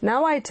said,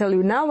 now I tell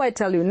you, now I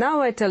tell you,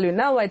 now I tell you,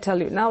 now I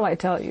tell you, now I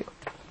tell you.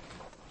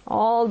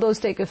 All those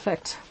take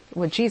effect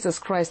with Jesus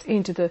Christ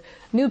into the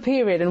new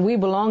period, and we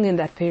belong in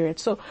that period.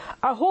 So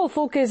our whole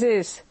focus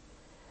is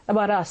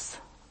about us.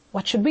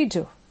 What should we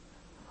do?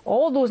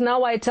 All those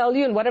now I tell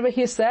you and whatever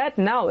he said,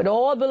 now it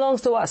all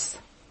belongs to us.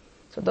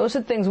 So those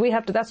are things we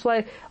have to, that's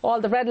why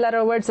all the red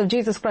letter words of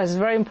Jesus Christ is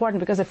very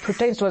important because it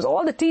pertains to us.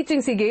 All the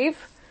teachings he gave,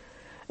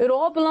 it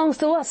all belongs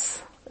to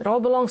us. It all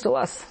belongs to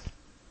us.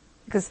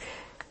 Because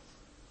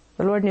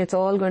the Lord knew it's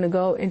all going to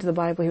go into the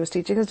Bible. He was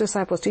teaching his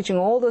disciples, teaching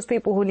all those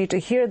people who need to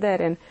hear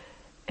that and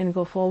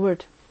go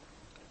forward,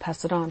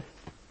 pass it on.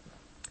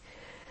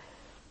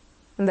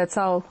 And that's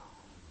how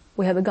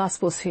we have the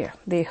Gospels here.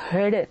 They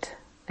heard it,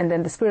 and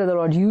then the Spirit of the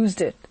Lord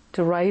used it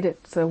to write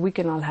it so we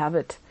can all have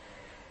it.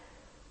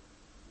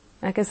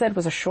 Like I said, it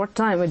was a short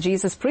time where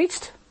Jesus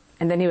preached,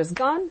 and then he was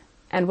gone,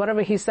 and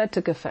whatever he said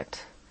took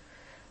effect.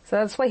 So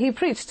that's why he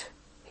preached.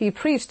 He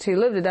preached, he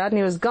lived it out, and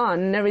he was gone,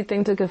 and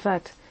everything took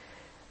effect.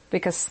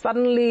 Because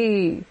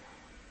suddenly,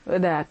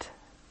 that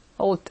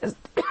old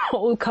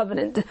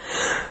covenant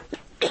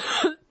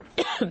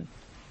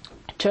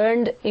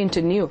turned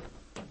into new.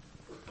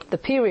 The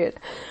period,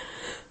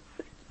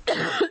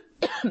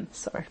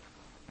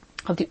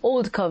 of the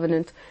old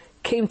covenant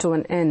came to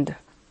an end.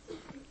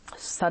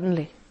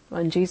 Suddenly,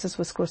 when Jesus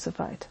was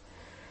crucified.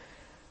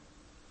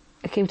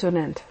 It came to an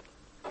end.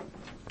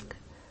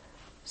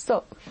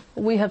 So,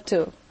 we have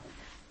to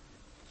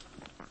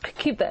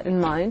keep that in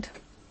mind.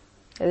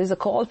 It is a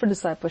call for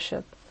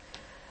discipleship.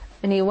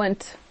 And he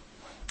went.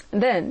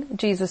 And then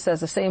Jesus says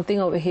the same thing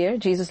over here.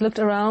 Jesus looked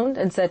around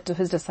and said to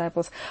his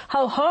disciples,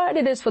 how hard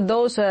it is for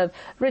those who have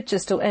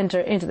riches to enter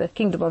into the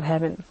kingdom of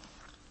heaven.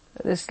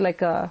 This is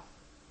like a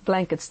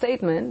blanket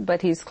statement,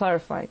 but he's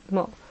clarifying.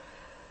 No.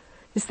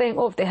 He's saying,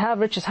 if they have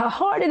riches, how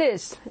hard it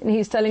is. And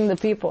he's telling the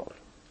people,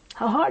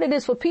 how hard it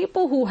is for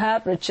people who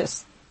have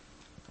riches.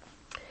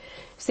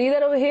 See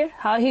that over here?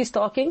 How he's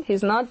talking?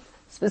 He's not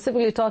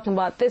specifically talking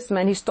about this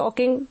man. He's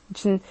talking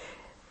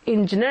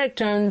in generic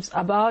terms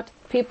about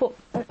people.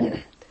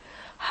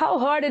 How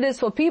hard it is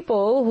for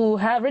people who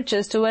have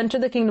riches to enter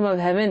the kingdom of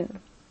heaven.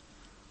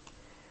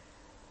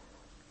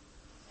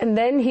 And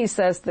then he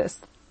says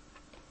this.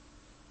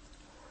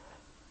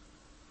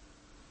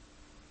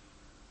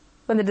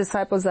 When the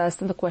disciples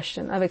asked him the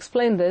question, I've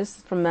explained this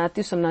from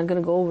Matthew, so I'm not going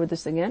to go over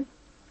this again.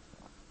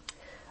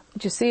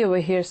 But you see over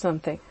here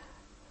something.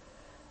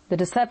 The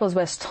disciples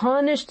were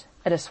astonished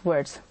at his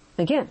words.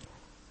 Again,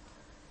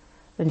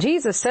 when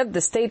Jesus said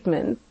the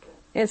statement,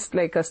 it's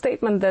like a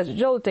statement that's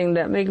jolting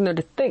them, making them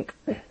to think.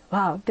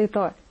 Wow, they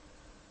thought,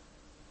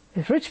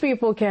 if rich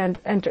people can't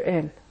enter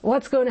in,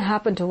 what's going to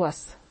happen to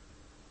us?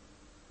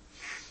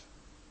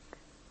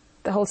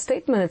 The whole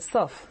statement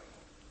itself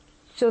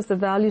shows the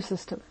value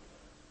system.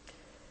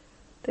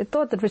 They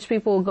thought that rich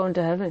people will go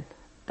into heaven.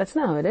 That's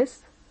not how it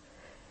is.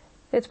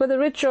 It's whether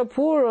rich or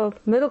poor or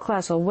middle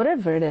class or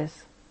whatever it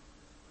is.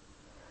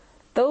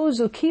 Those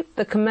who keep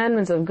the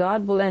commandments of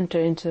God will enter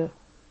into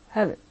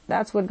heaven.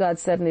 That's what God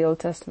said in the Old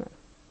Testament.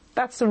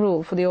 That's the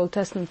rule for the Old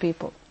Testament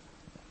people.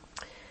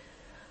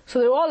 So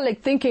they're all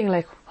like thinking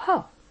like,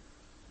 wow.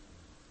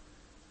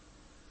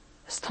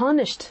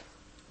 Astonished.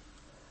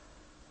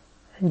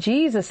 And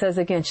Jesus says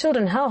again,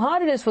 children, how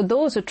hard it is for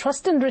those who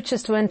trust in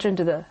riches to enter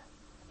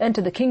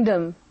the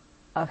kingdom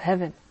of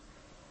heaven.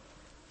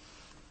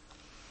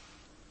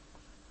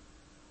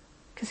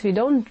 Because if you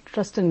don't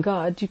trust in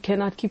God, you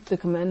cannot keep the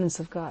commandments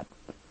of God.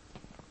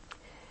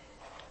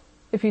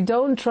 If you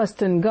don't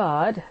trust in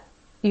God,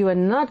 you are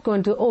not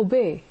going to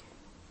obey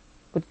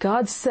what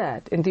God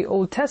said in the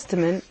Old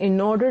Testament in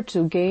order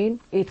to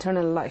gain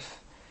eternal life.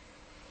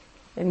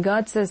 And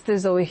God says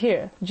this over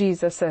here.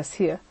 Jesus says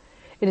here,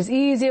 it is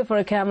easier for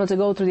a camel to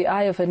go through the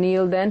eye of a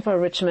needle than for a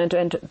rich man to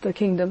enter the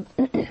kingdom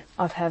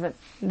of heaven.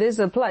 This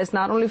applies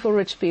not only for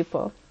rich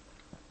people,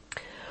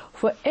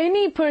 for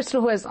any person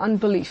who has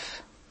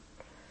unbelief,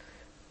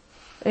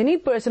 any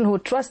person who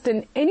trusts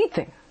in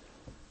anything,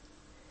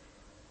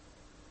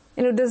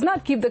 and who does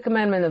not keep the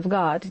commandment of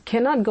God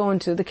cannot go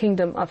into the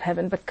kingdom of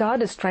heaven. But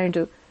God is trying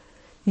to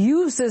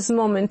use this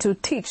moment to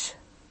teach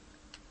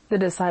the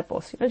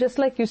disciples. Just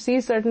like you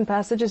see certain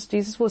passages,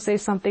 Jesus will say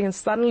something and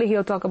suddenly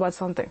he'll talk about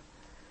something.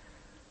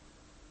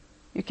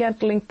 You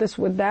can't link this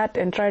with that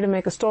and try to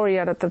make a story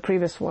out of the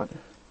previous one.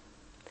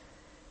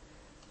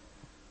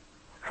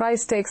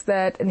 Christ takes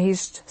that and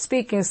he's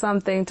speaking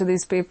something to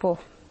these people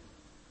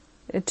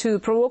to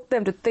provoke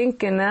them to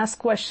think and ask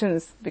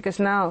questions, because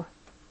now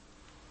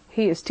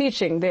he is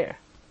teaching there.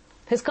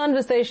 His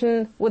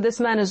conversation with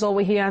this man is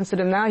over. He answered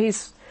him. Now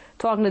he's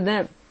talking to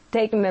them,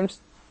 taking them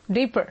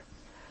deeper.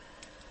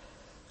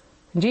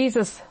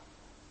 Jesus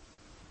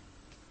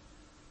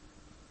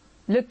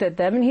looked at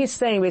them and he's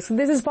saying, basically,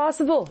 this is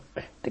possible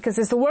because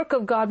it's the work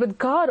of God. With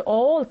God,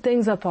 all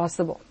things are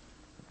possible.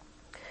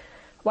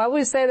 Why would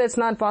we say that it's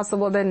not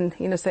possible, then,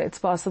 say it's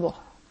possible?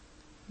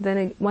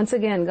 Then once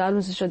again, God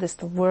wants to show this,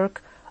 the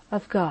work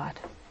of God.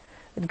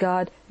 That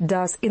God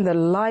does in the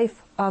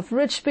life of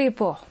rich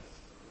people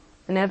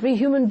and every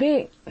human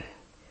being.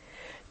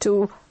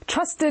 To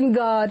trust in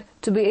God,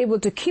 to be able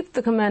to keep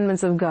the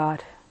commandments of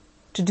God.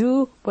 To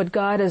do what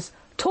God has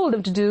told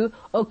them to do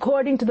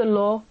according to the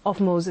law of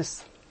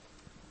Moses.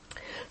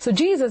 So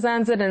Jesus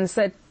answered and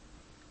said,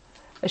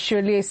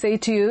 assuredly I say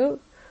to you,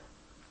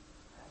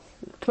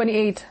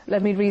 28,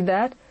 let me read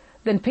that.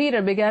 Then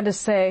Peter began to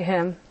say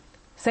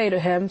to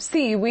him,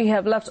 see, we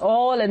have left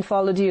all and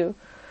followed you.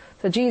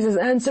 So Jesus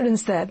answered and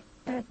said,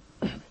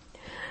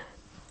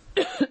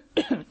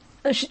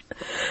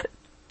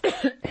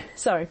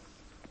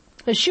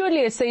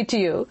 assuredly I say to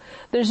you,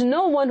 there's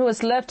no one who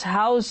has left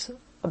house,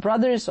 or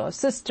brothers, or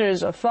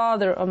sisters, or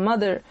father, or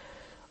mother,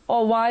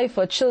 or wife,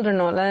 or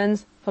children, or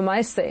lands, for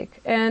my sake,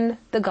 and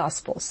the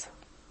Gospels.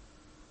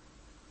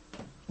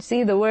 You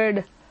see the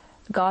word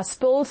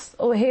Gospels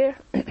over here?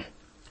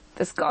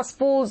 This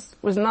Gospels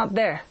was not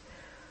there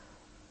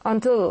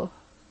until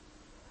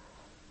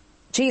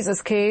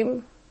Jesus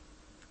came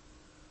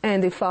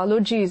and they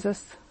followed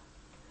Jesus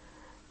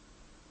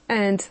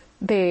and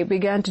they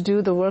began to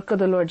do the work of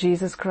the Lord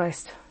Jesus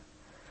Christ.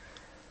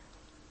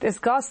 This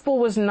gospel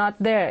was not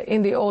there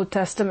in the Old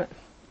Testament.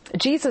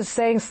 Jesus is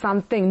saying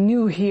something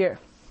new here.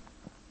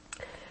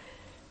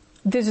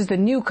 This is the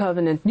new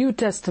covenant, New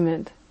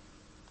Testament,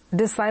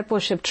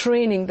 discipleship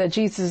training that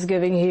Jesus is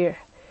giving here.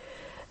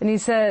 And he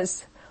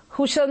says,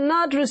 who shall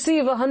not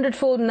receive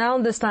 100-fold now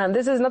this time.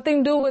 This has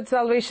nothing to do with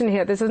salvation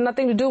here. This has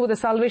nothing to do with the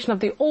salvation of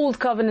the old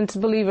covenant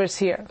believers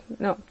here.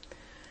 No.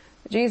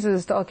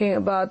 Jesus is talking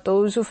about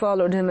those who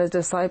followed him as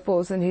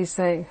disciples, and he's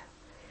saying,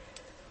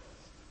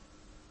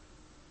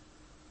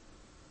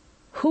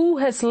 who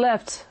has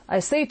left, I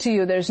say to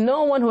you, there's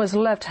no one who has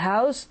left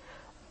house,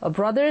 or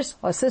brothers,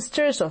 or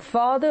sisters, or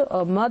father,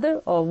 or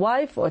mother, or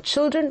wife, or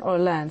children, or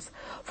lands,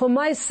 for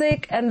my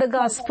sake and the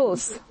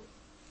gospel's,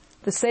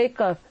 the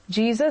sake of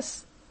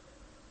Jesus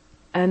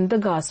and the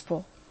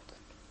gospel,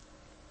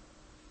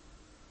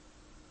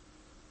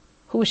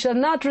 who shall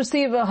not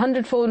receive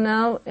 100-fold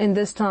now in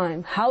this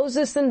time,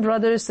 houses and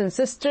brothers and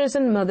sisters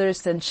and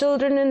mothers and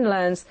children and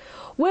lands,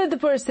 with the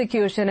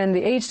persecution and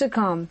the age to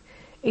come,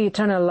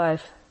 eternal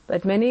life.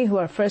 But many who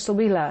are first will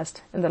be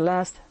last, and the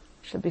last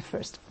shall be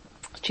first.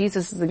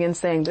 Jesus is again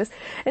saying this.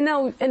 And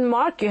now in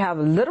Mark you have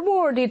a little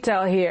more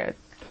detail here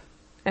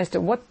as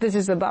to what this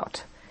is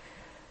about.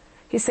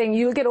 He's saying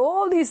you'll get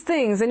all these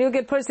things and you'll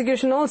get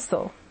persecution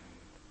also,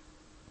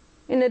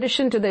 in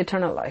addition to the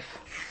eternal life.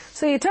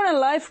 So eternal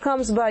life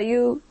comes by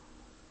you,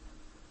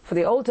 for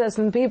the Old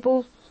Testament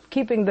people,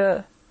 keeping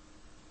the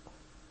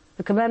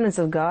commandments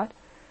of God.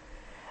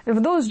 And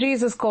for those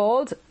Jesus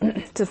called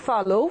to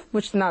follow,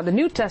 which now the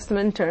New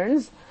Testament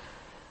turns,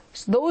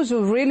 those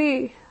who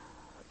really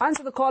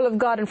answer the call of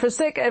God and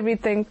forsake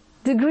everything,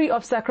 degree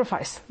of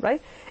sacrifice,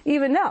 right?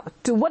 Even now,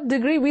 to what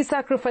degree we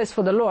sacrifice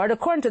for the Lord,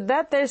 according to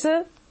that there's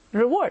a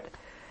reward.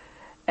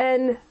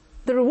 And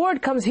the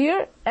reward comes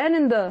here and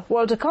in the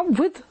world to come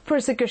with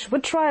persecution,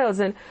 with trials.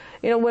 And,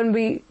 when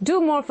we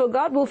do more for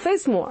God, we'll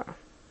face more.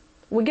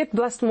 We get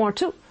blessed more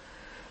too.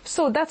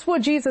 So that's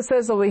what Jesus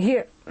says over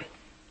here.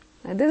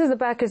 And this is the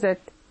package that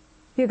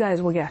you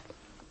guys will get,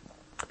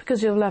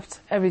 because you've left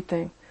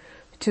everything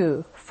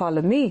to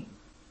follow me.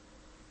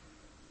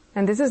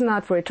 And this is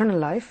not for eternal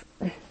life.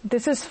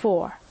 This is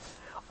for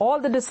all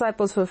the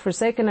disciples who have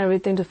forsaken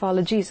everything to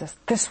follow Jesus.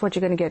 This is what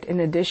you're going to get in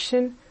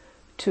addition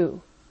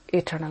to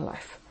eternal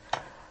life.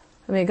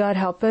 May God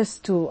help us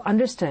to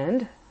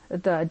understand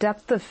the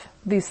depth of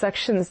these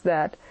sections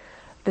that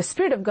the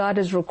Spirit of God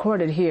is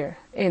recorded here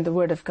in the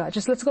Word of God.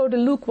 Just let's go to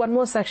Luke, one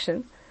more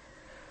section.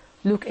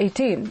 Luke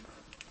 18.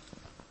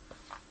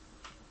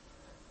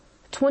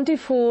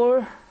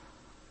 24.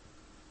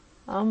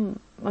 I'm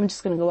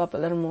just going to go up a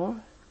little more.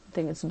 I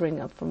think it's bring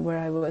up from where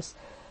I was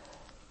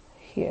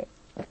here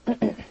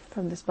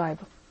from this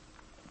Bible.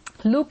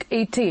 Luke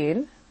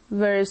 18,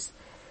 verse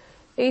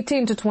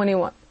 18 to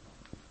 21.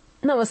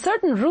 Now a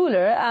certain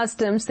ruler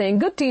asked him, saying,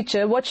 Good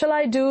teacher, what shall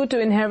I do to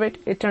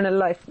inherit eternal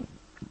life?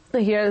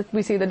 Here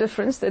we see the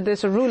difference, that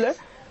there's a ruler,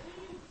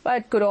 but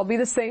it could all be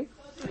the same.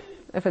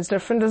 If it's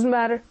different, doesn't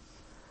matter.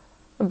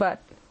 But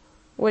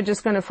we're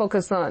just going to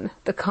focus on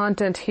the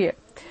content here.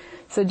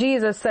 So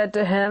Jesus said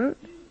to him,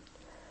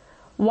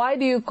 Why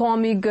do you call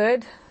me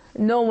good?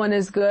 No one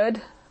is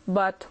good,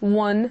 but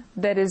one,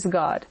 that is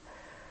God.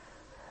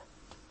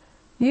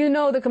 You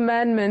know the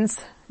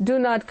commandments: do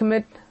not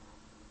commit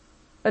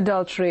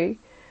adultery,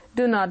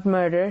 do not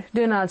murder,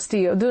 do not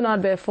steal, do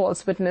not bear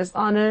false witness,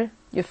 honor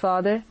your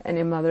father and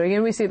your mother.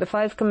 Again, we see the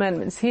 5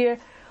 commandments here.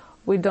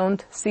 We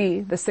don't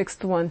see the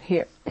 6th one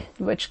here,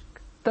 which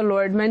the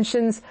Lord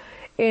mentions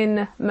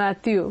in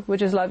Matthew,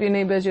 which is love your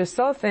neighbor as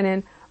yourself, and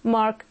in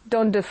Mark,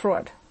 don't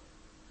defraud.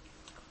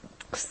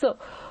 So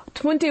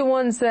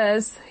 21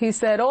 says, he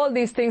said, all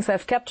these things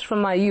I've kept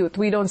from my youth.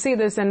 We don't see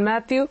this in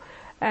Matthew,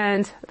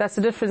 and that's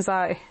the difference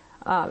I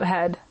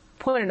had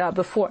pointed out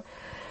before.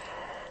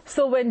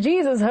 So when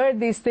Jesus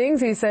heard these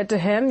things, he said to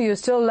him, you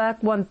still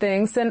lack one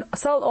thing.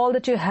 Sell all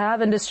that you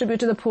have and distribute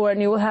to the poor,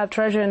 and you will have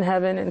treasure in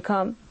heaven, and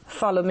come,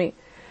 follow me.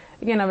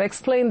 Again, I've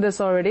explained this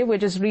already. We're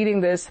just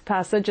reading this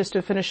passage just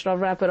to finish it off,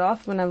 wrap it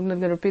off, when I'm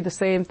going to repeat the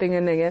same thing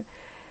and again.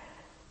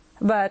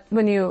 But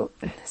when you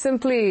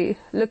simply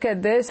look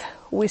at this,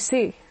 we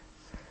see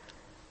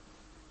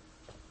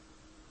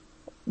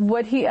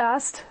what he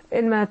asked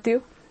in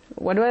Matthew.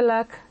 What do I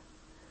lack?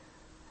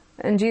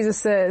 And Jesus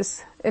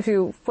says, if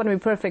you want to be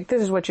perfect,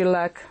 this is what you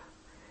lack.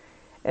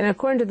 And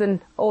according to the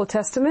Old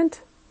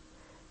Testament,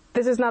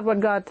 this is not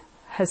what God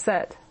has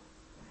said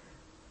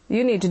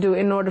you need to do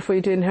in order for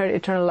you to inherit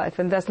eternal life.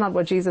 And that's not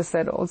what Jesus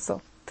said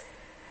also.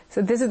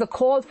 So this is the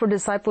call for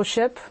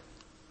discipleship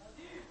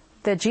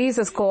that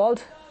Jesus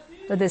called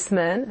this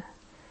man.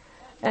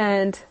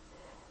 And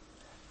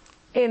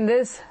in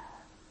this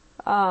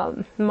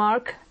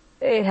Mark,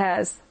 it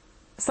has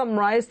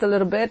summarized a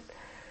little bit,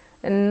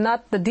 and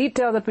not the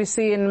detail that we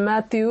see in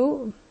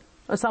Matthew,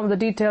 or some of the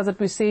details that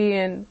we see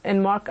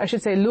in Mark, I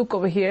should say Luke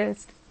over here.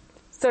 It's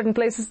certain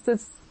places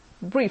it's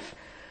brief.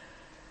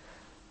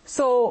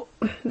 So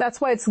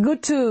that's why it's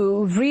good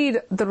to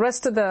read the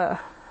rest of the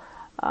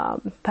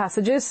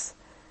passages,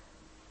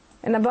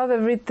 and above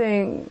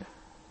everything,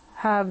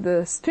 have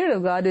the Spirit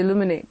of God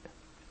illuminate.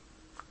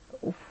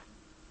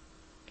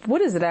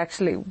 What is it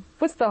actually?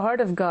 What's the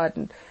heart of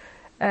God?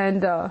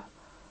 And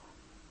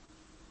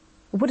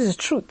what is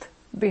the truth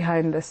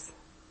behind this?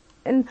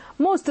 And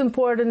most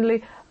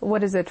importantly,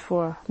 what is it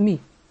for me?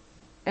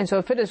 And so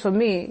if it is for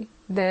me,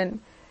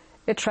 then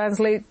it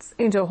translates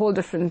into a whole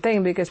different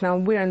thing, because now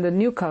we're in the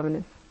new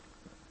covenant.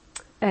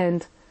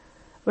 And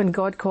when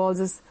God calls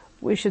us,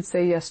 we should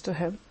say yes to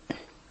Him.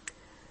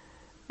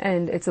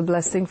 And it's a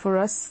blessing for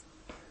us.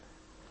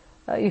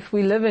 If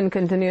we live in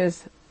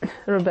continuous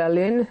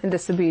rebellion and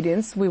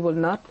disobedience, we will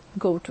not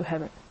go to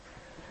heaven.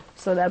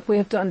 So that we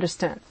have to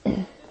understand.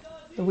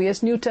 We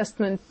as New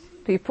Testament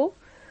people,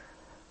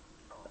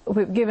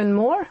 we've given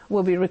more,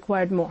 will be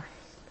required more.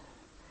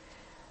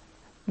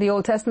 The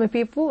Old Testament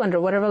people,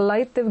 under whatever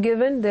light they've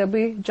given, they'll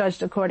be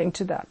judged according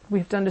to that. We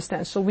have to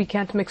understand. So we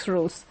can't mix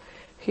rules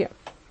here.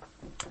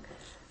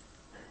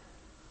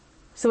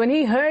 So when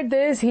he heard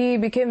this, he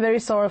became very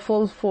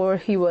sorrowful, for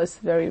he was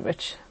very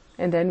rich.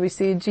 And then we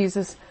see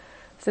Jesus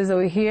says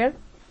over here,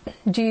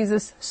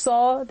 Jesus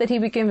saw that he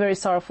became very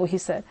sorrowful. He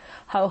said,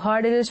 how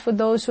hard it is for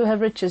those who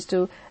have riches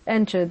to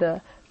enter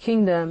the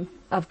kingdom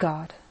of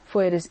God.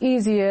 For it is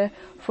easier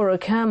for a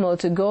camel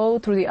to go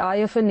through the eye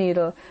of a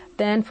needle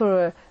than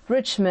for a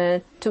rich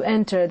man to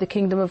enter the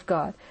kingdom of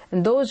God.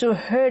 And those who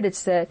heard it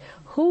said,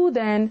 who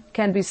then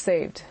can be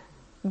saved?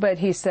 But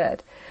he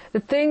said, the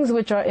things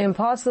which are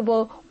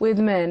impossible with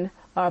men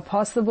are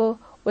possible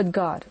with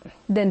God.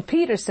 Then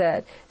Peter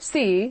said,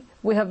 see,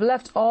 we have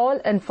left all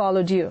and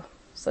followed you.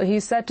 So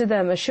he said to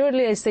them,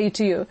 assuredly I say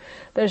to you,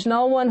 there's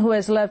no one who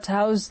has left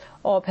house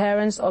or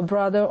parents or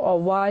brother or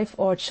wife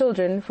or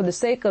children for the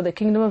sake of the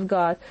kingdom of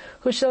God,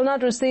 who shall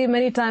not receive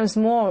many times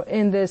more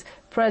in this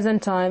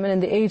present time and in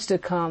the age to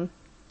come,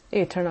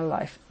 eternal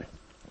life.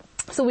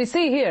 So we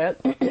see here,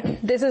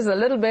 this is a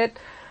little bit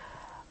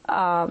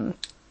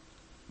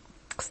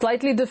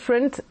slightly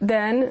different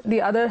than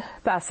the other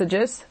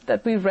passages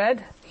that we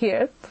read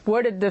here,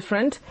 worded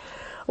different,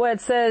 where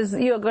it says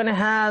you're going to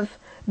have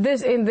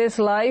this in this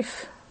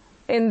life,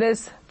 in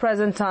this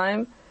present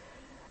time,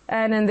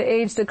 and in the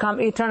age to come,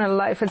 eternal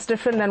life. It's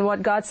different than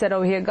what God said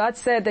over here. God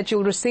said that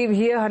you'll receive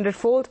here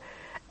 100-fold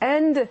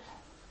and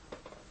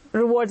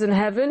rewards in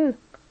heaven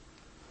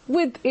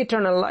with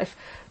eternal life.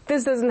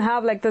 This doesn't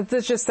have like that.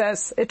 This just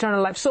says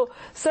eternal life. So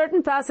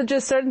certain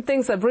passages, certain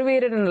things are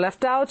abbreviated and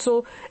left out.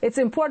 So it's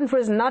important for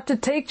us not to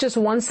take just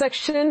one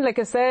section, like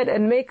I said,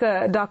 and make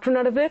a doctrine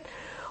out of it.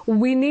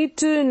 We need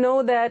to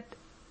know that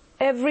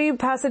every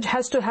passage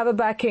has to have a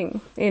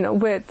backing,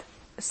 with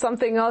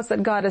something else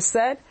that God has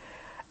said.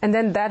 And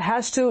then that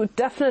has to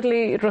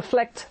definitely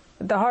reflect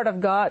the heart of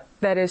God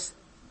that is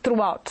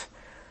throughout,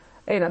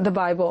 the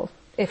Bible.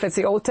 If it's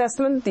the Old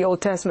Testament, the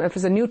Old Testament. If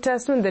it's the New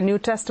Testament, the New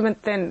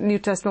Testament, then New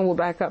Testament will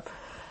back up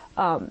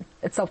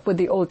itself with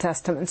the Old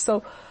Testament.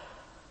 So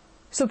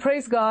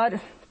praise God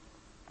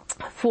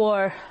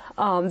for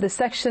the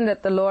section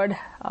that the Lord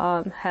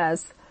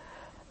has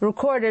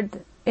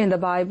recorded in the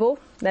Bible,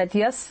 that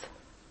yes,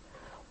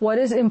 what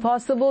is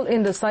impossible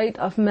in the sight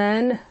of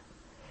man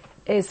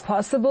is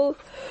possible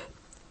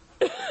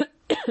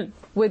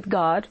with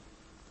God.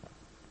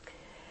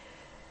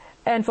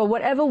 And for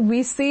whatever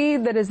we see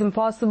that is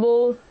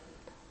impossible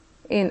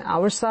in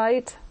our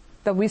sight,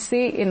 that we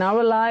see in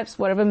our lives,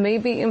 whatever may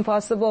be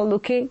impossible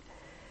looking,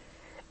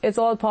 it's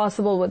all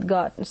possible with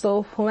God.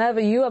 So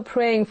whomever you are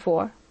praying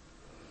for,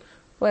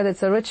 whether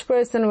it's a rich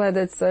person,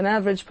 whether it's an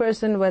average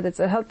person, whether it's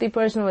a healthy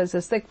person, whether it's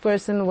a sick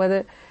person,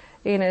 whether,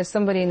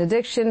 somebody in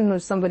addiction, or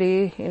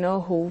somebody,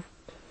 who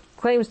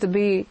claims to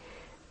be,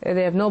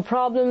 they have no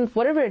problems,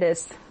 whatever it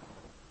is,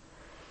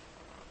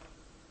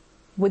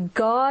 with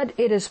God,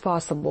 it is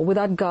possible.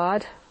 Without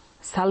God,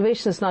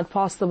 salvation is not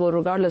possible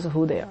regardless of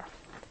who they are.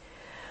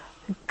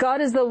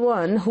 God is the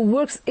one who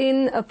works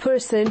in a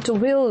person to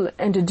will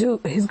and to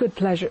do His good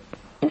pleasure.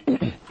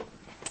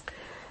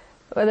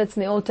 Whether it's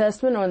in the Old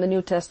Testament or in the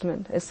New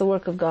Testament, it's the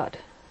work of God.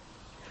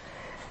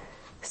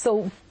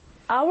 So,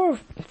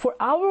 for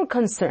our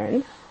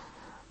concern,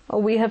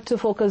 we have to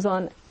focus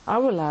on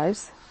our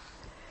lives,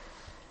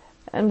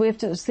 and we have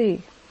to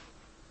see,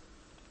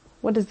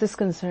 what does this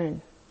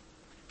concern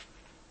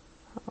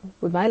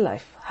with my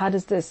life? How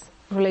does this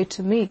relate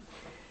to me?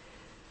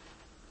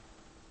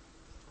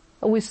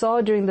 We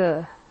saw during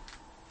the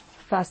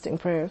fasting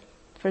prayer,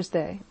 first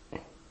day,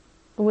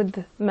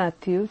 with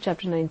Matthew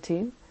chapter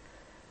 19,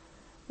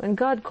 when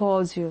God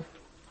calls you,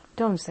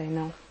 don't say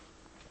no.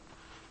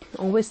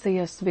 Always say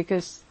yes,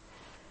 because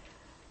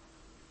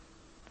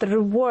the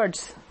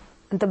rewards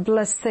and the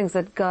blessings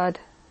that God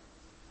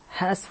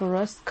has for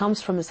us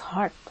comes from His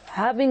heart.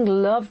 Having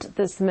loved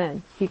this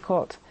man, He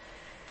called.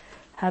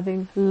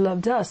 Having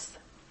loved us,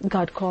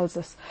 God calls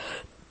us.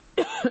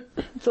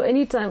 So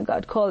anytime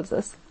God calls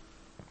us,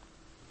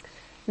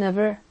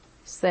 never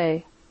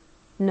say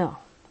no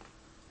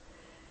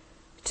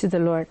to the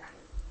Lord.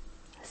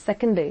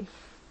 Secondly,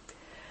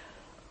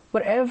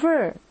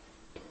 whatever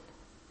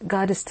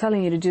God is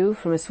telling you to do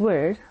from His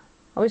Word,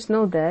 always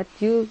know that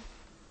you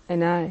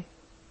and I,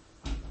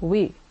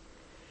 we,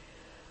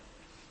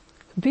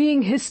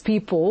 being His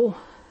people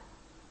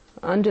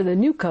under the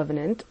new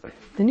covenant,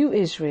 the new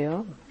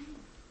Israel,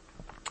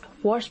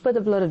 washed by the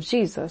blood of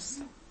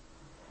Jesus,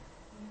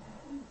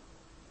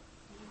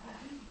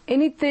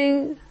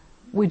 anything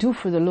we do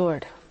for the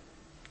Lord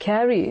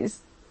carries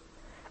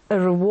a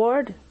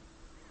reward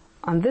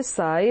on this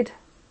side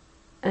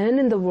and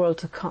in the world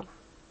to come.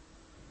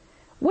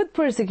 With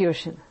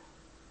persecution,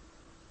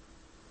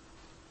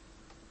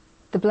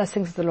 the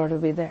blessings of the Lord will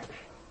be there.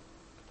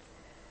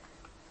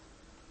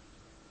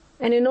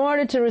 And in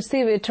order to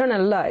receive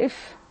eternal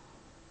life,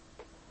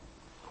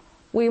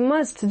 we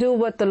must do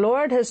what the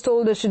Lord has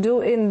told us to do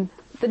in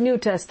the New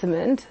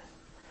Testament,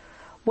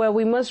 where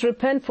we must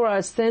repent for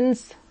our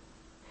sins,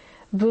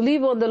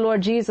 believe on the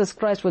Lord Jesus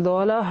Christ with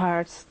all our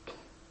hearts,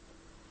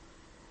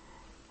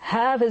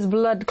 have His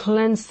blood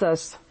cleanse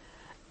us,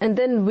 and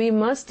then we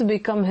must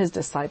become His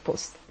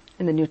disciples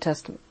in the New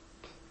Testament.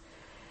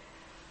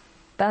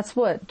 That's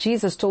what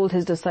Jesus told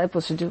His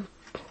disciples to do.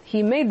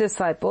 He made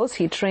disciples,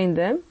 He trained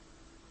them,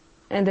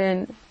 and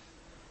then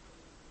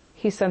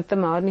He sent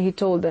them out and He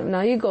told them,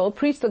 now you go,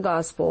 preach the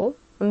gospel,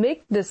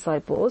 make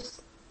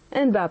disciples,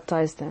 and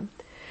baptize them.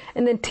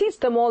 And then teach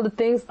them all the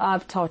things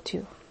I've taught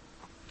you.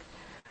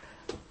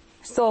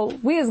 So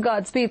we as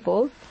God's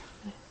people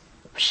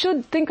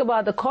should think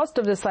about the cost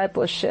of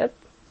discipleship,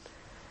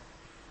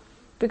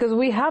 because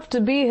we have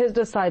to be His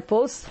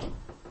disciples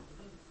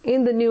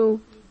in the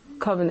new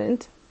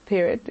covenant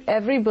period.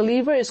 Every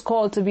believer is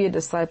called to be a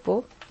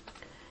disciple.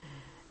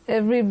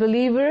 Every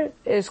believer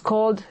is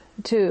called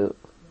to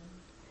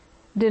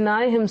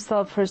deny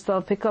himself,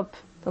 herself, pick up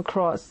the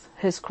cross,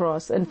 his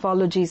cross, and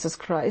follow Jesus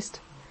Christ.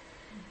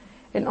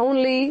 And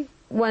only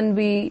when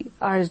we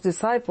are His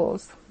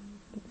disciples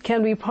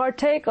can we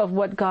partake of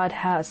what God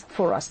has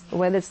for us,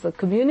 whether it's the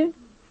communion,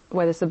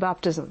 whether it's the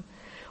baptism.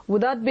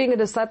 Without being a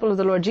disciple of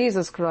the Lord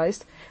Jesus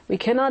Christ, we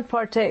cannot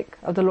partake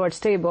of the Lord's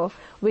table.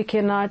 We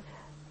cannot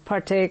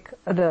partake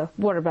of the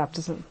water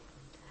baptism.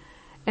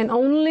 And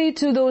only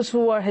to those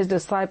who are His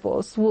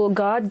disciples will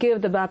God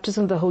give the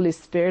baptism of the Holy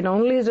Spirit.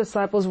 Only His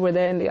disciples were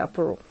there in the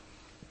upper room.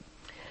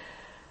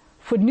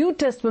 For New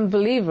Testament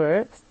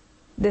believers,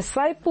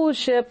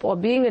 discipleship or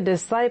being a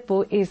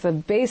disciple is a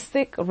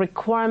basic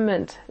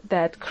requirement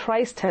that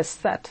Christ has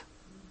set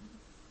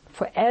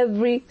for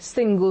every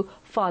single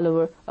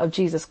follower of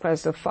Jesus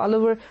Christ, a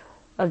follower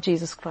of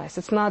Jesus Christ.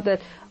 It's not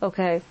that,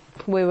 okay,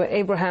 we were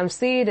Abraham's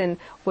seed and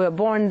we were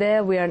born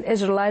there, we are an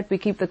Israelite, we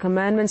keep the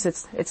commandments.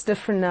 It's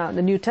different now,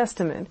 the New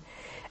Testament.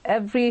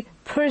 Every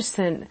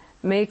person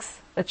makes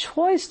a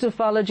choice to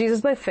follow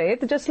Jesus by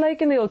faith, just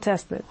like in the Old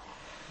Testament.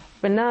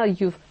 But now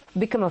you've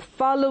become a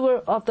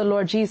follower of the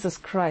Lord Jesus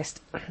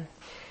Christ.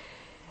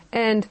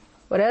 And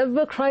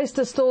whatever Christ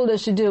has told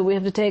us to do, we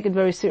have to take it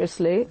very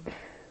seriously.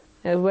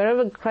 And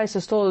wherever Christ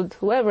has told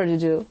whoever to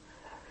do,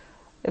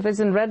 if it's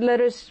in red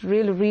letters,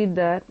 really read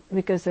that,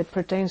 because it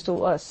pertains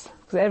to us.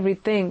 Because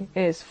everything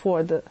is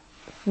for the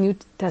New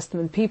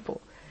Testament people.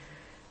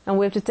 And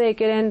we have to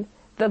take it in.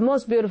 The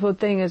most beautiful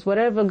thing is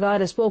whatever God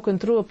has spoken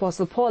through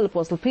Apostle Paul,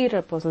 Apostle Peter,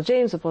 Apostle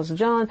James, Apostle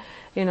John,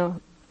 in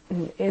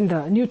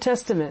the New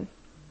Testament,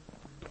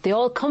 they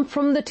all come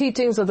from the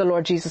teachings of the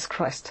Lord Jesus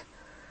Christ.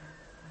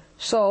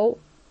 So,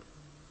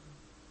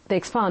 they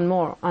expound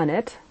more on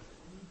it.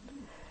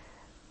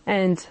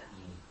 And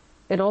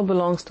it all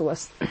belongs to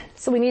us.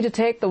 So we need to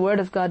take the Word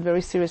of God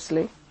very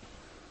seriously.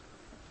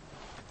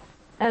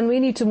 And we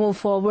need to move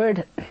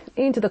forward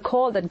into the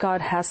call that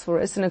God has for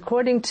us. And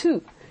according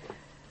to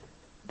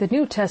the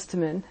New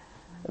Testament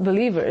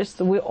believers,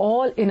 we're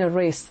all in a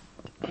race.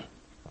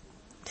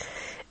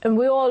 And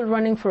we're all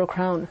running for a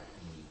crown.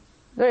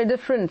 Very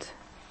different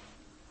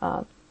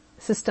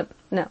system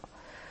now.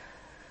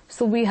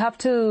 So we have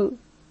to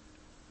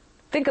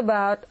think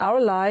about our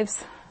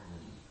lives,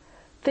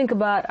 think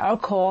about our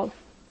call,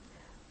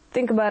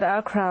 think about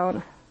our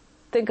crown,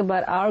 think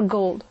about our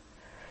goal,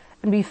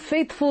 and be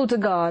faithful to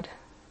God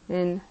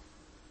in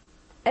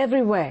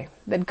every way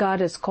that God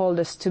has called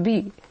us to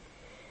be.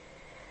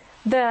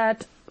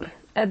 That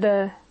at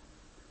the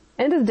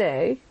end of the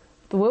day,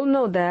 we'll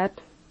know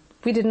that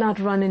we did not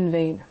run in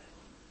vain.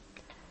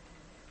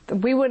 That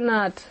we were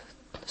not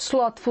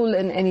slothful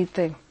in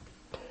anything.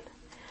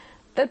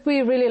 That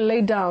we really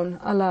laid down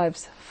our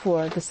lives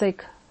for the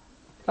sake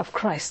of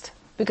Christ,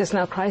 because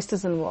now Christ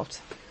is involved.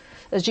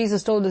 As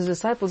Jesus told His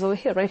disciples over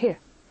here, right here,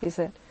 He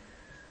said,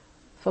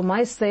 for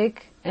my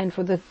sake and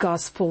for the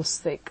gospel's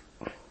sake.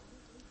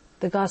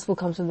 The gospel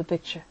comes in the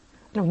picture.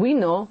 Now we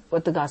know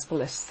what the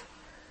gospel is.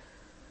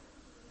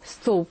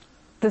 So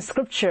the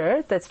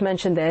scripture that's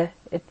mentioned there,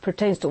 it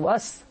pertains to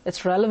us.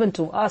 It's relevant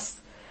to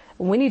us.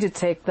 We need to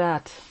take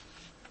that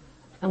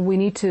and we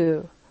need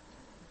to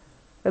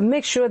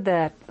make sure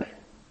that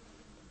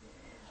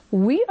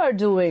we are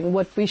doing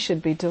what we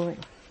should be doing.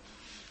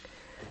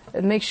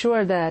 And make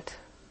sure that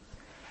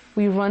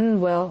we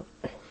run well,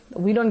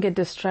 we don't get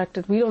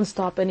distracted, we don't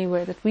stop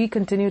anywhere, that we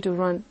continue to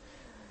run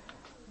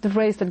the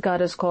race that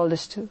God has called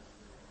us to.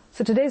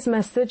 So today's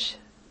message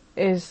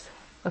is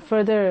a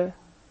further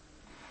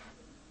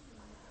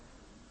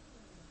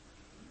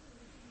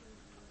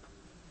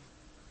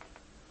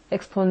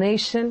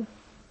explanation,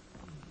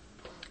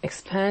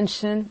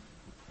 expansion,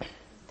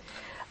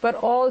 but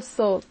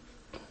also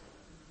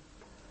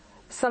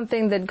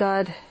something that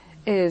God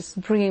is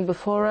bringing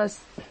before us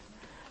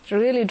to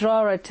really draw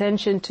our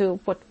attention to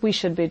what we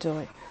should be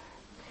doing.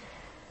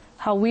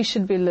 how we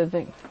should be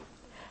living,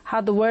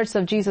 how the words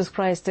of Jesus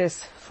Christ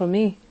is for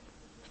me,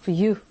 for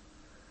you,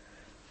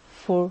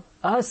 for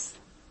us,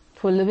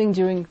 for living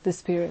during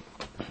this period,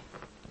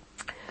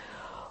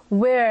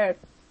 where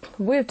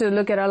we have to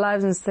look at our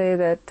lives and say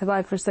that, have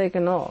I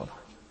forsaken all?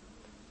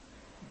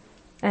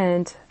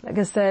 And like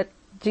I said,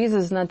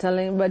 Jesus is not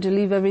telling everybody to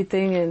leave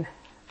everything, and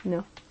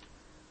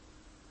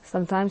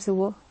sometimes he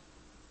will.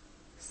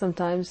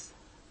 Sometimes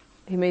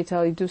he may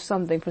tell you do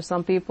something. For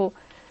some people,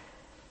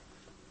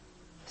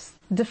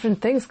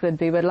 different things could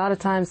be, but a lot of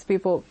times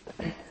people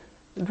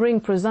bring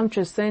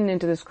presumptuous sin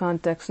into this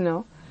context.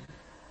 No.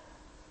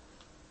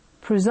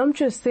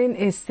 Presumptuous sin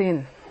is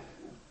sin.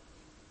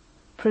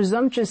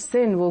 Presumptuous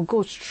sin will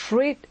go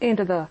straight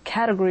into the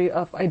category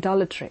of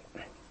idolatry,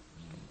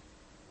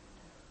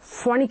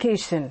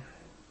 fornication,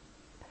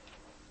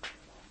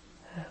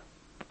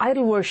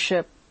 idol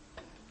worship.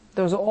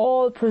 Those are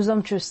all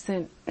presumptuous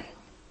sin.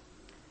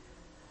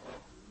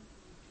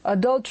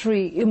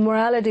 Adultery,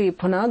 immorality,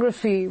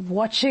 pornography,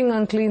 watching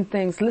unclean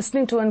things,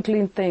 listening to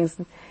unclean things,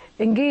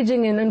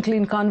 engaging in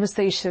unclean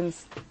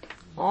conversations.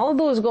 All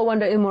those go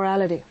under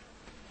immorality.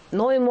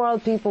 No immoral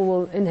people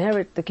will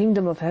inherit the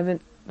kingdom of heaven,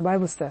 the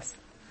Bible says.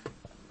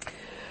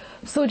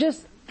 So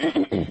just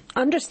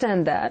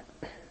understand that.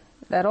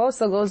 That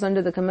also goes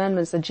under the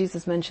commandments that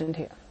Jesus mentioned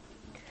here.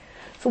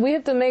 So we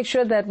have to make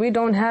sure that we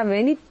don't have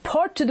any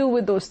part to do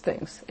with those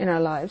things in our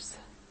lives.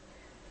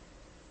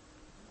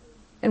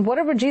 And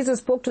whatever Jesus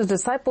spoke to his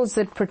disciples,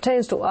 it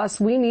pertains to us.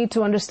 We need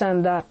to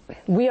understand that.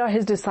 We are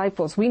his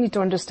disciples. We need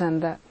to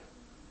understand that.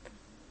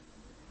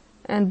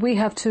 And we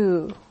have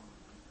to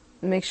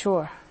make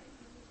sure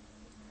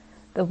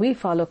that we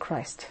follow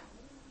Christ.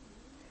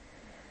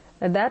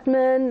 And that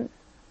man,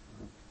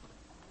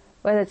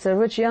 whether it's a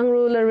rich young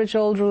ruler, rich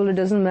old ruler,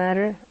 doesn't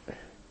matter.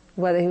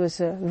 Whether he was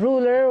a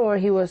ruler or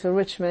he was a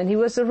rich man. He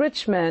was a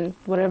rich man,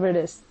 whatever it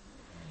is.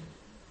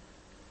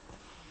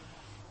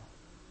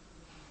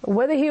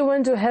 Whether he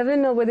went to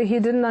heaven or whether he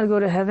did not go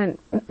to heaven,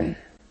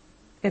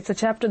 it's a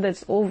chapter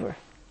that's over.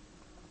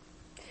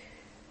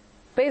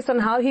 Based on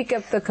how he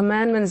kept the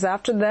commandments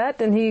after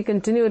that, and he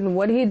continued in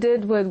what he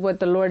did with what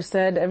the Lord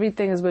said,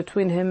 everything is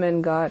between him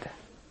and God.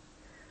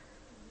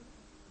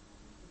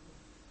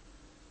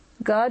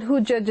 God,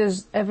 who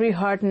judges every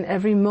heart and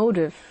every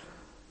motive,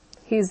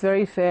 he is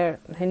very fair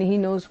and he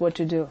knows what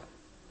to do.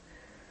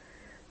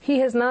 He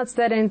has not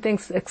said anything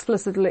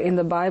explicitly in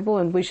the Bible,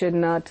 and we should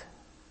not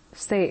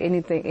say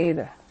anything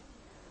either.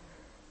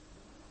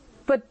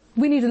 But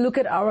we need to look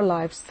at our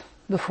lives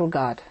before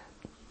God.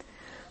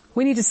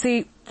 We need to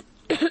see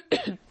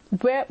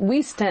where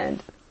we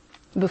stand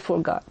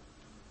before God.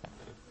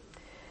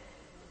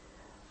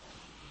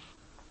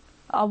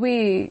 Are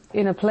we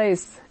in a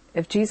place,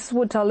 if Jesus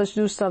would tell us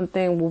to do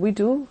something, will we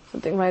do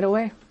something right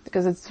away?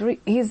 Because it's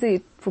very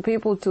easy for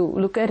people to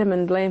look at him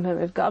and blame him.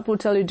 If God will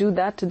tell you do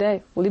that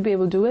today, will you be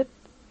able to do it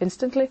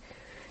instantly?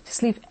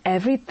 Just leave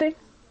everything?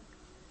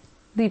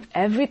 Leave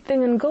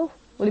everything and go?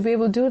 Will you be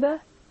able to do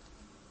that?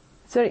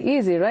 It's very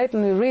easy, right?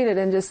 When we read it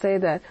and just say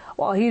that,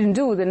 well, he didn't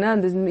do it, and now,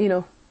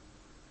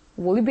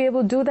 will you be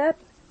able to do that?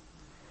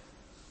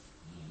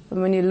 But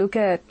when you look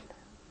at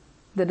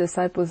the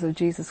disciples of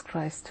Jesus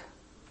Christ,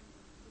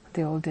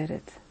 they all did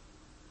it.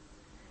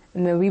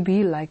 And may we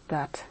be like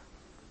that.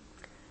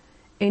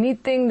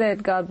 Anything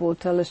that God will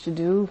tell us to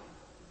do,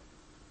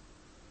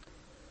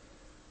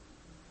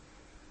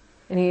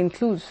 and he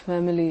includes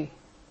family,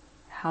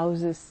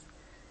 houses,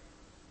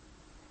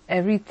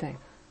 everything.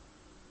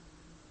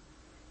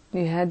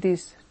 You had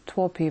these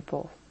 12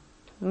 people,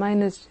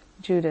 minus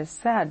Judas.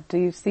 Sad. Do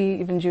you see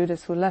even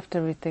Judas, who left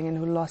everything and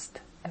who lost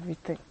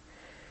everything?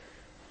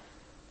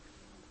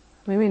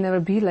 May we never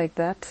be like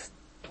that.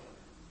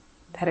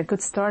 Had a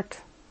good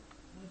start,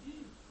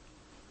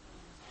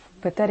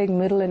 pathetic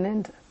middle and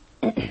end.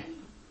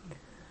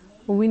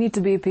 We need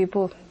to be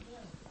people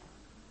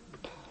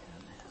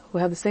who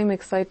have the same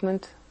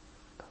excitement.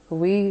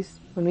 When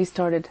we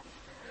started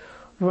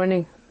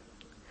running,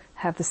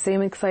 have the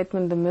same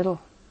excitement in the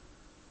middle.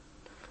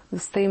 The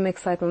same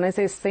excitement. When I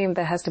say same,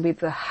 that has to be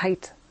the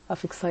height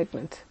of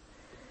excitement.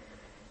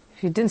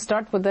 If you didn't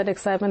start with that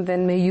excitement,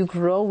 then may you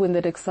grow in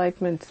that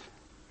excitement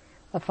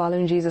of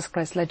following Jesus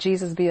Christ. Let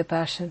Jesus be a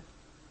passion.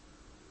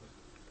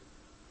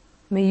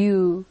 May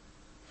you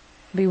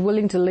be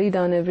willing to lay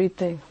down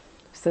everything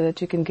so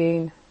that you can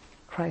gain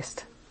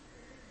Christ.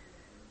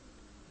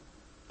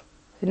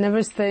 You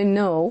never say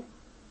no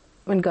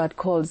when God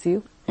calls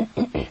you.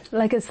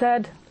 Like I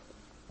said,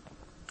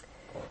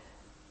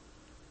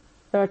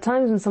 there are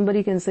times when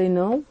somebody can say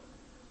no,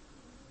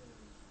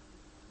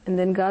 and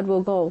then God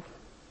will go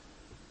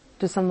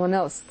to someone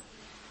else.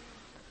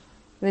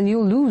 Then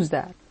you lose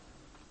that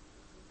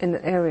in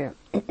the area.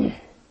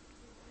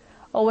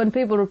 Or when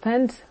people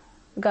repent,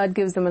 God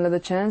gives them another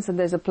chance, and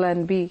there's a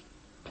plan B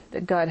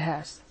that God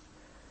has.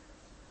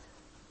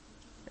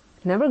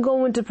 Never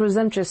go into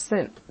presumptuous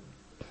sin,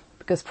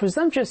 because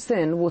presumptuous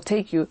sin will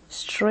take you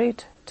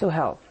straight to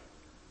hell.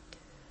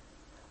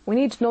 We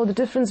need to know the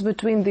difference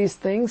between these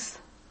things.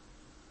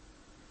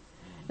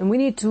 And we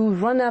need to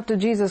run after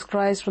Jesus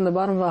Christ from the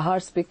bottom of our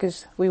hearts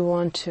because we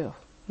want to.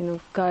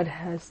 God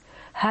has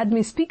had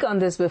me speak on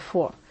this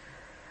before.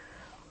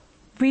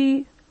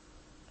 We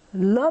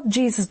love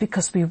Jesus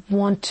because we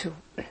want to.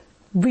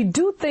 We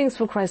do things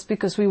for Christ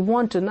because we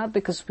want to, not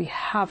because we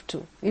have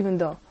to, even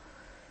though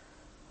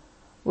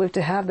we have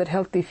to have that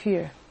healthy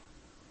fear.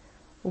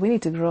 We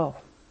need to grow.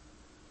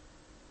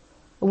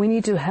 We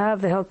need to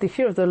have the healthy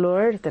fear of the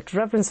Lord, that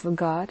reverence for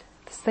God.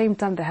 At the same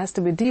time, there has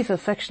to be deep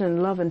affection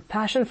and love and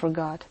passion for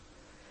God.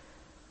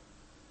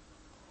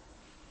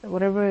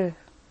 Whatever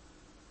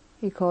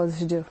He calls us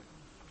to do.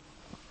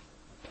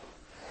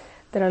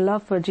 That our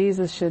love for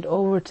Jesus should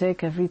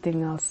overtake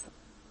everything else.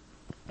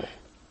 You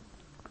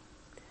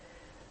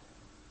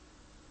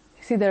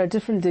see, there are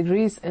different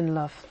degrees in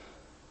love.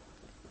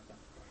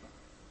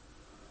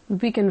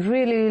 We can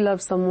really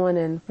love someone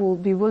and will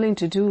be willing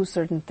to do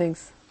certain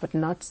things, but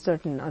not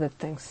certain other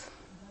things.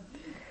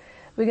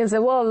 We can say,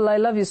 well, I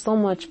love you so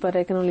much, but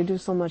I can only do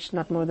so much,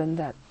 not more than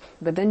that.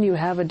 But then you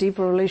have a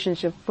deeper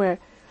relationship where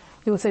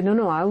you will say,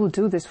 no, I will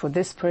do this for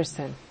this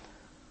person.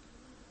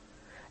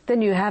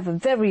 Then you have a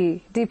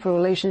very deeper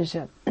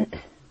relationship,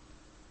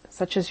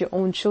 such as your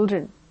own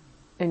children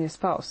and your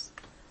spouse.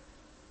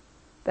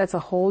 That's a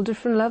whole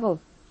different level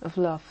of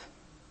love.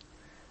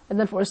 And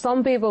then for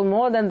some people,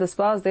 more than the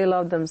spouse, they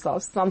love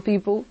themselves. Some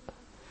people,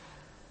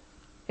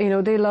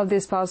 they love their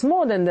spouse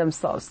more than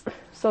themselves.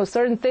 So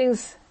certain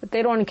things,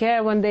 they don't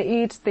care when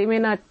they eat. They may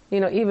not,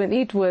 even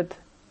eat with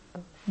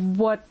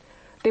what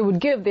they would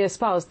give their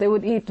spouse. They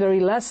would eat very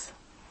less,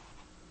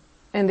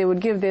 and they would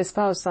give their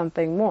spouse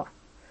something more.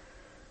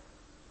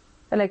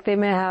 Like they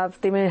may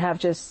have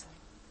just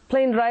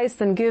plain rice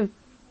and give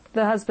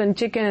the husband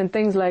chicken and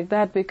things like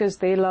that because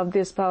they love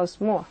their spouse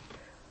more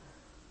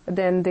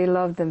than they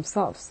love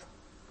themselves.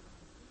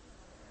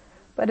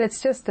 But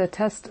it's just a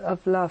test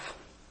of love.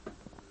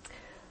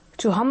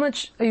 To how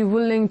much are you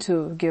willing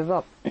to give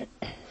up?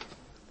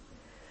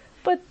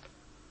 But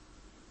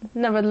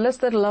nevertheless,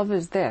 that love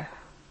is there.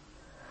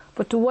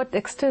 But to what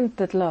extent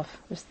that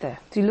love is there?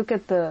 Do you look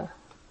at the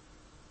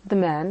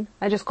man?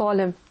 I just call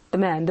him the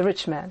man, the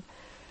rich man.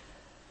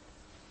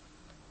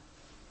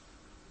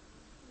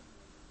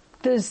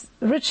 This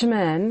rich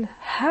man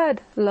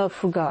had love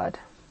for God,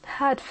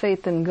 had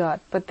faith in God,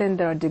 but then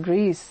there are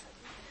degrees.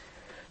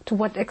 To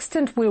what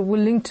extent we're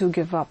willing to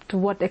give up, to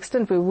what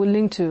extent we're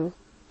willing to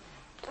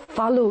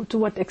follow, to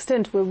what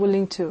extent we're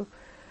willing to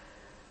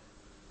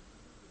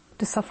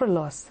suffer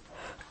loss.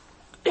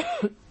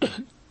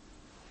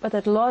 But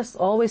that loss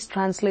always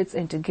translates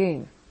into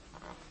gain.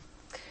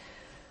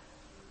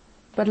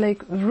 But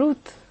like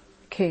Ruth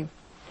came,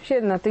 she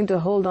had nothing to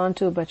hold on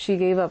to, but she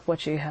gave up what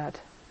she had.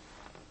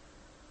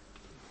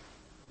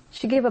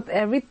 She gave up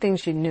everything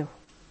she knew.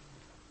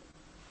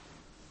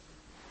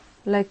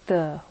 Like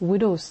the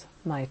widows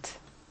might.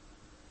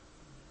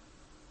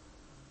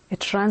 It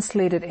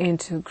translated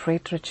into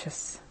great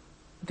riches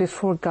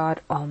before God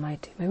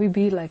Almighty. May we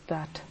be like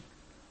that.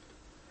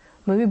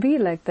 May we be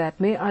like that.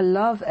 May our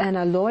love and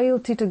our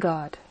loyalty to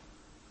God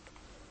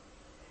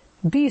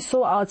be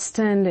so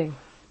outstanding.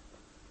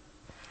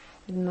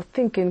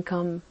 Nothing can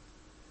come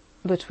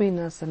between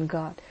us and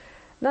God.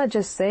 Not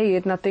just say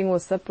it, nothing will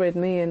separate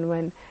me, and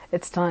when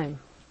it's time,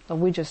 or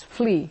we just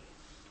flee.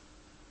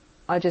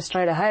 I just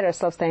try to hide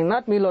ourselves saying,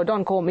 not me, Lord,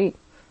 don't call me.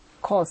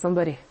 Call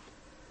somebody.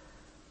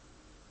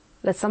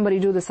 Let somebody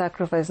do the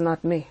sacrifice,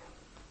 not me.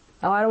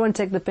 Oh, I don't want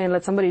to take the pain,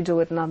 let somebody do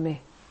it, not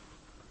me.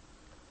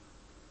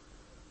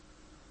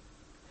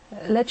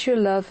 Let your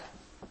love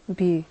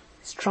be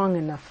strong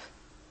enough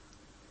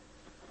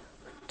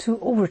to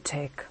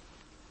overtake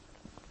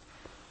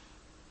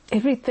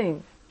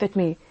everything that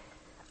may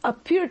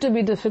appear to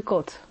be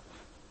difficult.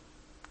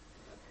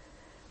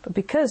 But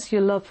because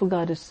your love for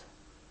God is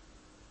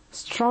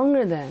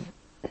stronger than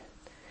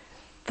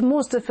the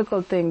most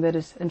difficult thing that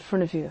is in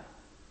front of you.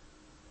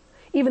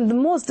 Even the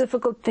most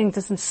difficult thing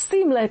doesn't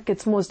seem like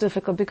it's most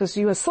difficult because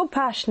you are so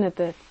passionate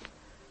that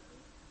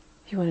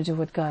you want to do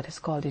what God has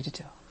called you to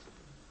do.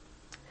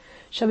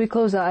 Shall we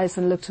close our eyes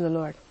and look to the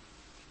Lord?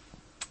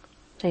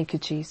 Thank you,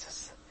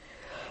 Jesus.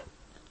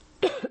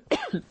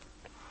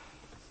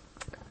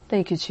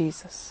 Thank you,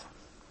 Jesus.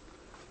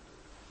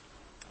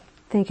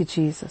 Thank you,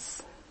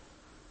 Jesus.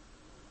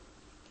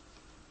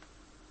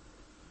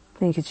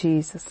 Thank you,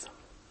 Jesus.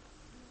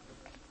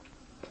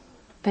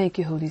 Thank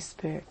you, Holy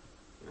Spirit.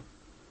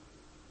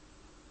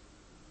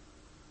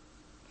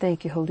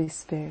 Thank you, Holy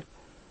Spirit.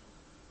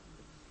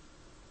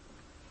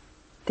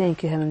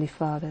 Thank you, Heavenly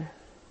Father.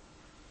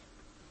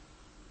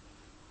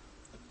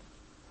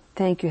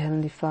 Thank you,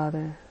 Heavenly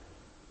Father.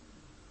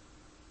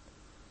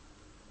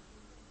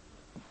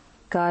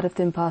 God of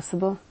the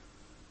impossible,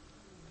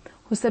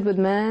 who said with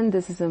man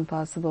this is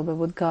impossible, but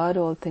with God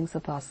all things are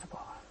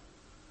possible.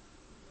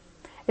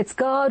 It's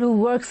God who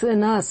works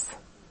in us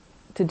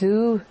to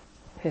do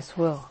His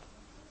will.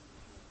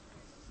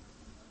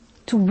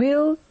 To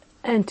will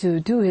and to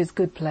do His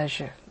good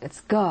pleasure. It's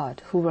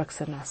God who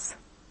works in us.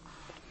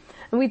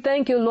 And we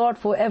thank you, Lord,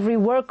 for every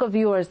work of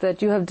yours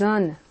that you have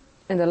done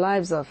in the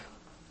lives of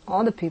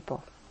all the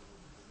people.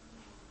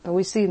 that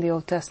we see in the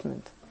Old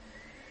Testament,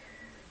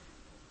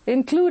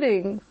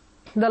 including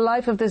the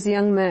life of this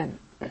young man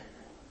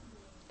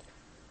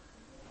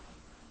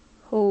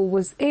who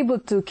was able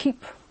to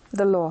keep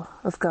the law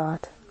of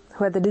God,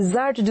 who had the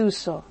desire to do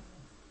so,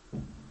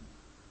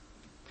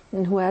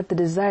 and who had the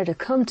desire to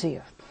come to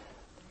you,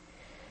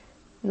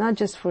 not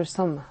just for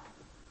some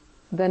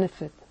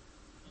benefit,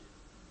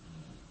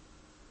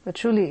 but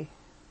truly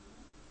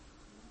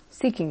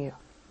seeking you.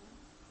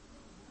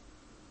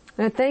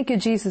 And I thank you,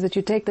 Jesus, that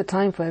you take the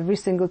time for every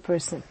single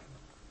person.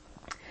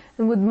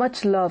 And with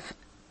much love,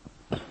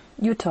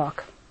 you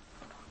talk.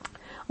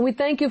 And we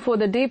thank you for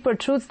the deeper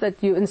truths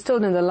that you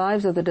instilled in the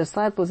lives of the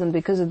disciples, and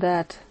because of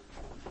that,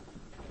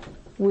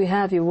 we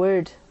have your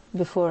word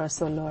before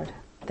us, O Lord.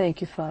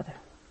 Thank you, Father.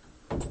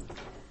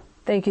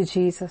 Thank you,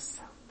 Jesus.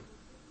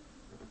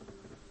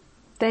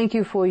 Thank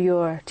you for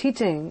your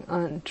teaching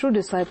on true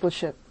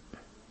discipleship.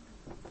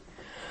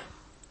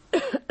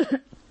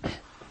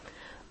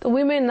 That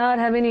we may not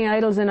have any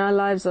idols in our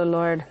lives, O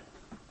Lord.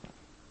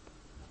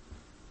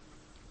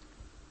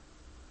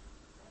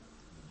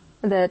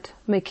 That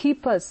may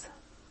keep us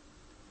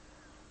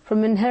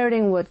from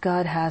inheriting what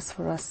God has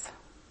for us.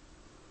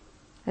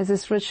 As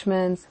this rich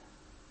man's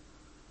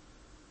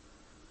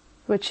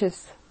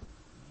riches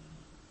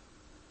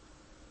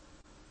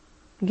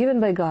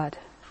given by God.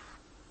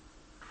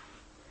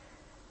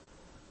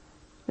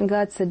 And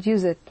God said,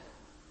 use it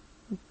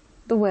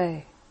the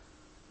way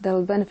that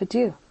will benefit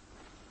you.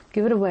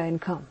 Give it away and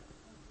come.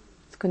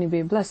 It's going to be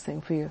a blessing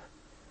for you.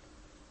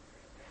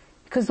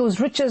 Because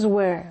those riches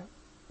were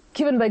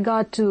given by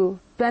God to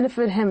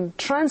benefit him.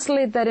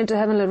 Translate that into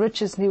heavenly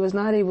riches, and he was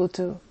not able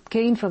to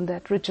gain from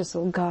that riches,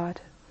 oh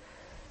God.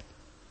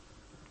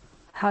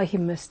 How he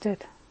missed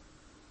it.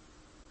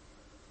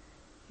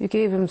 You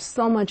gave him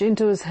so much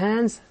into his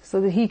hands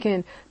so that he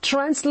can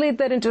translate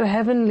that into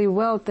heavenly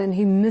wealth, and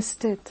he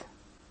missed it.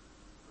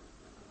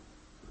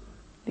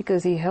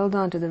 Because he held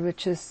on to the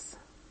riches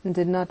and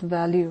did not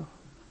value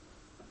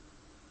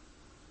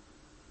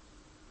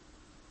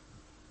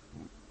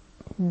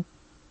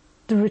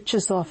the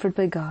riches offered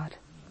by God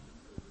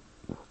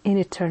in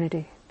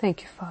eternity.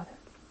 Thank you, Father.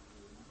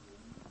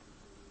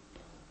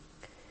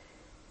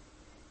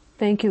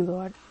 Thank you,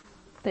 Lord.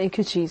 Thank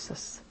you,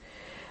 Jesus.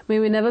 May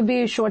we never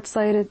be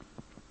short-sighted.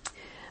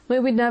 May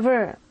we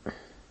never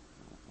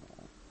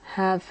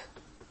have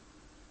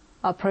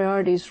our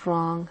priorities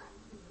wrong.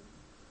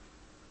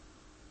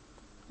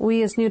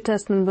 We as New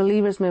Testament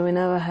believers, may we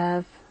never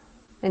have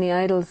any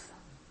idols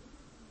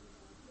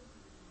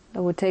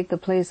that would take the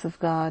place of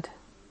God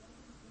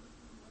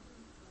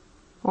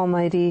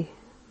Almighty.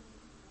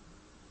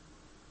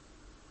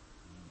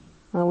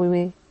 We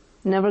may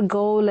never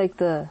go like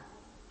the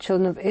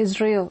children of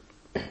Israel,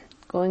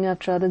 going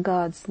after other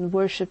gods and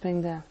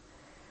worshipping them.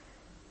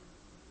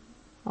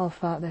 Oh,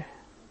 Father,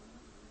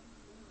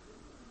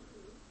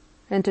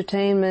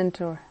 entertainment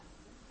or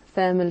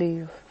family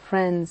or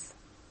friends,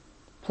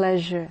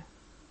 pleasure,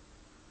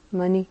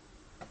 money,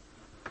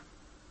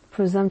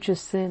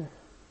 presumptuous sin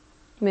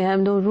may have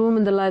no room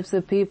in the lives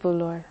of people,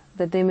 Lord,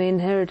 that they may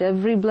inherit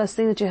every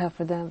blessing that you have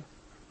for them.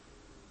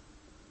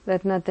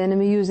 Let not the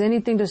enemy use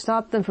anything to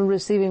stop them from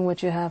receiving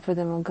what you have for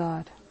them, O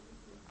God.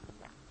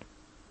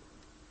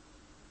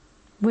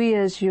 We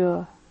as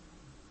your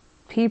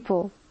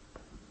people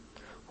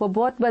who are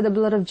bought by the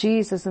blood of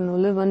Jesus and who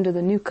live under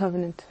the new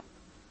covenant,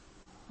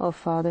 oh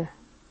Father,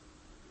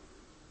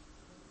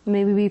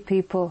 may we be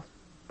people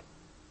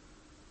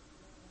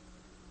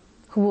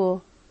who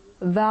will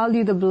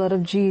value the blood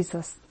of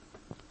Jesus,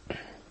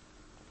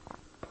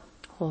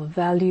 who will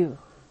value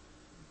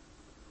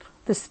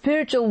the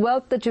spiritual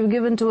wealth that you've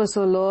given to us,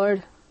 O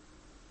Lord,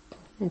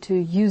 and to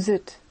use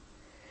it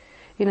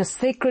in a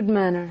sacred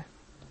manner,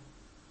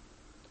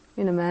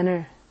 in a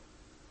manner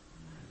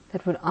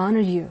that would honor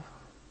you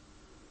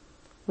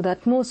with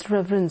utmost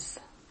reverence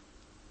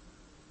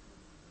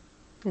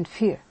and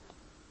fear.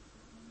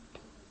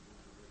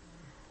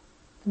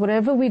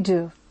 Whatever we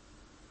do,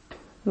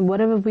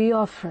 whatever we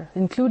offer,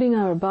 including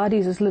our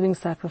bodies as living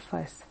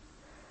sacrifice,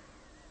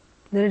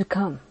 let it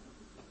come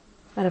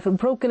out of a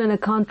broken and a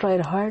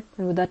contrite heart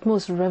and with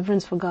utmost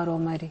reverence for God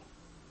Almighty.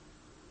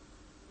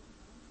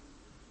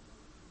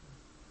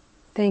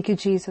 Thank you,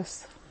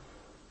 Jesus.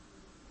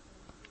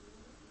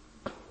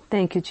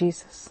 Thank you,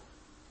 Jesus.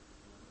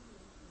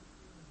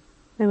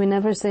 May we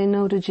never say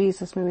no to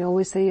Jesus. May we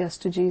always say yes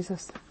to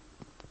Jesus.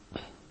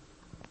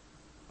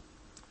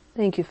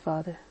 Thank you,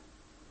 Father.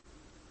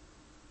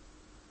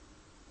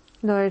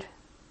 Lord,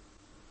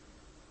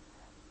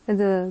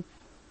 the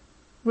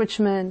rich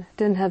man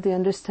didn't have the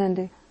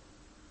understanding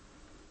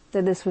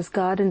that this was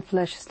God in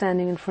flesh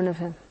standing in front of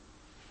him.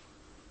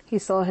 He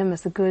saw him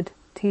as a good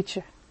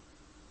teacher.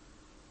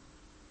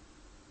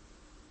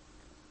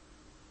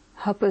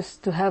 Help us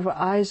to have our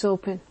eyes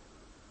open,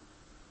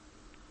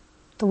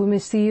 that we may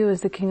see you as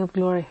the King of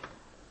glory.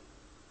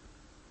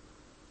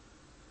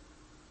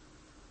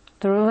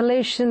 The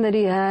revelation that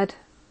he had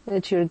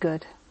that you're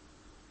good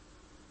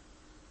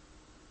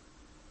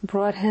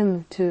brought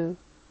him to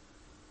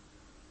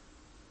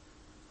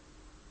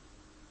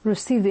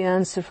receive the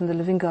answer from the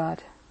living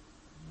God.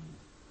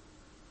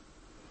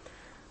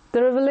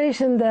 The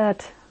revelation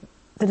that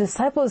the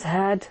disciples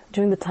had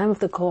during the time of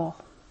the call,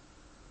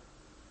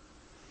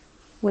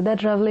 with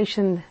that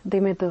revelation they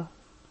made the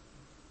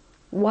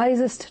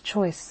wisest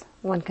choice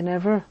one can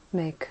ever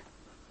make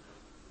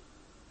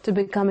to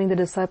becoming the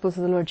disciples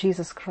of the Lord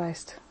Jesus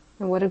Christ.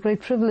 And what a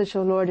great privilege,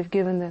 O Lord, you've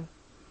given them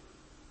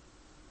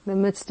in the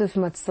midst of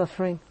much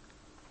suffering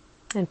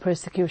and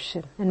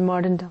persecution and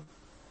martyrdom.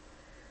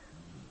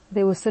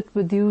 They will sit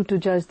with you to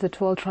judge the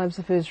 12 tribes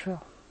of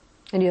Israel.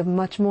 And you have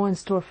much more in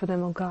store for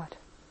them, O God.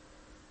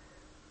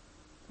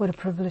 What a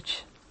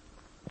privilege.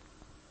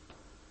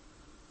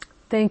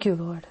 Thank you,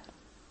 Lord.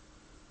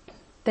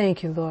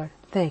 Thank you, Lord.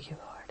 Thank you,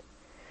 Lord.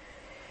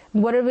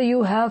 Whatever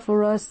you have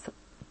for us,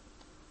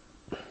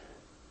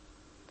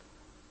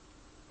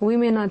 we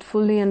may not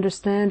fully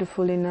understand or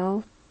fully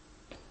know.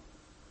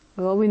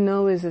 But all we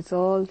know is it's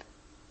all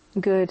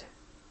good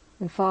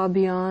and far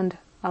beyond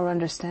our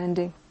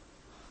understanding.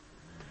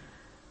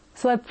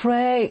 So I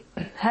pray,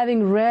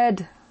 having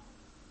read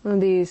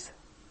these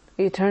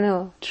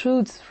eternal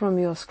truths from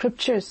your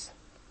scriptures,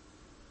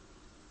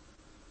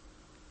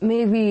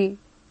 may we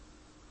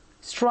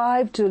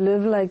strive to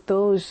live like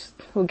those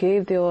who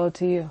gave their all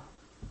to you,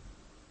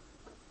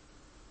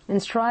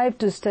 and strive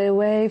to stay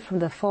away from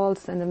the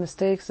faults and the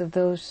mistakes of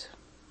those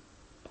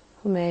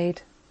who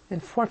made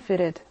and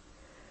forfeited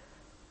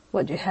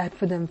what you had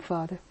for them,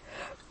 Father.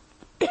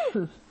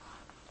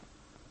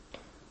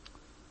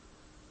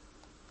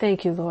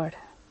 Thank you, Lord.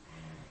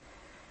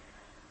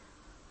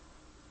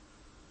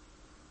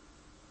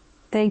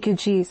 Thank you,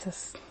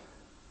 Jesus.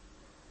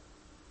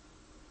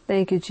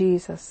 Thank you,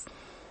 Jesus.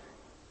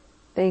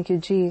 Thank you,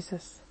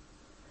 Jesus.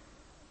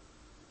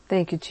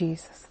 Thank you,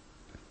 Jesus.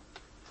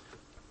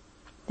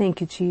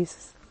 Thank you,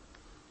 Jesus.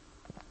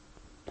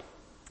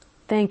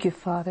 Thank you,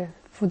 Father,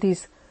 for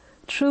these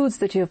truths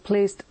that you have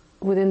placed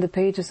within the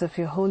pages of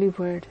your holy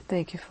word.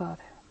 Thank you,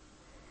 Father.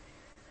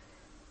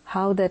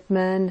 How that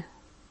man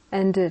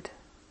ended,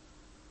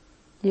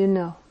 you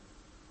know.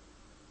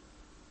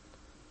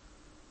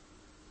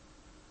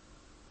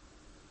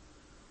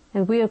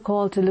 And we are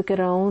called to look at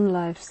our own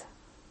lives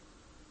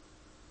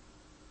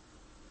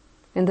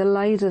in the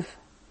light of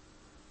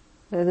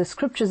the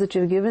scriptures that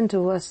you've given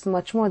to us,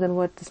 much more than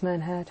what this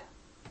man had.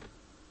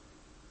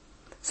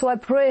 So I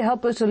pray,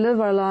 help us to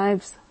live our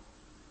lives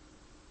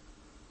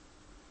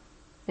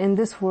in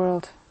this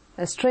world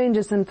as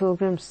strangers and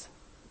pilgrims,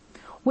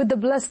 with the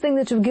blessed thing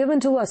that you've given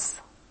to us,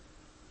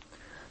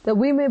 that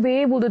we may be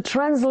able to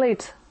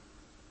translate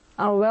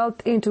our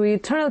wealth into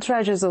eternal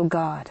treasures, O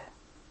God.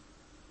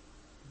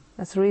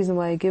 That's the reason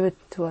why you give it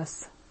to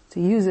us, to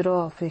use it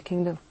all for your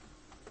kingdom.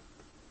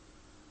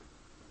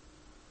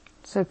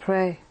 So I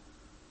pray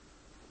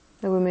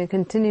that we may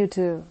continue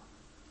to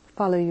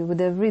follow you with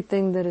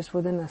everything that is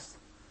within us.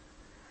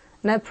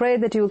 And I pray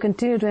that you will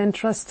continue to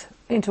entrust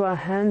into our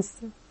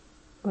hands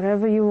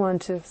whatever you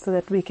want to, so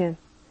that we can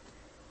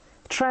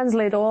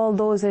translate all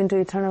those into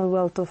eternal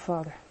wealth, O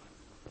Father.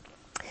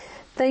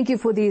 Thank you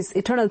for these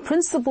eternal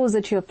principles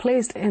that you have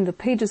placed in the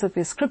pages of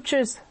your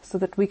scriptures, so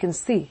that we can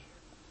see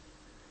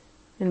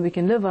and we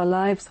can live our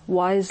lives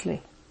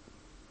wisely.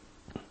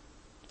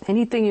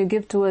 Anything you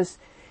give to us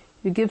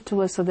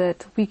so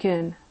that we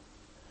can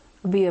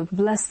be a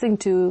blessing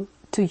to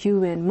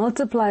you and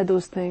multiply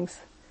those things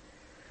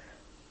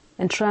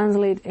and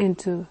translate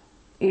into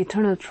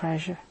eternal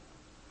treasure.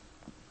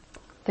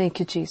 Thank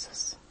you,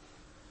 Jesus.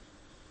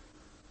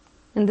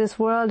 In this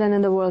world and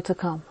in the world to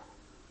come,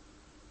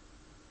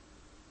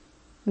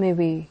 may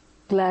we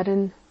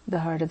gladden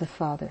the heart of the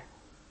Father.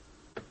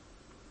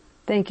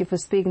 Thank you for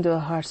speaking to our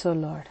hearts, O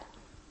Lord.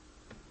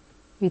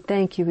 We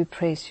thank you, we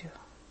praise you.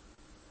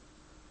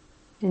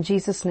 In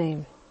Jesus'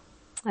 name,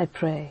 I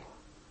pray.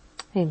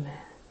 Amen.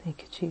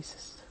 Thank you,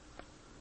 Jesus.